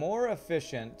 Is it more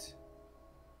efficient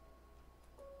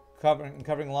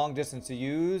covering long distance to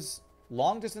use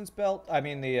long distance belt? I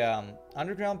mean the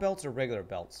underground belts or regular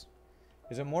belts?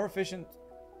 Is it more efficient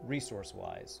resource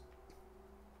wise?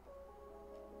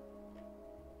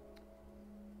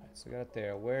 Alright, so I got it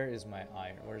there. Where is my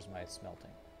iron? Where's my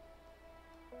smelting?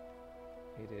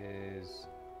 It is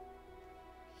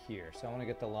here. So I want to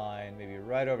get the line maybe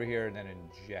right over here and then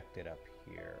inject it up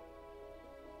here.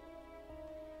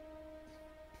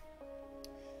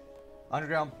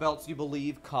 Underground belts, you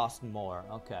believe, cost more.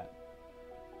 Okay.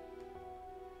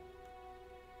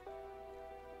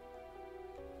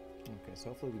 Okay, so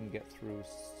hopefully we can get through.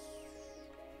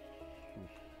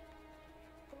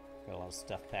 Got a lot of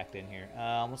stuff packed in here.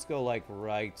 Let's go like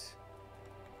right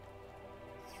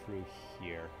through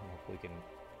here. Hopefully we can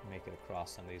make it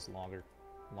across some of these longer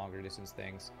distance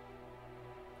things.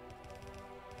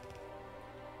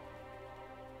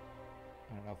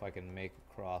 I don't know if I can make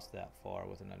across that far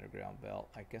with an underground belt.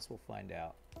 I guess we'll find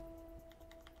out.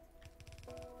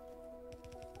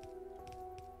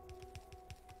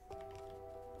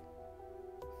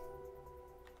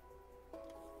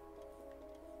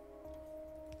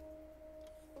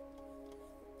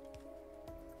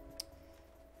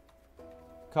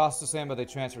 Cost the same, but they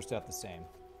transfer stuff the same.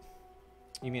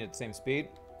 You mean at the same speed?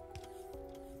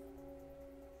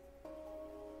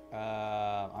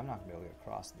 I'm not gonna be able to get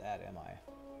across that, am I?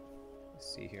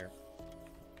 Let's see here.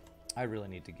 I really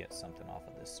need to get something off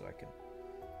of this so I can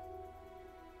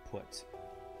put...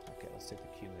 Okay, let's take the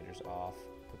accumulators off.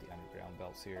 Put the underground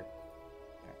belts here.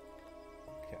 There.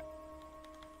 Okay.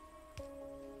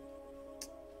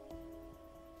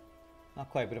 Not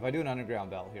quite, but if I do an underground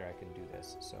belt here, I can do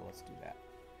this. So let's do that.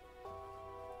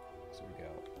 So we go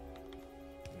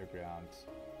underground,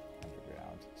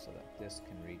 underground, so that this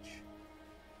can reach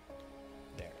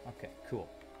there. Okay, cool.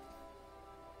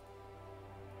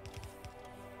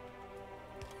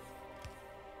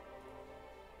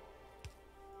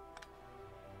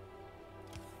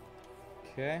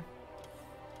 Okay.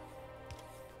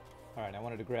 All right, I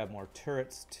wanted to grab more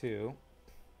turrets too.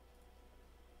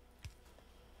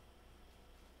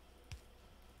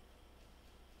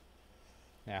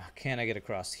 Now, can I get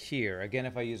across here? Again,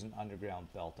 if I use an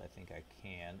underground belt, I think I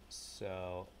can.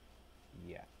 So,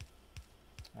 yeah.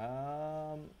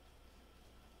 I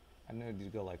need to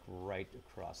go like right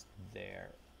across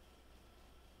there.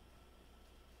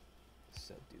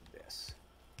 So do this.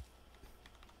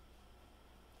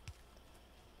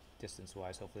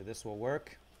 Distance-wise, hopefully this will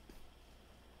work.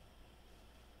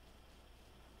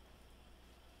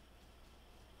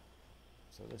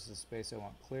 So this is the space I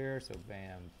want clear. So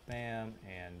bam, bam,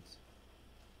 and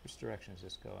which direction is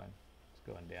this going? It's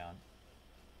going down.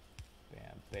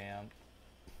 Bam, bam.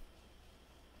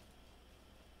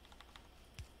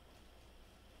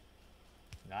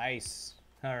 Nice.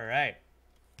 All right.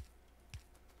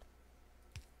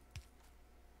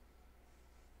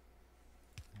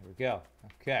 There we go.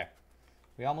 Okay.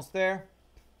 We almost there?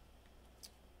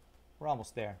 We're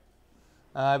almost there.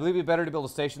 I believe it'd be better to build a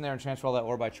station there and transfer all that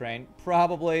ore by train.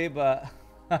 Probably, but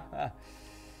I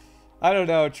don't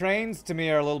know. Trains to me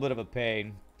are a little bit of a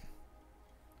pain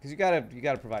because you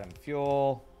gotta provide them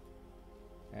fuel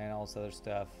and all this other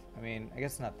stuff. I mean, I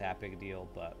guess it's not that big a deal,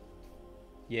 but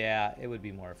yeah, it would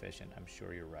be more efficient. I'm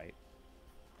sure you're right.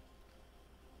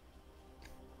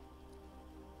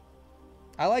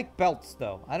 I like belts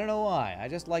though. I don't know why. I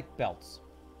just like belts.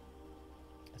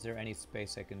 Is there any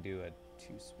space I can do a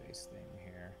 2-space thing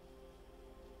here?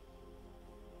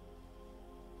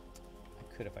 I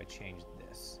could if I changed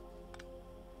this.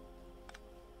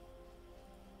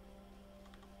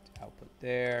 Output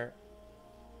there.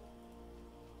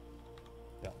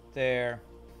 Belt there.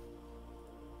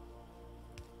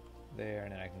 There,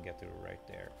 and then I can get through right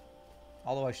there.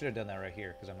 Although I should have done that right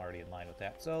here because I'm already in line with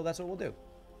that. So that's what we'll do.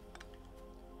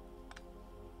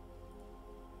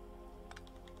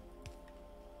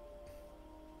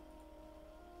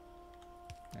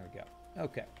 There we go.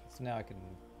 Okay, so now I can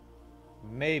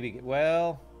maybe get,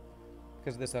 well,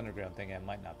 because of this underground thing, I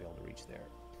might not be able to reach there.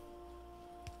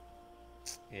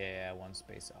 Yeah, 1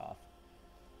 space off.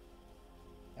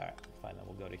 All right, fine, then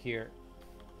we'll go to here.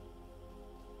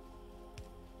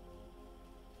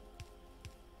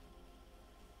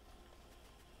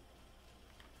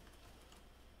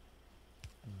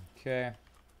 Okay.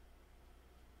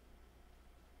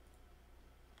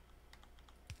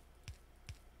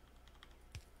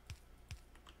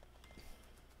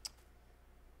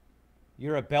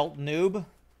 You're a belt noob?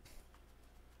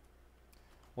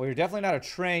 Well, you're definitely not a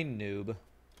train noob.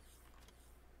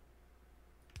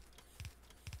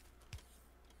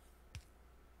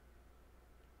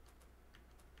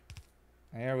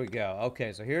 There we go.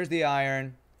 Okay, so here's the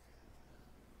iron.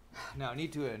 Now I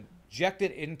need to inject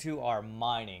it into our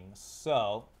mining.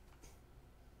 So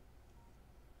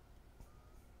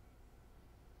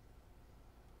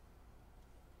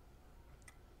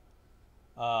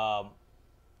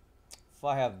if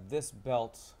I have this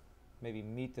belt, maybe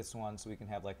meet this one so we can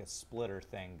have like a splitter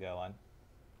thing going.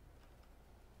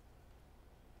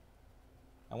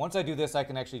 And once I do this, I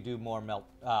can actually do more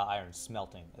iron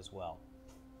smelting as well.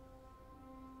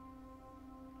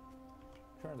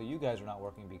 Currently, you guys are not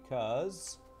working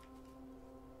because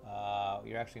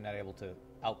you're actually not able to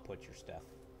output your stuff.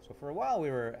 So for a while, we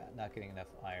were not getting enough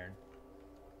iron.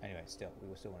 Anyway, still,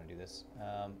 we still want to do this.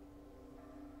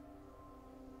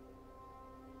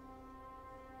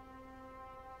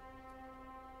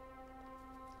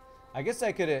 I guess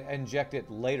I could inject it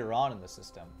later on in the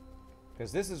system,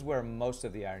 because this is where most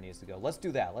of the iron needs to go. Let's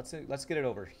do that. Let's get it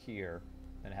over here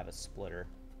and have a splitter.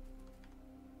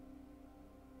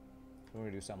 We're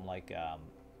gonna do something like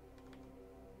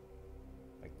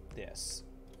this.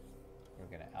 We're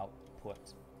gonna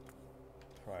output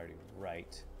priority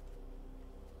right,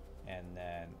 and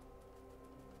then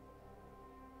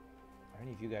are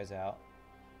any of you guys out?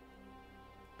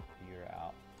 You're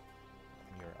out.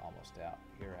 You're almost out.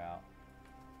 You're out.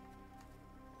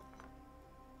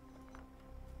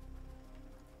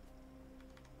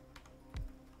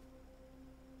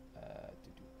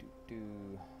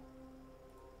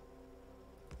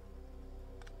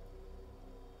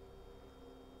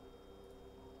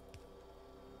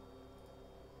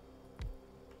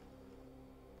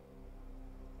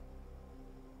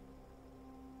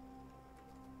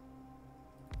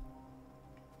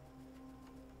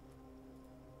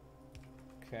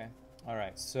 Okay. All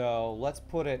right. So let's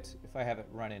put it, if I have it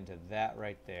run into that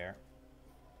right there,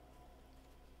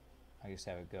 I just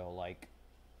have it go like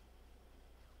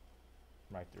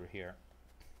right through here.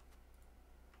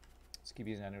 Let's keep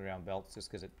using underground belts just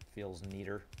because it feels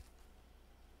neater.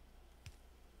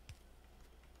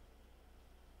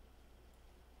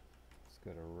 Let's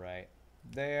go to right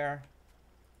there.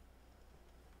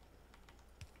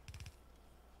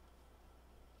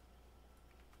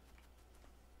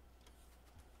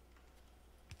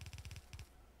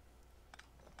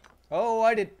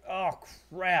 Oh, oh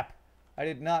crap. I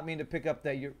did not mean to pick up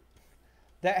that.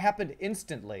 That happened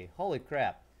instantly. Holy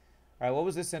crap. All right, what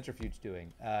was this centrifuge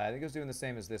doing? I think it was doing the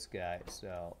same as this guy,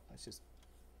 so let's just...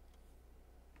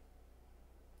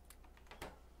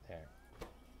 There.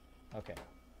 Okay.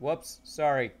 Whoops.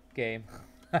 Sorry, game.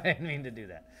 I didn't mean to do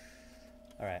that.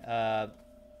 All right.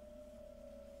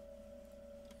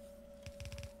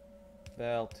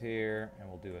 Belt here, and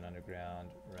we'll do an underground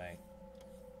right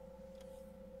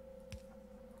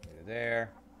there.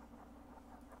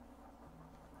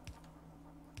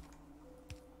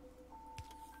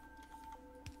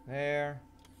 There.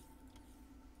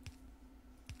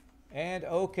 And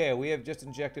okay, we have just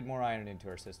injected more iron into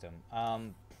our system.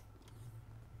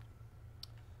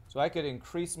 So I could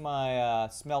increase my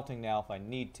smelting now if I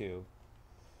need to.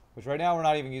 Which right now we're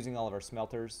not even using all of our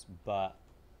smelters, but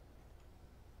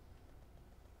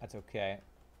that's okay.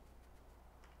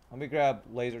 Let me grab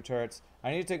laser turrets.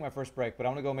 I need to take my first break, but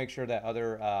I'm going to go make sure that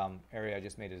other area I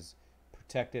just made is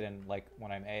protected, and like when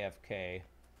I'm AFK,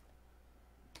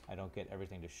 I don't get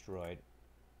everything destroyed.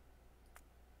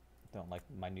 Don't like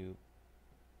my new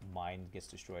mine gets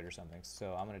destroyed or something.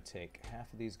 So I'm going to take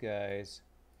half of these guys.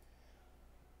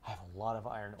 I have a lot of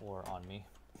iron ore on me.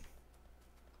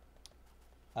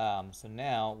 So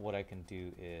now what I can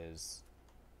do is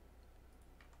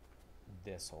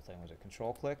this whole thing. Was it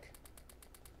control click?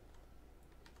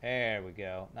 There we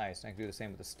go. Nice. I can do the same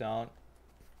with the stone.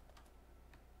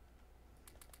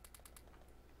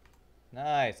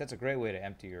 Nice. That's a great way to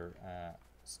empty your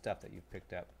stuff that you've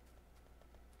picked up.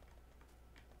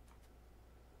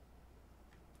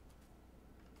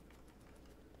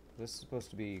 This is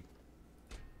supposed to be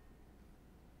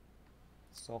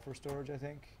sulfur storage, I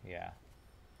think. Yeah.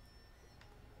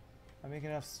 I'm making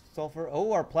enough sulfur.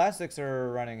 Oh, our plastics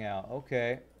are running out.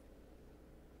 Okay.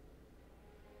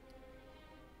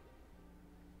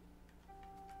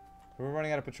 We're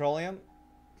running out of petroleum.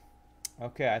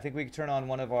 Okay, I think we can turn on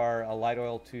one of our light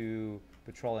oil to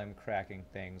petroleum cracking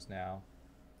things now.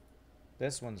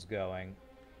 This one's going.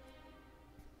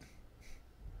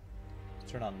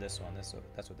 Let's turn on this one. That's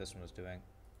what this one was doing.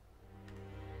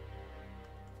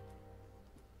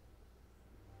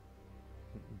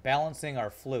 Balancing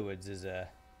our fluids is a...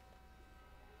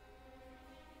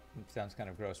 It sounds kind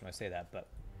of gross when I say that, but...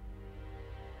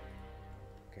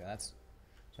 Okay, that's...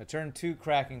 So I turned 2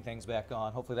 cracking things back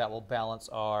on. Hopefully that will balance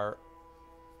our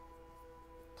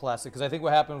plastic. Because I think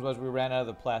what happened was we ran out of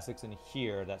the plastics in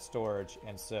here, that storage.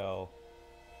 And so...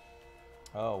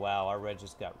 Oh, wow. Our red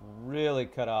just got really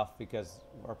cut off because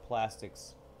our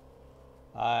plastics...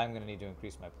 I'm going to need to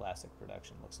increase my plastic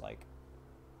production, looks like.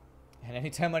 And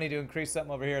anytime I need to increase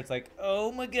something over here, it's like,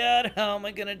 oh my god, how am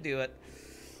I going to do it?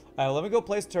 All right, let me go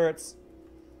place turrets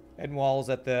and walls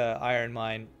at the iron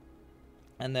mine.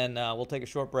 And then we'll take a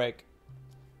short break.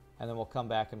 And then we'll come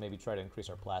back and maybe try to increase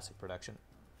our plastic production.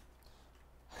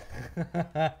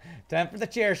 Time for the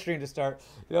chair stream to start.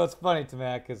 You know, it's funny to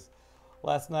me because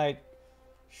last night,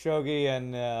 Shogi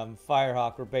and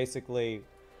Firehawk were basically...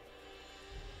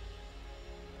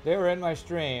 They were in my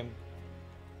stream...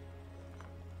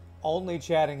 only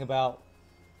chatting about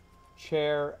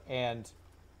chair and...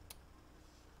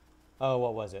 Oh,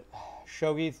 what was it?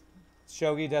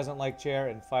 Shogi doesn't like chair,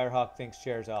 and Firehawk thinks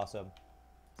chair's awesome.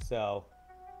 So...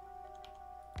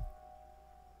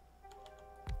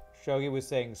 Shogi was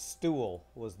saying Stool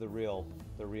was the real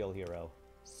hero.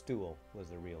 Stool was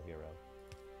the real hero.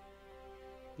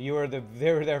 They were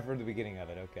there for the beginning of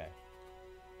it, okay.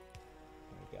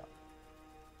 There we go.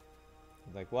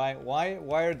 Like,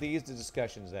 why are these the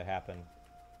discussions that happen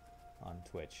on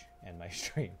Twitch and my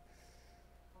stream?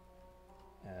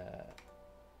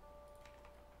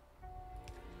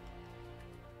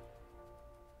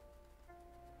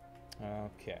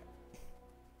 Okay.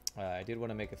 I did want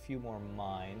to make a few more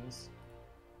mines.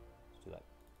 Let's do like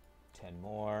 10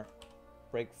 more.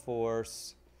 Break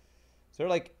force.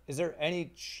 Is there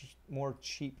any more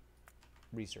cheap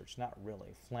research? Not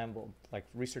really. Flammable, like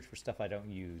research for stuff I don't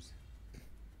use.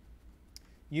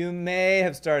 You may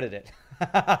have started it.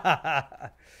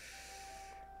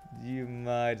 You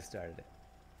might have started it.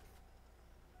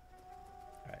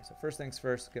 All right. so first things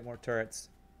first, get more turrets.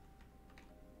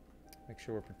 Make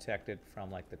sure we're protected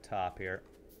from like the top here.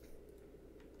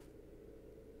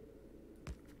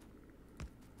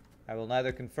 I will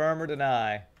neither confirm or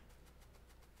deny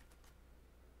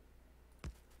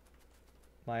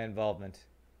my involvement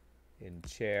in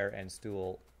chair and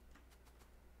stool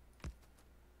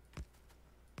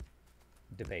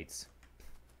debates.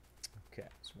 Okay,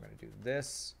 so we're going to do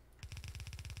this.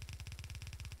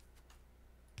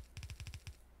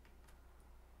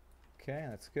 Okay,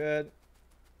 that's good.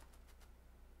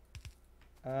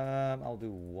 I'll do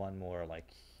one more like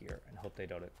here and hope they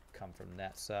don't come from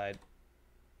that side.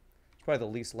 It's probably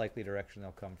the least likely direction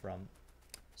they'll come from.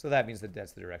 So that means that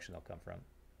that's the direction they'll come from.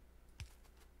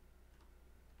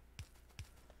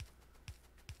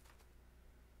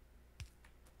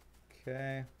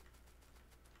 Okay.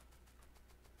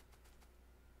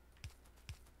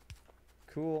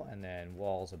 Cool, and then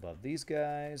walls above these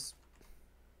guys.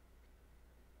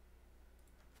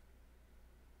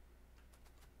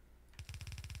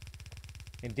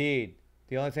 Indeed.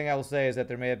 The only thing I will say is that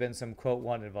there may have been some quote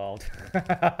one involved.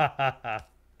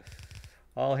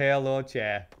 All hail Lord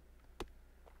Chair.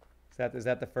 Is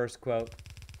that the first quote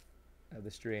of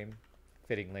the stream?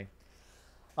 Fittingly.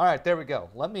 All right, there we go.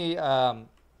 Let me...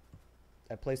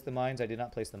 I placed the mines. I did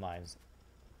not place the mines.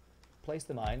 Place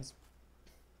the mines.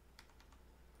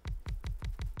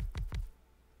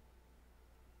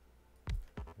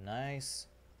 Nice.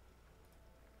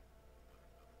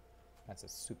 That's a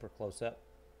super close-up.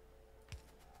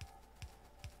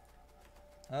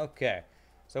 Okay.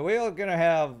 So we are going to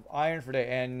have iron for day.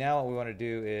 And now what we want to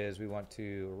do is we want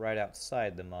to right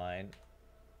outside the mine.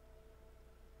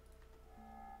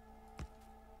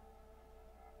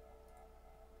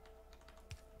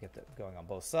 Get that going on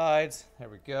both sides. There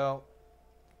we go.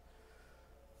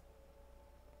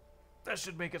 That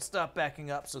should make it stop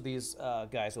backing up, so these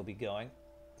guys will be going.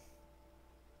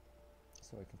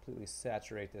 So we completely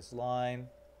saturate this line.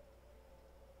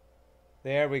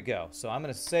 There we go. So I'm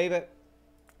going to save it.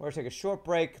 We're going to take a short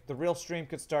break. The real stream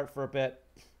could start for a bit.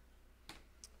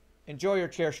 Enjoy your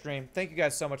chair stream. Thank you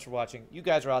guys so much for watching. You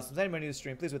guys are awesome. If anybody new to the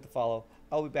stream, please hit the follow.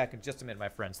 I'll be back in just a minute, my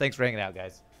friends. Thanks for hanging out,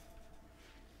 guys.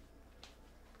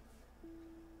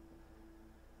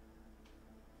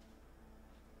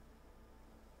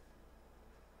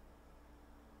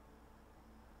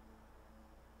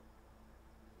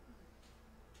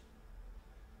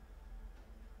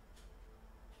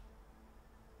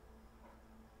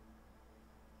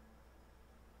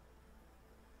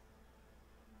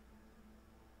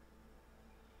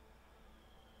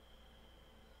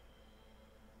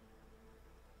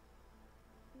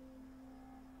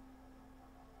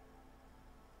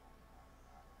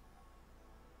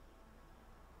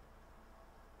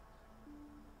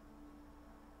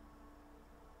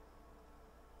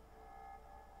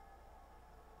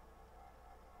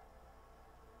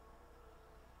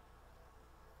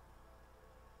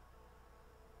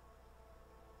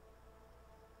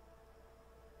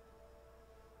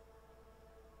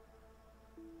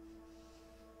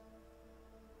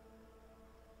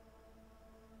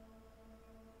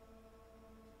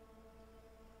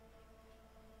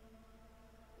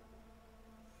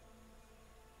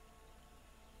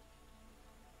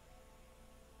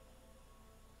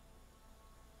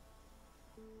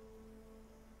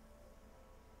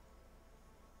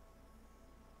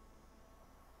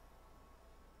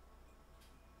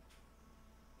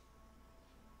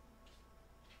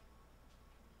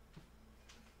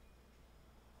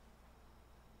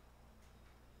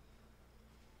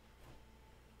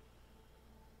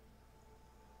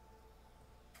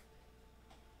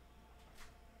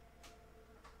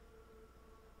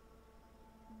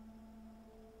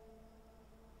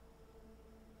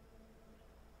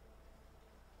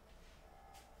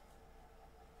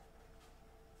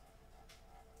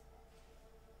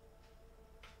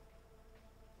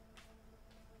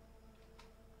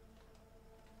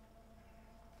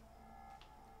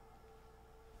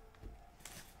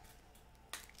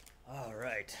 All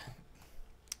right.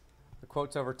 The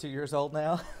quote's over 2 years old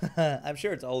now. I'm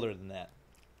sure it's older than that.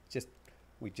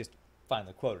 We just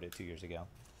finally quoted it 2 years ago.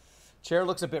 Chair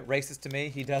looks a bit racist to me.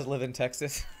 He does live in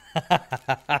Texas.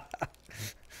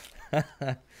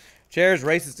 Chair is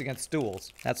racist against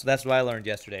stools. That's what I learned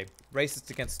yesterday. Racist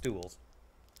against stools.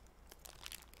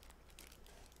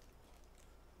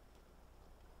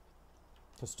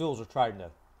 The stools are trying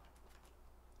to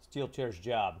steal Chair's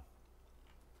job.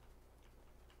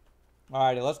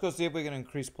 Alrighty, let's go see if we can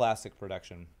increase plastics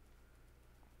production.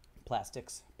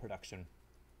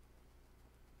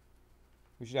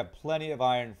 We should have plenty of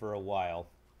iron for a while.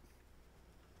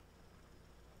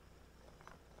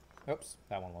 Oops,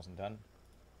 that one wasn't done.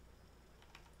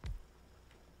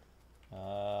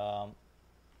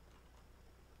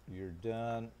 You're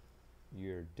done.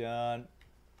 You're done.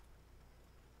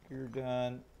 You're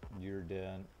done. You're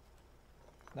done.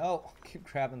 No, keep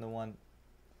grabbing the one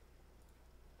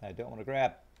I don't want to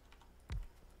grab.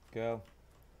 Go.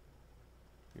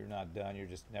 You're not done. You're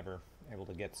just never able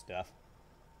to get stuff.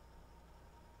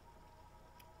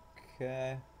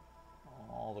 Okay.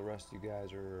 All the rest of you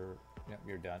guys are... Yep,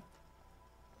 you're done.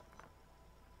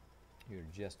 You're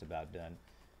just about done.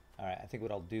 Alright, I think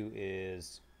what I'll do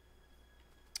is...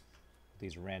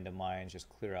 these random mines, just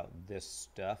clear out this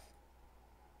stuff.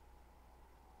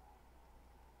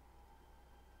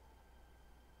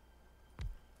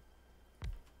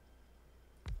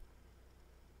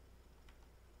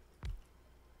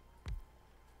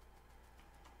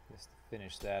 Just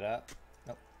finish that up.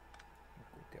 Nope.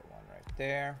 We'll get one right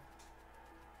there.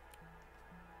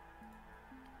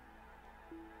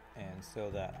 And so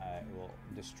that I will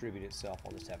distribute itself,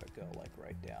 I'll just have it go like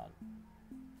right down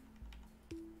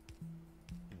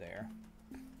there.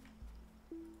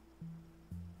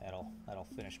 That'll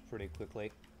finish pretty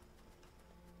quickly.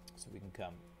 So we can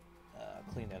come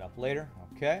clean that up later.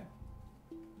 Okay.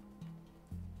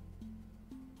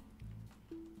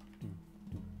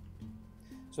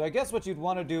 So I guess what you'd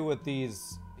want to do with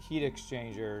these heat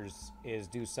exchangers is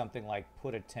do something like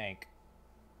put a tank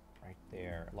right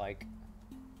there. Like,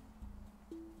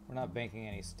 we're not banking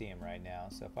any steam right now.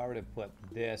 So if I were to put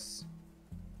this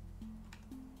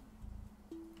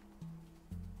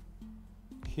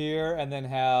here and then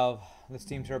have the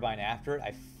steam turbine after it,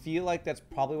 I feel like that's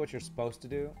probably what you're supposed to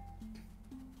do.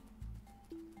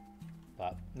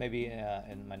 But maybe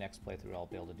in my next playthrough I'll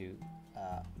be able to do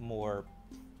more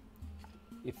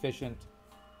efficient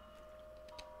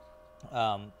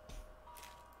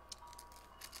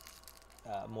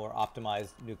more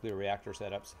optimized nuclear reactor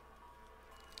setups.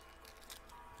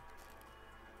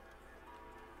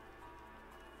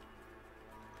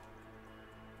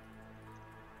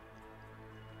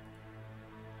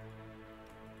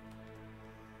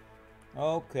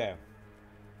 Okay.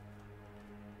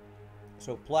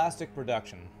 So plastic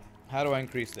production. How do I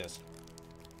increase this?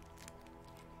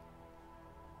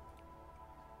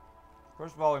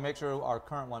 First of all, we make sure our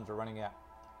current ones are running at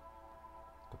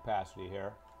capacity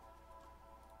here.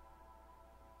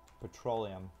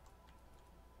 Petroleum.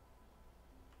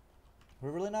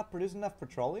 We're really not producing enough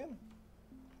petroleum?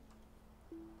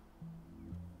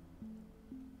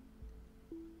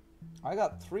 I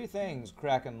got 3 things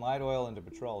cracking light oil into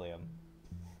petroleum.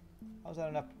 How's that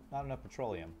enough? Not enough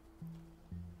petroleum.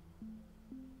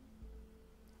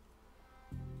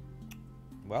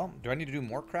 Well, do I need to do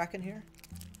more cracking here?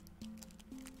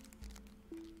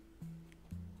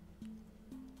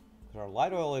 Because our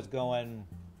light oil is going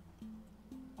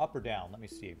up or down. Let me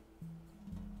see.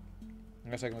 I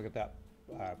guess I can look at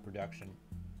that production.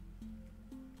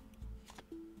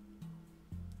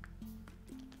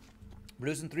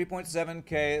 Producing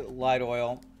 3.7K light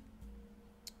oil,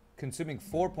 consuming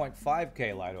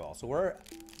 4.5K light oil. So we're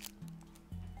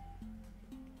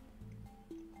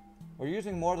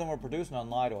using more than we're producing on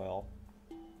light oil.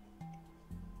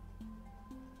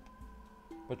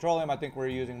 Petroleum, I think we're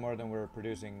using more than we're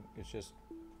producing. It's just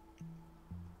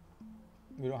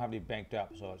we don't have any banked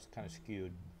up, so it's kind of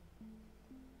skewed.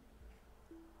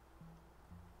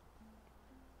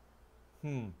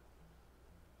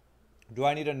 Do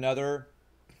I need another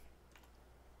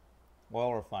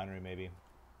oil refinery, maybe?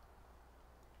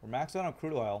 We're maxed out on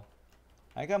crude oil.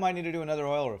 I think I might need to do another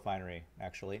oil refinery,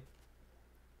 actually.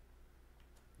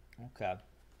 Okay.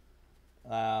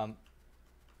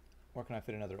 Where can I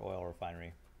fit another oil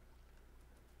refinery?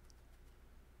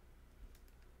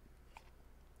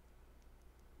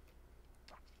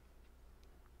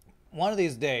 One of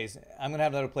these days, I'm going to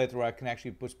have another playthrough where I can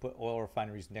actually just put oil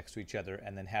refineries next to each other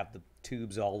and then have the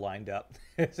tubes all lined up.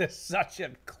 It's just such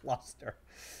a cluster.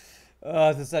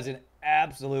 This is such an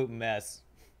absolute mess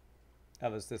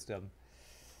of a system.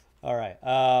 All right.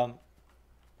 I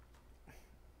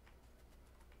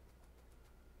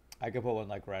could put one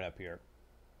like right up here.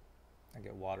 I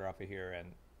get water off of here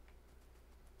and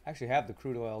actually have the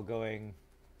crude oil going.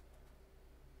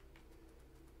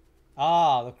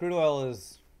 Ah, the crude oil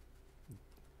is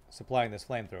supplying this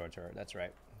flamethrower turret. That's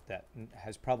right. That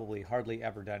has probably hardly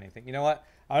ever done anything. You know what?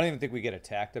 I don't even think we get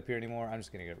attacked up here anymore. I'm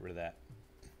just going to get rid of that.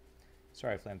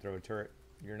 Sorry, flamethrower turret.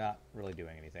 You're not really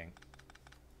doing anything.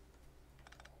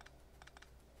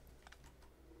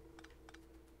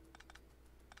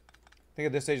 I think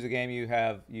at this stage of the game you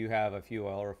have a few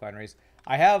oil refineries.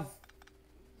 I have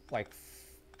like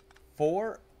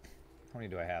 4. How many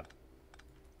do I have?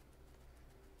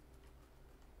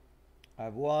 I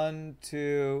have 1,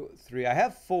 2, 3. I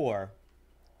have 4.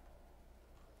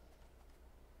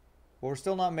 But we're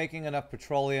still not making enough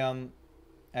petroleum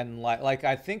and like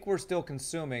I think we're still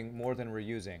consuming more than we're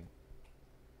using.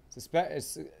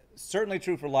 It's certainly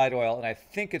true for light oil, and I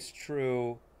think it's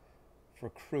true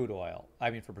for crude oil. I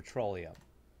mean for petroleum.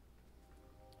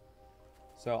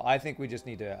 So I think we just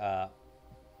need to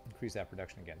increase that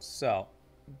production again. So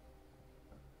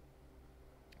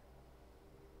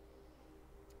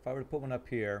if I were to put one up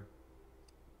here,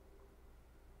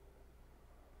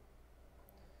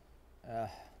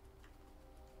 that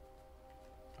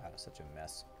is such a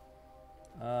mess.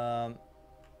 I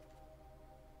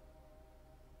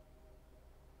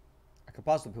could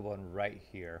possibly put one right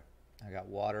here. I got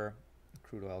water,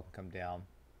 crude oil can come down.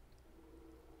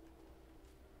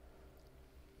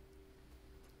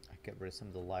 I get rid of some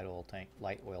of the light oil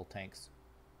tanks.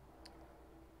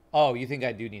 Oh, you think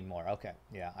I do need more? Okay,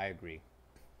 yeah, I agree.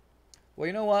 Well,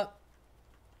 you know what?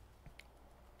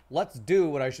 Let's do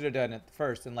what I should have done at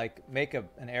first and like make an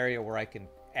area where I can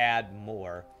add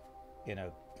more in a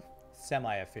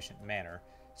semi-efficient manner.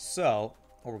 So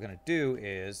what we're going to do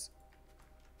is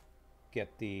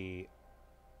get the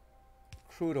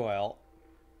crude oil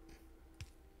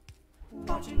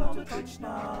out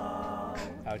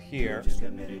here.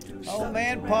 Oh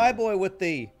man, Pie Boy with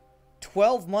the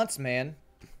 12 months, man.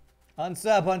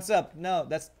 Unsub. No,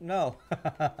 that's no.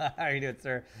 How are you doing,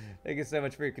 sir? Thank you so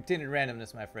much for your continued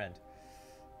randomness, my friend.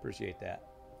 Appreciate that.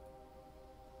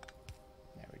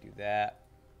 There we do that.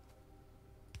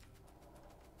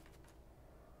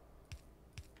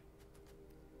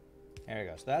 There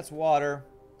we go. So that's water.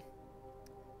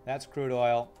 That's crude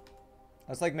oil.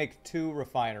 Let's like make 2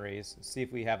 refineries. See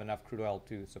if we have enough crude oil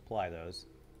to supply those.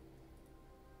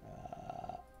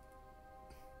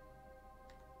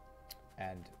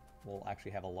 And we'll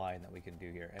actually have a line that we can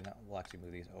do here. And we'll actually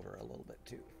move these over a little bit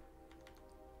too.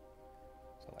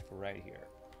 So like right here.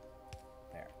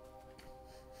 There.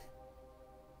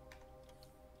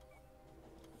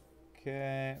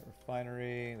 Okay,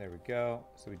 refinery. There we go.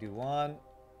 So we do 1.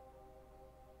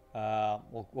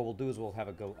 What we'll do is we'll have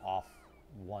it go off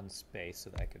 1 space so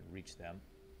that I can reach them.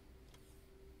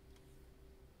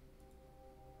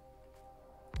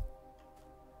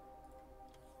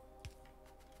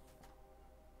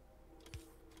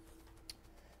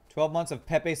 "12 months of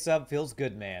Pepe sub feels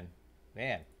good, man."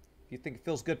 Man, if you think it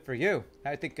feels good for you,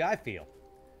 how do you think I feel?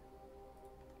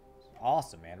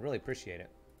 Awesome, man. Really appreciate it.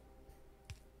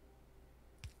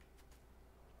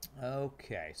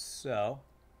 Okay, so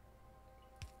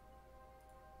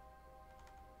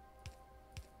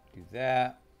do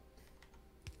that.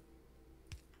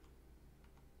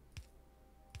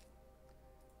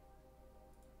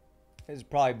 This is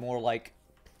probably more like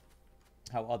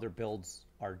how other builds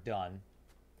are done.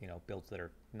 You know, builds that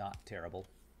are not terrible.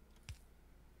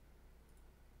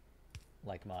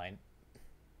 Like mine.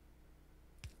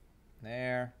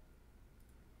 There.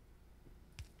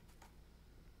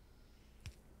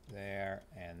 There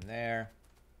and there.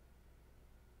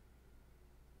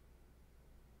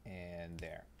 And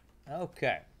there.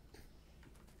 Okay.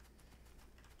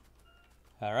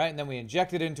 All right, and then we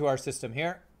inject it into our system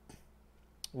here,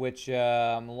 which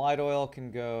light oil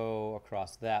can go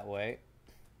across that way.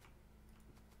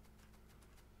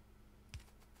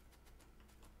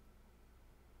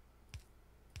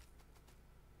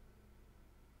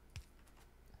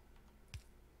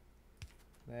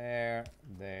 There,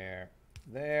 there,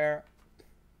 there.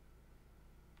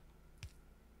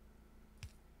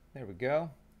 There we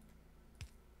go.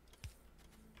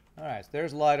 All right, so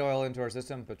there's light oil into our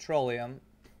system, petroleum.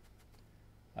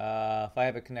 If I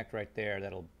have it connect right there,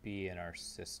 that'll be in our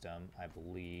system, I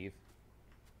believe.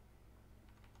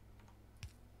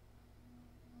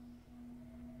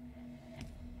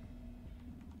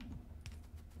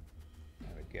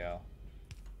 There we go.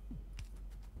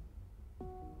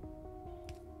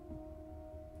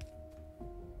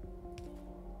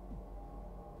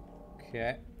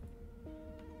 Okay.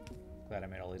 Glad I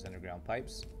made all these underground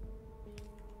pipes.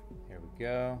 Here we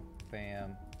go.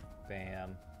 Bam.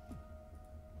 Bam.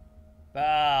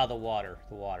 Ah, the water.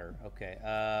 The water. Okay.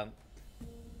 I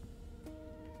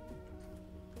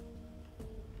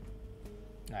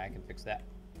can fix that.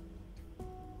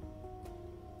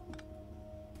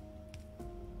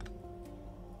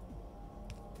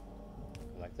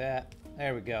 Like that.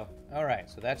 There we go. All right.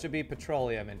 So that should be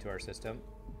petroleum into our system.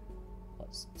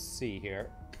 Let's see here.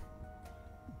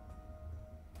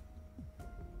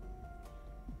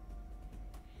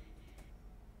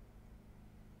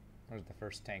 Where's the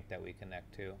first tank that we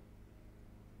connect to?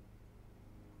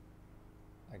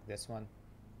 Like this one.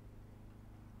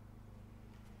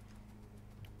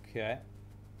 Okay.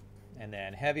 And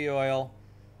then heavy oil.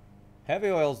 Heavy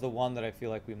oil is the one that I feel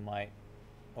like we might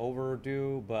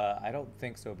overdo, but I don't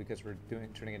think so because we're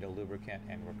turning it into lubricant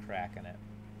and we're cracking it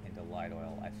into light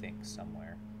oil, I think,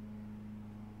 somewhere.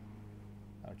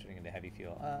 I'm turning into heavy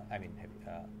fuel. Heavy,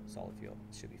 solid fuel.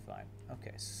 It should be fine.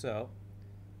 Okay, so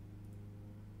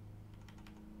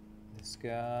this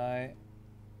guy.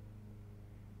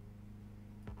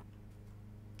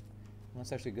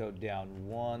 Let's actually go down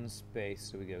one space.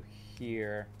 So we go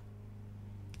here,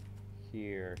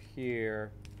 here,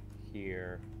 here,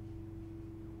 here,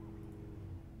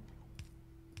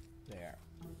 there.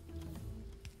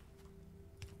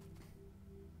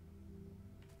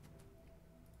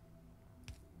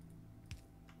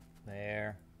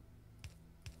 There.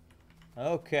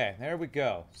 Okay, there we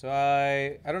go. So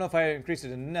I don't know if I increased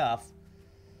it enough,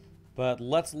 but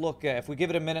let's look at, if we give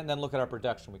it a minute and then look at our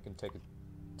production, we can take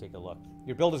a look.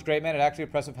 Your build is great, man. It's actually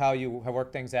impressive how you have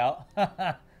worked things out.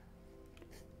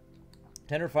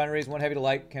 10 refineries, 1 heavy to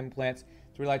light chem plants,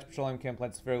 3 light to petroleum chem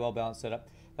plants. Very well balanced setup.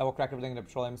 That will crack everything into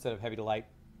petroleum instead of heavy to light.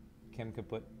 Chem could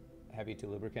put heavy to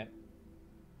lubricant.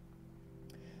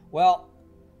 Well,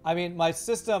 I mean, my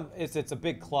system it's a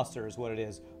big cluster is what it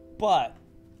is, but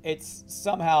it's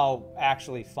somehow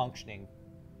actually functioning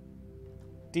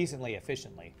decently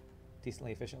efficiently.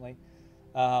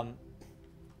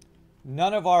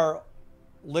 None of our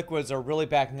liquids are really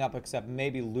backing up except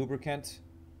maybe lubricant,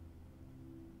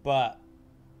 but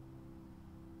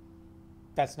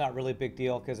that's not really a big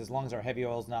deal because as long as our heavy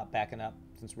oil is not backing up,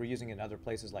 since we're using it in other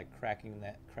places like cracking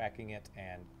it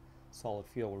and solid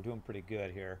fuel, we're doing pretty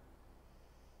good here.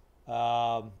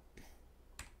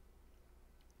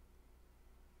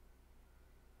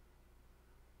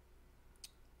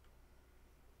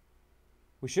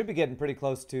 We should be getting pretty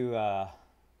close to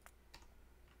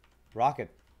rocket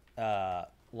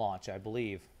launch, I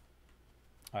believe.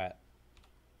 All right.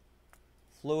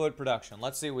 Fluid production.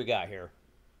 Let's see what we got here.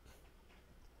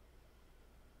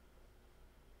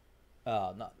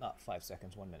 Not 5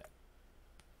 seconds, 1 minute.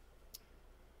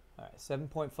 All right,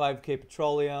 7.5K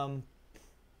petroleum,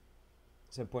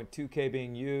 7.2K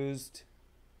being used.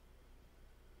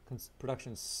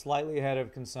 Production slightly ahead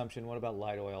of consumption. What about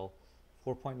light oil?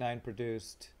 4.9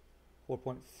 produced,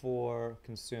 4.4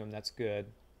 consumed. That's good.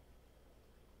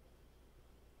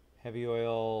 Heavy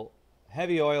oil.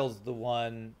 Heavy oil's the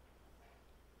one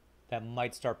that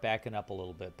might start backing up a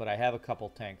little bit, but I have a couple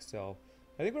tanks, so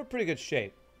I think we're in pretty good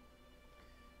shape.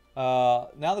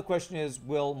 Now the question is,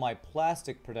 will my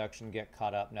plastic production get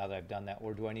caught up now that I've done that,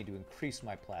 or do I need to increase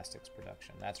my plastics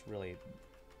production? That's really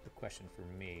the question for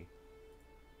me.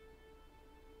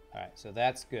 All right, so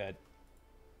that's good.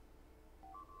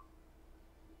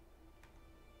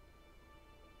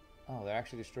 Oh, they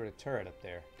actually destroyed a turret up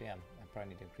there. Damn, I probably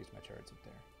need to increase my turrets up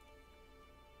there.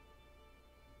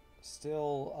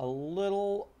 Still a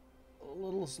little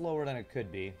slower than it could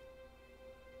be.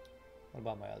 What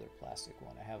about my other plastic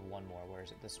one? I have one more. Where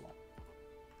is it? This one.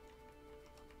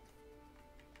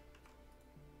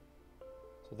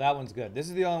 So that one's good. This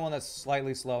is the only one that's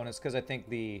slightly slow, and it's because I think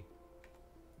the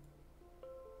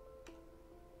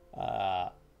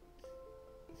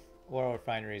oil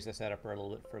refineries I set up are a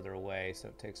little bit further away, so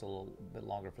it takes a little bit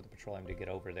longer for the petroleum to get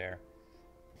over there.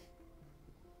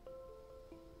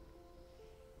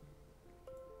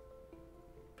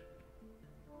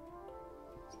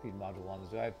 Speed module ones.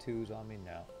 Do I have 2s on me?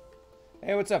 No.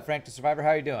 Hey, what's up, Frank the Survivor? How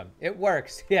are you doing? It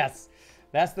works. Yes.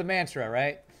 That's the mantra,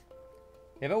 right?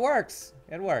 If it works,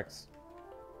 it works.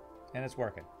 And it's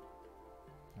working.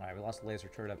 All right, we lost the laser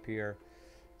turret up here.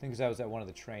 I think because I was at one of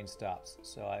the train stops,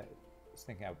 so I was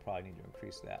thinking I would probably need to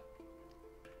increase that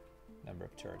number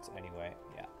of turrets anyway.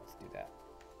 Yeah, let's do that.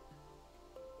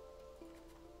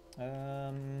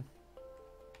 A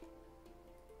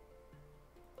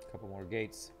couple more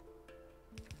gates.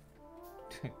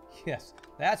 Yes,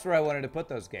 that's where I wanted to put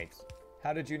those gates.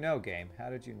 How did you know, game? How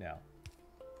did you know?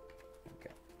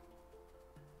 Okay.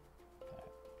 All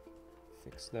right.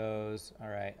 Fix those. All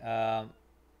right.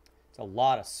 It's a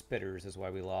lot of spitters is why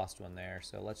we lost one there.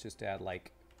 So let's just add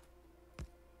like...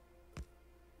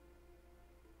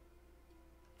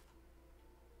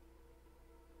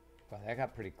 Wow, that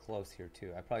got pretty close here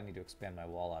too. I probably need to expand my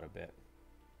wall out a bit.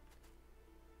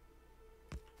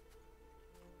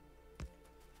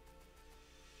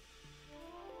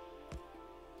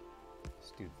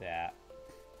 Do that,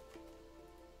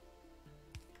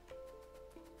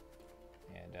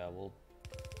 and we'll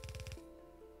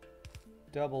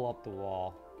double up the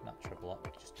wall, not triple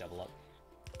up, just double up.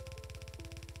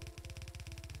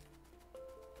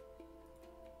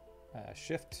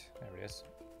 Shift, there it is.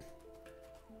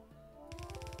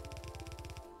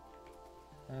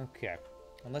 Okay.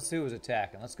 And let's see who was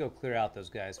attacking. Let's go clear out those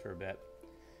guys for a bit.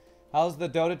 How's the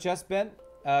Dota chest been?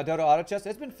 Dota auto chest?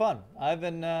 It's been fun. I've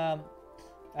been, I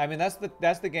mean,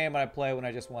 that's the game I play when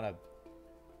I just want to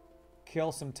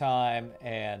kill some time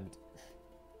and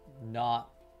not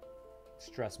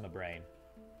stress my brain.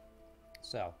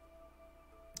 So,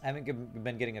 I haven't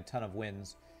been getting a ton of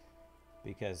wins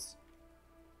because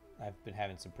I've been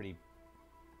having some pretty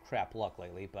crap luck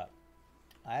lately, but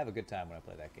I have a good time when I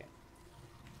play that game.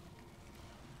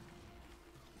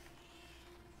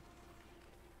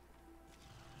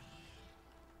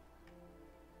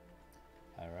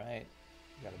 Alright,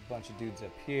 got a bunch of dudes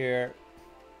up here.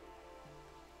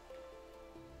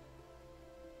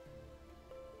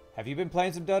 Have you been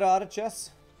playing some Dota Auto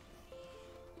Chess?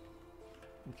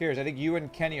 I'm curious, I think you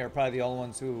and Kenny are probably the only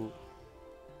ones who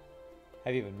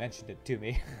have even mentioned it to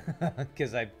me.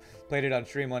 Because I played it on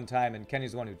stream one time and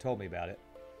Kenny's the one who told me about it.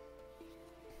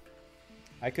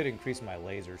 I could increase my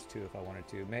lasers too if I wanted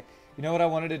to. You know what I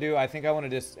wanted to do? I think I want to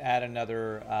just add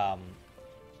another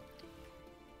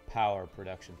power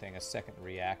production thing, a second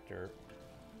reactor.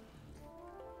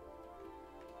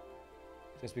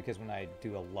 Just because when I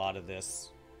do a lot of this,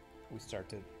 we start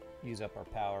to use up our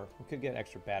power. We could get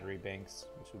extra battery banks,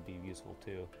 which would be useful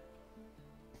too.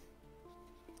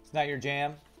 It's not your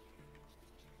jam?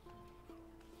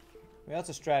 Well, that's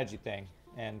a strategy thing,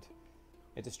 and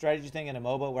it's a strategy thing in a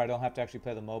MOBA where I don't have to actually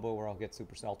play the MOBA where I'll get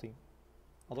super salty.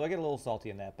 Although I get a little salty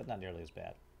in that, but not nearly as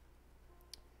bad.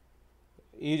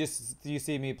 You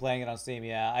see me playing it on Steam,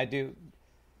 yeah, I do.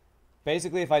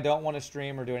 Basically, if I don't want to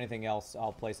stream or do anything else,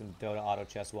 I'll play some Dota Auto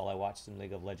Chess while I watch some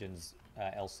League of Legends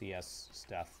LCS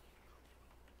stuff.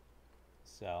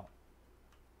 So,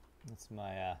 that's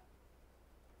my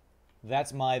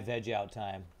veg out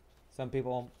time. Some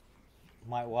people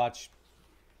might watch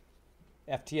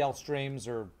FTL streams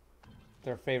or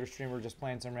their favorite streamer just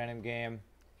playing some random game.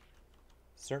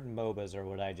 Certain MOBAs are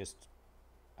what I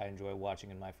enjoy watching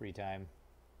in my free time.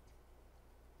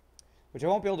 Which I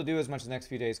won't be able to do as much the next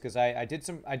few days because I did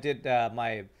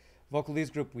my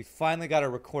Vocalese group. We finally got a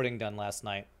recording done last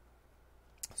night.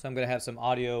 So I'm going to have some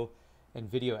audio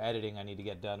and video editing I need to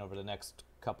get done over the next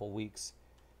couple weeks.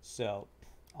 So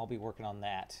I'll be working on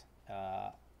that.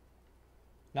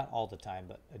 Not all the time,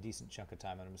 but a decent chunk of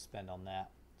time I'm going to spend on that.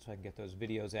 So I can get those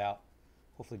videos out.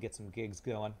 Hopefully get some gigs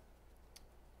going.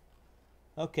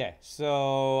 Okay,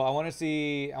 so I want to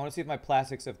see if my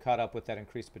plastics have caught up with that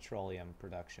increased petroleum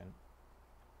production.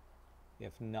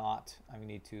 If not, I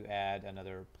need to add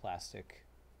another plastic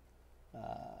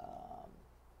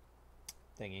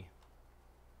thingy.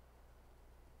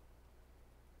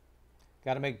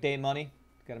 Got to make day money.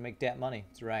 Got to make that money.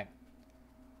 That's right.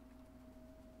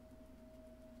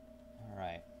 All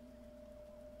right.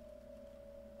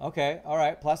 Okay, all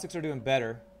right. Plastics are doing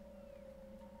better.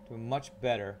 Doing much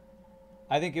better.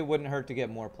 I think it wouldn't hurt to get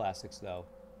more plastics, though.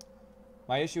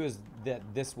 My issue is that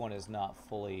this one is not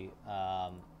fully...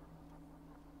 got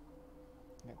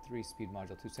 3 speed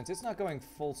module 2. Since it's not going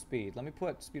full speed, let me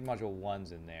put speed module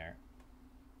 1s in there.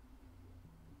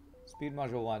 Speed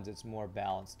module 1s, it's more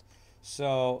balanced.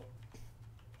 So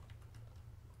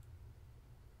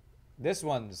this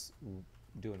one's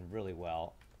doing really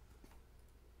well.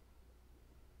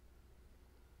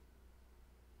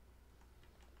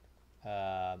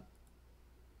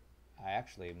 I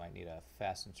actually might need a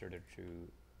fast inserter to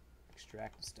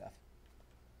extract the stuff.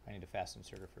 I need a fast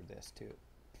inserter for this too.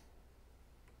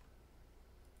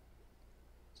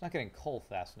 It's not getting coal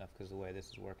fast enough because of the way this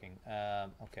is working.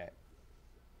 Okay.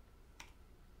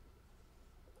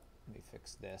 Let me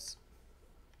fix this.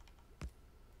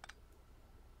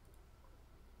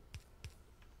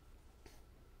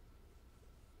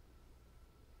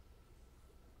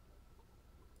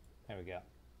 There we go.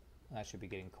 That should be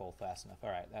getting coal fast enough. All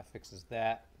right, that fixes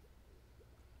that.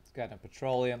 It's got no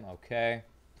petroleum. Okay.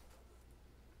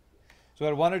 So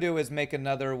what I want to do is make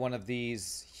another one of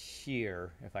these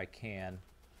here, if I can.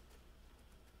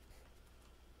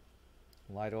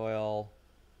 Light oil,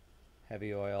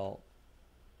 heavy oil.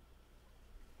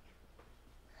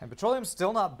 And petroleum's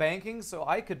still not banking, so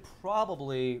I could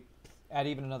probably add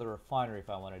even another refinery if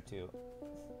I wanted to.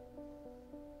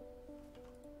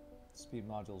 Speed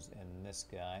modules in this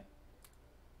guy.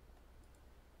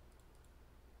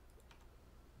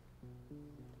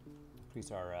 Increase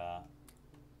our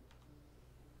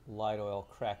light oil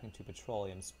cracking to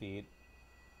petroleum speed.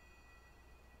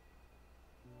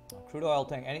 Crude oil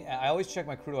tank. I always check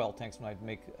my crude oil tanks when I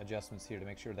make adjustments here to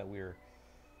make sure that we're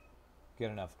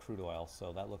get enough crude oil.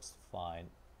 So that looks fine.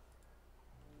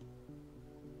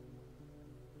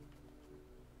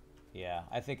 Yeah,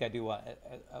 I think I do want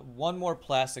one more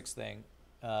plastics thing.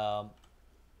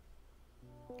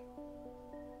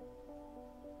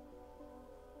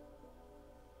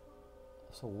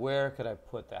 So where could I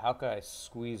put that? How could I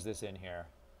squeeze this in here?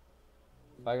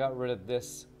 If I got rid of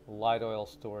this light oil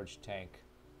storage tank,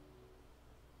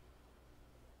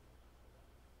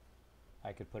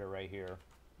 I could put it right here.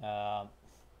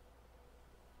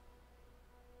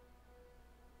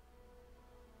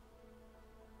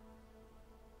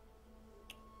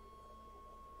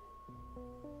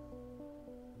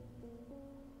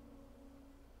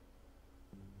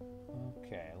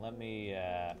 Okay, let me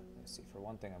let's see. For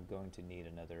one thing, I'm going to need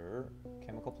another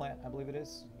chemical plant, I believe it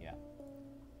is. Yeah,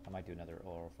 I might do another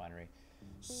oil refinery.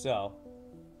 So,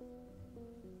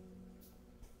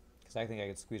 because I think I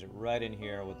could squeeze it right in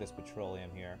here with this petroleum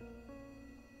here.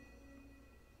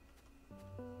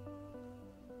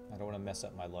 I don't want to mess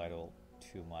up my light oil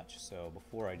too much. So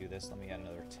before I do this, let me add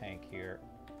another tank here.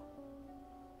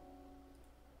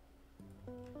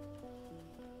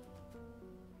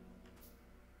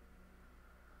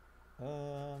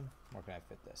 Where can I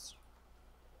fit this?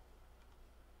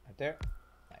 Right there.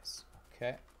 Nice.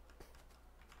 Okay.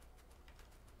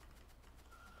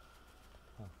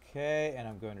 Okay, and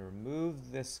I'm going to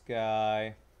remove this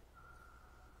guy.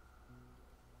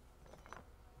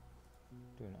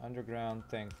 Do an underground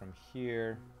thing from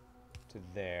here to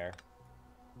there.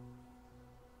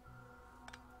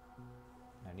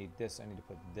 I need this. I need to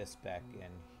put this back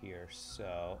in here.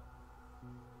 So,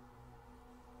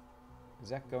 is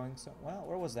that going so? Well,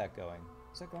 where was that going?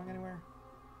 Is that going anywhere?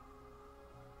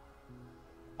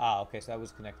 Ah, okay. So I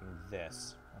was connecting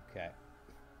this. Okay.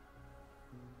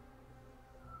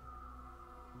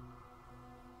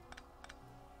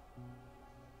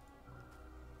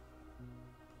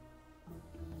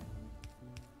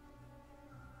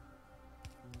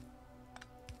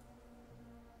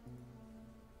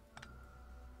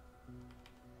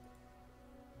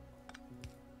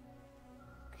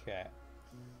 Okay.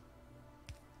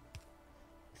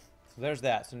 So there's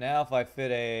that. So now if I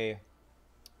fit a,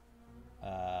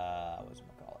 what's it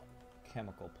call it?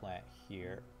 Chemical plant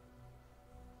here.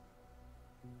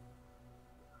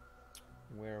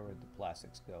 Where would the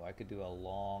plastics go? I could do a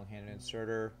long hand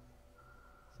inserter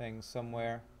thing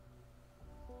somewhere.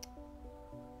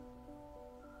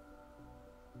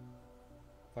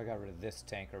 If I got rid of this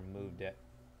tank or moved it.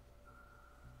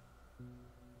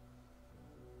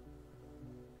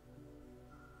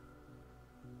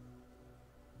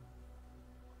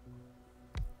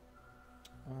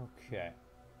 Okay.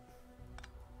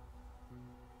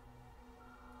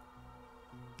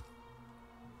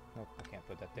 Nope, I can't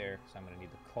put that there because I'm going to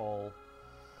need the coal.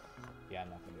 Yeah, I'm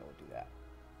not going to be able to do that.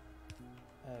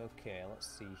 Okay, let's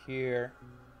see here.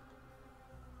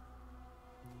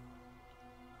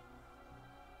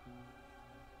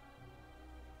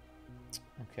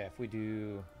 Okay, if we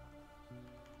do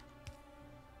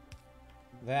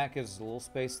that, gives us a little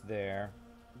space there.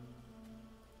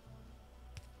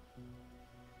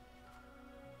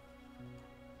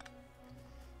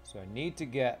 So I need to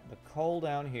get the coal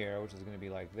down here, which is going to be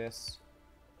like this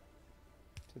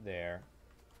to there.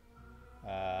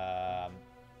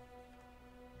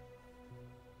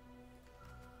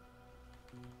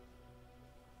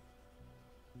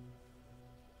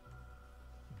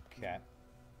 Okay.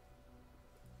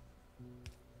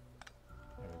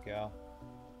 There we go.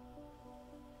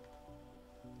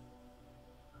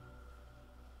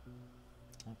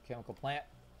 Chemical plant.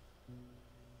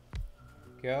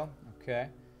 Go. Okay.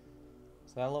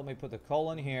 So that'll let me put the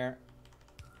coal in here.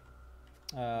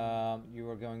 You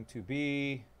are going to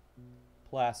be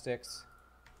plastics.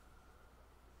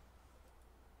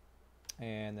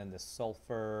 And then the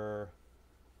sulfur,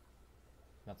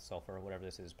 not the sulfur, whatever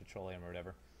this is, petroleum or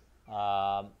whatever.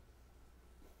 I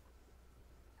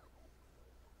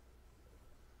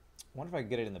wonder if I can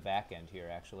get it in the back end here,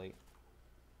 actually.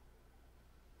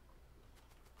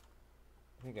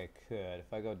 I think I could.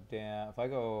 If I go down, if I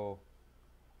go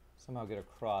somehow get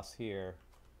across here.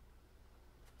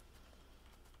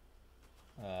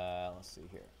 Let's see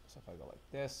here. So if I go like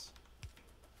this.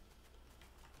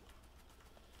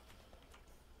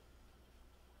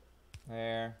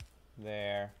 There.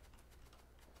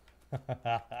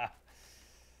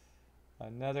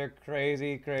 Another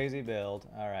crazy, crazy build.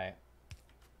 All right.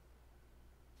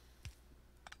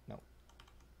 Nope.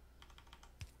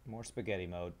 More spaghetti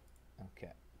mode.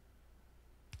 Okay.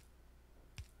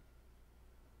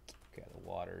 Okay, the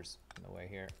water's in the way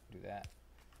here. Do that.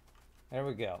 There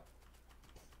we go.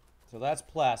 So that's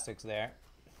plastics there.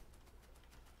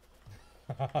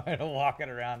 Walking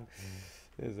around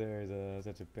this area is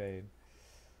such a pain.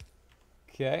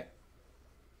 Okay.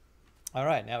 All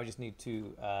right, now we just need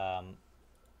to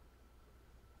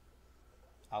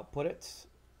output it.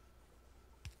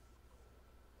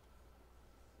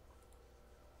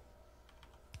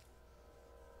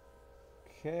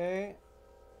 Okay.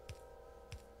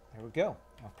 There we go.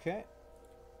 Okay.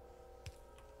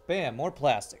 Bam, more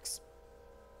plastics.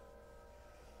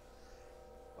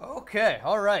 Okay,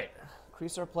 all right.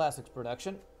 Increase our plastics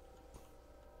production.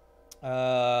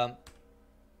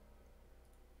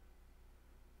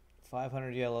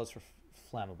 500 yellows for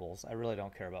flammables. I really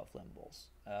don't care about flammables.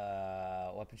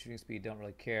 Weapon shooting speed, don't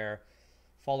really care.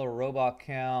 Follow robot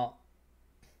count.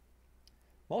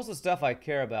 Most of the stuff I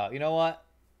care about. You know what?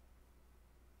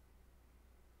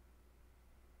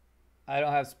 I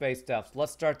don't have space stuff. So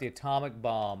let's start the atomic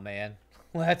bomb, man.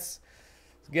 Let's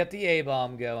get the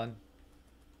A-bomb going.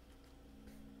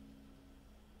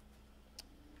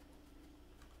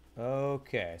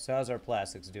 Okay, so how's our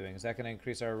plastics doing? Is that going to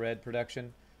increase our red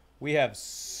production? We have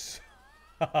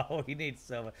we need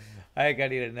so much. I think I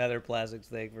need another plastics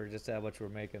thing for just how much we're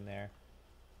making there.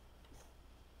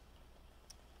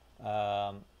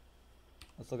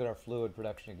 Let's look at our fluid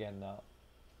production again, though.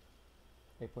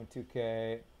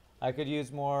 8.2K. I could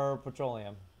use more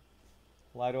petroleum.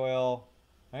 Light oil.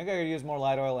 I think I could use more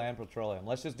light oil and petroleum.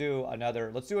 Let's just do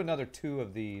another. Let's do another 2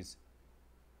 of these.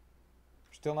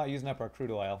 We're still not using up our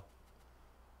crude oil.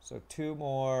 So 2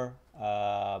 more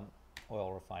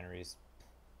oil refineries.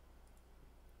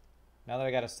 Now that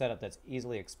I got a setup that's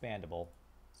easily expandable,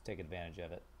 let's take advantage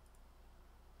of it.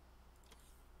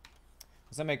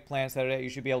 As I make plans Saturday, you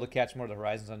should be able to catch more of the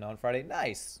Horizons Unknown Friday.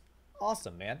 Nice.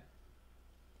 Awesome, man.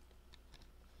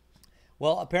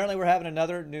 Well, apparently we're having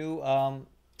another new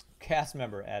cast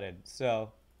member added.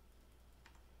 So,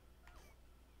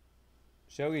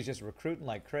 Shogi's just recruiting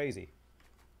like crazy.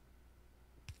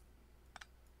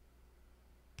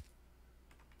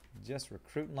 Just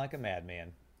recruiting like a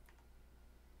madman.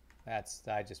 I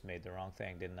just made the wrong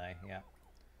thing, didn't I? Yeah.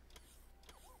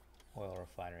 Oil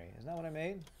refinery. Isn't that what I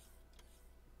made?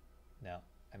 No,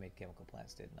 I made chemical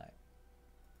plants, didn't I?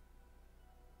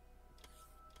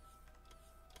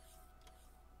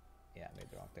 Yeah, I made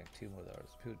the wrong thing. 2 more of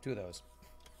those. 2 of those.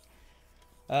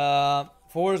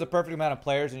 4 is the perfect amount of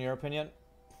players in your opinion.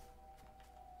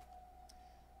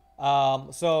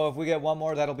 So if we get 1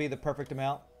 more, that'll be the perfect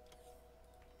amount.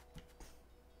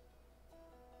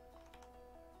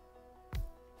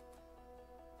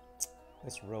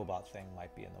 This robot thing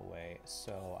might be in the way,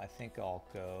 so I think I'll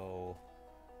go...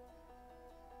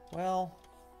 Well,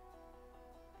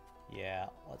 yeah,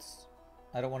 let's...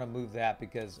 I don't want to move that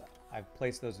because I've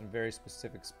placed those in very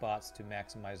specific spots to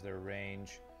maximize their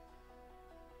range.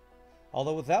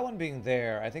 Although with that one being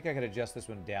there, I think I could adjust this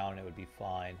one down and it would be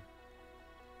fine.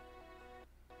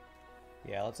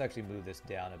 Yeah, let's actually move this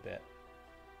down a bit.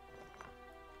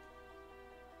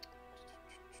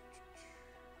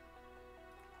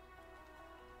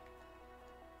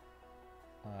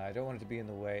 I don't want it to be in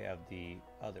the way of the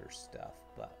other stuff,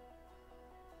 but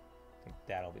I think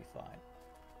that'll be fine.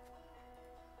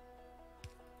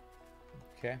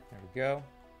 Okay, there we go.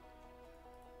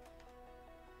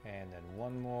 And then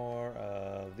 1 more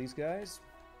of these guys.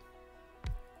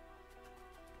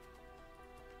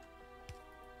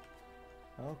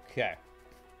 Okay.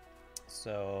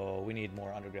 So we need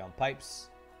more underground pipes.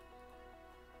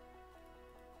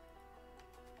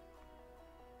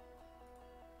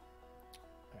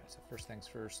 So first things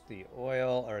first, the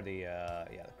oil, or the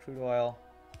crude oil,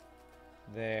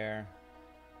 there,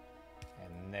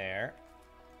 and there.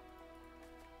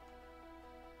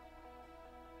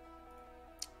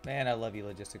 Man, I love you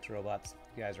logistics robots.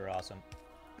 You guys are awesome.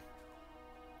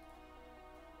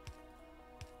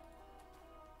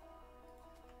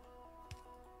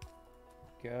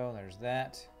 Go, there's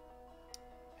that.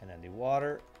 And then the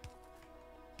water.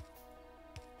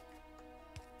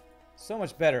 So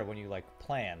much better when you like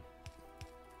plan.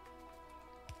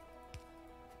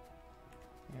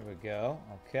 Here we go.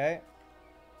 Okay.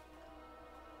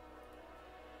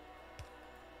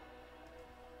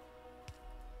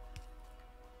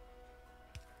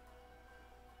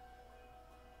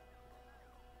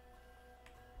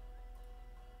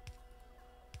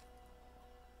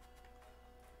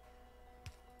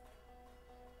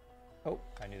 Oh,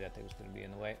 I knew that thing was going to be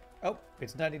in the way. Oh,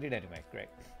 it's not needed anyway. Great.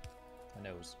 My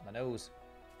nose. My nose.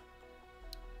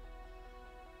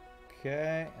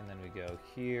 Okay, and then we go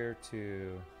here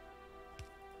to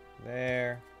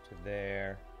there to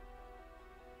there.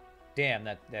 Damn,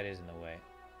 that is in the way.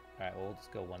 Alright, well, we'll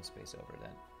just go 1 space over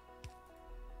then.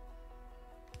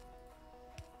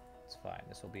 It's fine.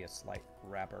 This will be a slight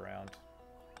wraparound.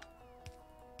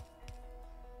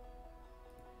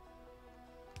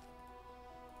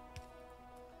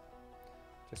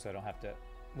 Just so I don't have to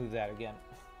move that again.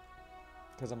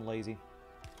 Because I'm lazy.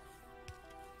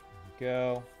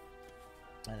 Go.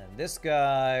 And then this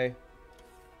guy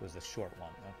was the short one.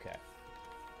 Okay.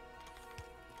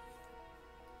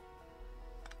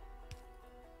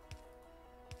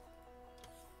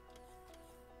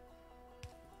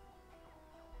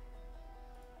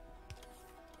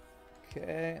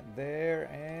 Okay, there,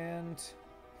 and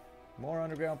more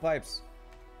underground pipes.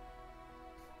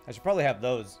 I should probably have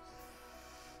those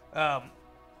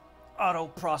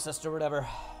auto-processed or whatever.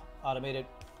 Automated.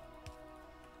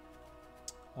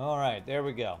 Alright, there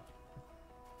we go.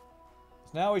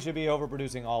 So now we should be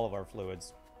overproducing all of our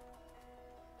fluids.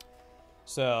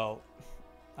 So,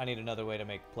 I need another way to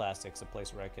make plastics, a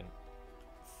place where I can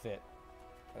fit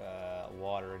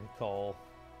water and coal.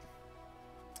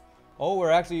 Oh,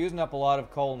 we're actually using up a lot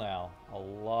of coal now. A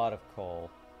lot of coal.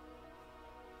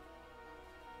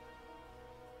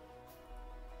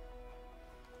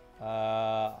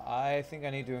 I think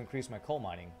I need to increase my coal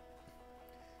mining.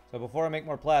 So before I make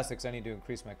more plastics, I need to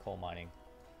increase my coal mining.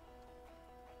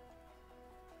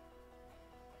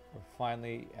 We're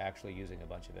finally actually using a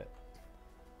bunch of it.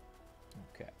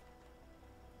 Okay.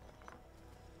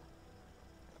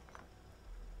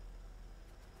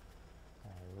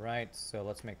 Alright, so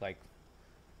let's make like...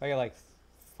 If I get like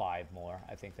 5 more,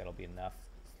 I think that'll be enough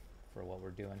for what we're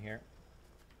doing here.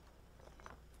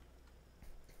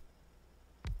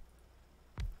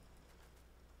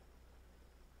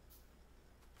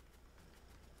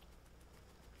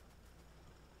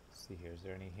 Let's see here, is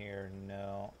there any here?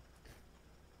 No.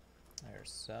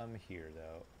 There's some here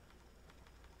though.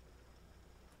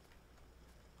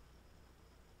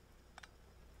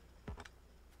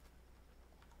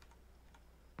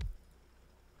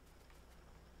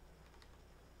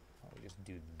 I'll just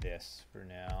do this for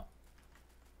now.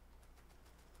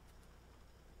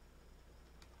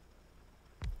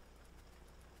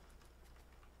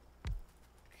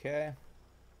 Okay.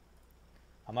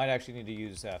 I might actually need to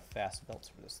use fast belts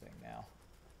for this thing now.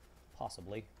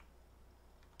 Possibly.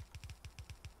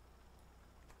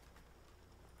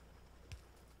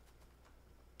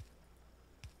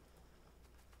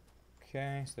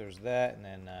 Okay, so there's that, and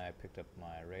then I picked up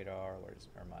my radar. Where's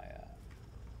or my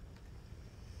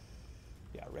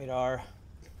yeah, radar.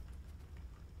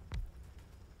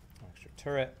 Extra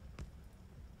turret.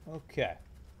 Okay.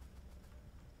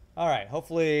 All right.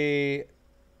 Hopefully.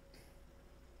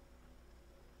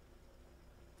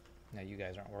 Now you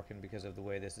guys aren't working because of the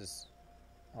way this is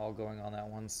all going on that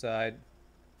one side.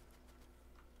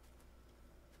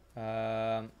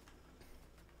 Let's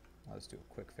do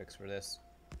a quick fix for this.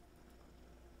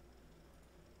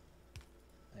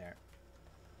 There.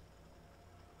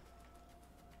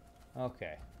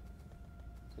 Okay.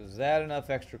 So is that enough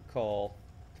extra coal?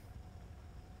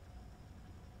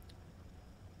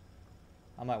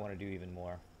 I might want to do even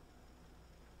more.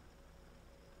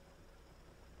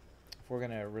 If we're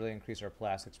gonna really increase our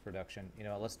plastics production, you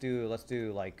know, let's do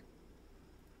like.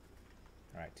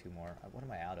 All right, 2 more. What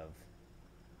am I out of?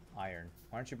 Iron.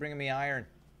 Why aren't you bringing me iron?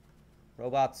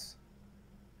 Robots.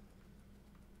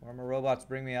 Where are my robots?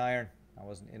 Bring me iron. I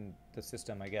wasn't in the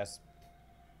system, I guess.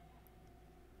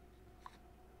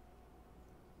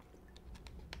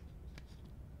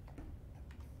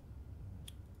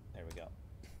 There we go.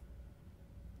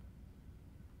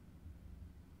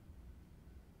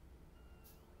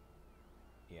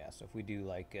 Yeah, so if we do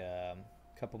like a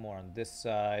couple more on this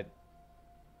side.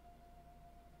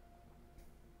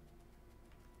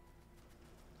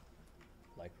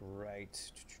 Like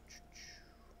right.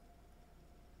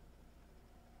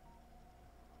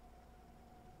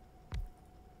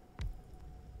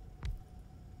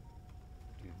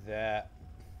 Do that.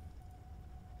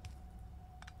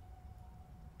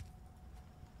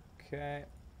 Okay.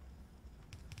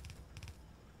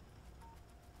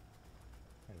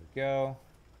 There we go.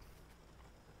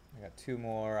 I got 2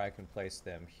 more. I can place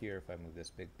them here if I move this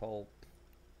big pole.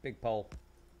 Big pole.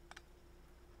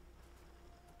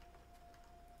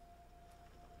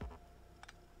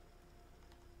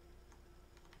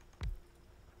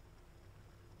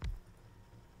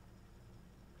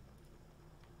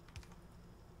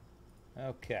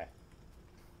 Okay.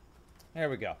 There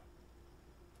we go.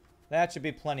 That should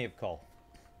be plenty of coal.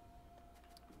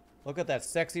 Look at that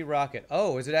sexy rocket.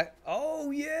 Oh, is it at...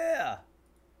 Oh, yeah!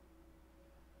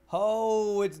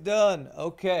 Oh, it's done.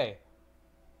 Okay.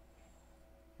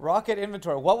 Rocket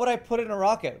inventory. What would I put in a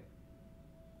rocket?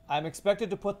 I'm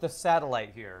expected to put the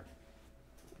satellite here.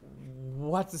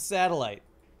 What's a satellite?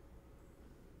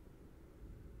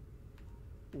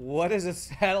 What is a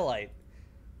satellite?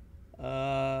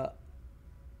 I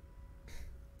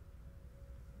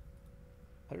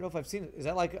don't know if I've seen it. Is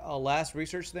that like a last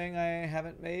research thing I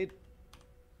haven't made?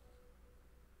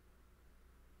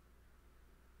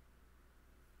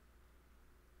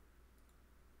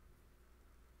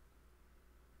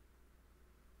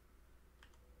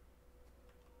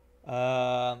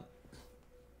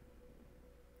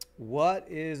 What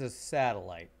is a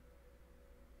satellite?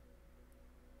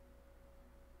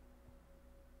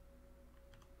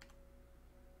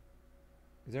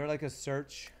 Is there like a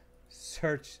search?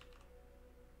 Search.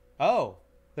 Oh,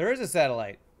 there is a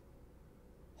satellite.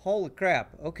 Holy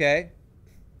crap. Okay.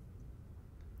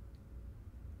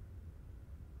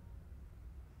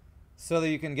 So that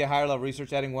you can get higher level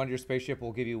research, adding one to your spaceship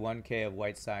will give you 1K of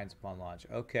white science upon launch.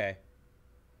 Okay.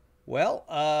 Well,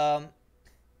 I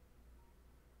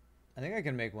think I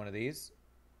can make one of these.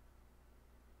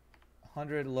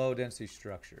 100 low density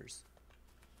structures.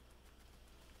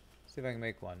 See if I can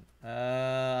make one.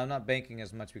 I'm not banking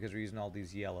as much because we're using all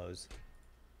these yellows.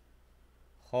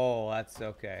 Oh, that's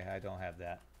okay. I don't have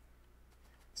that.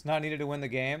 It's not needed to win the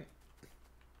game.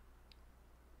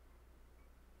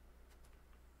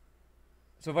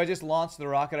 So if I just launch the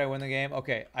rocket, I win the game.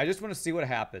 Okay, I just want to see what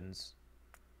happens.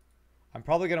 I'm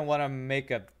probably going to want to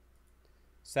make a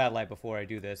satellite before I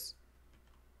do this.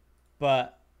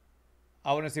 But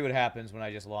I want to see what happens when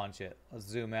I just launch it. Let's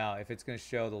zoom out. If it's going to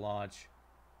show the launch.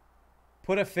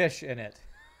 Put a fish in it.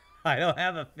 I don't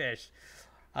have a fish.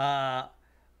 I'll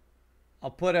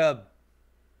put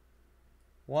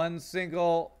one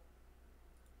single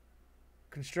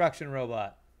construction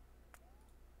robot.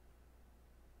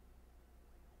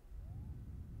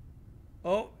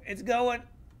 Oh, it's going.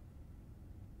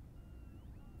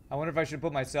 I wonder if I should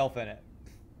put myself in it.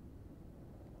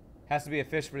 Has to be a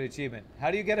fish for the achievement. How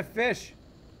do you get a fish?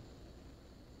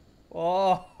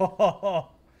 Oh,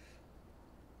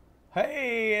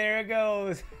 hey, there it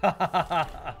goes.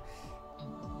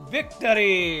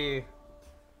 Victory!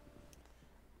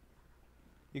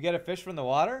 You get a fish from the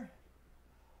water?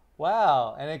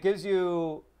 Wow, and it gives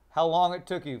you how long it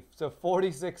took you. So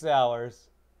 46 hours.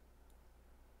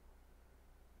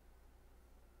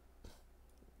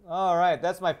 All right,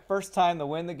 that's my first time to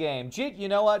win the game. You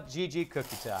know what? GG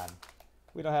cookie time.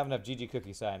 We don't have enough GG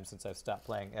cookie time since I've stopped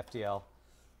playing FTL.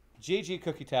 GG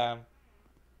cookie time.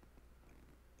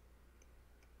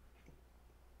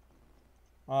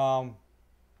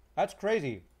 That's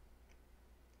crazy.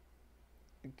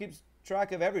 It keeps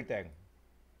track of everything.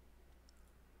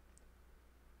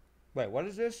 Wait, what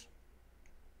is this?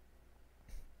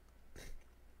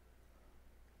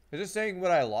 Is it saying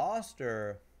what I lost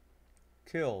or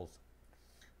kills?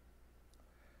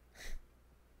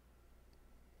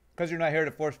 Because you're not here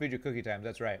to force feed you cookie times.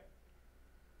 That's right.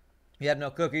 You have no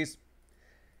cookies?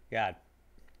 God,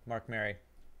 Mark Mary,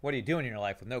 what are you doing in your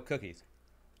life with no cookies?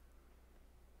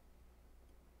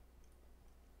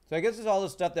 So I guess it's all the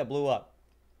stuff that blew up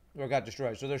or got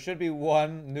destroyed. So there should be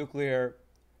one nuclear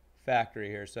factory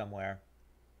here somewhere.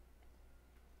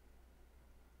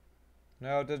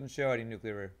 No, it doesn't show any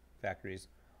nuclear factories.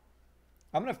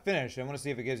 I'm going to finish. I want to see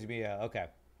if it gives me a... Okay.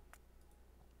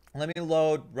 Let me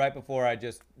load right before I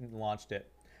just launched it.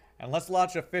 And let's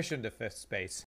launch a fish into fifth space.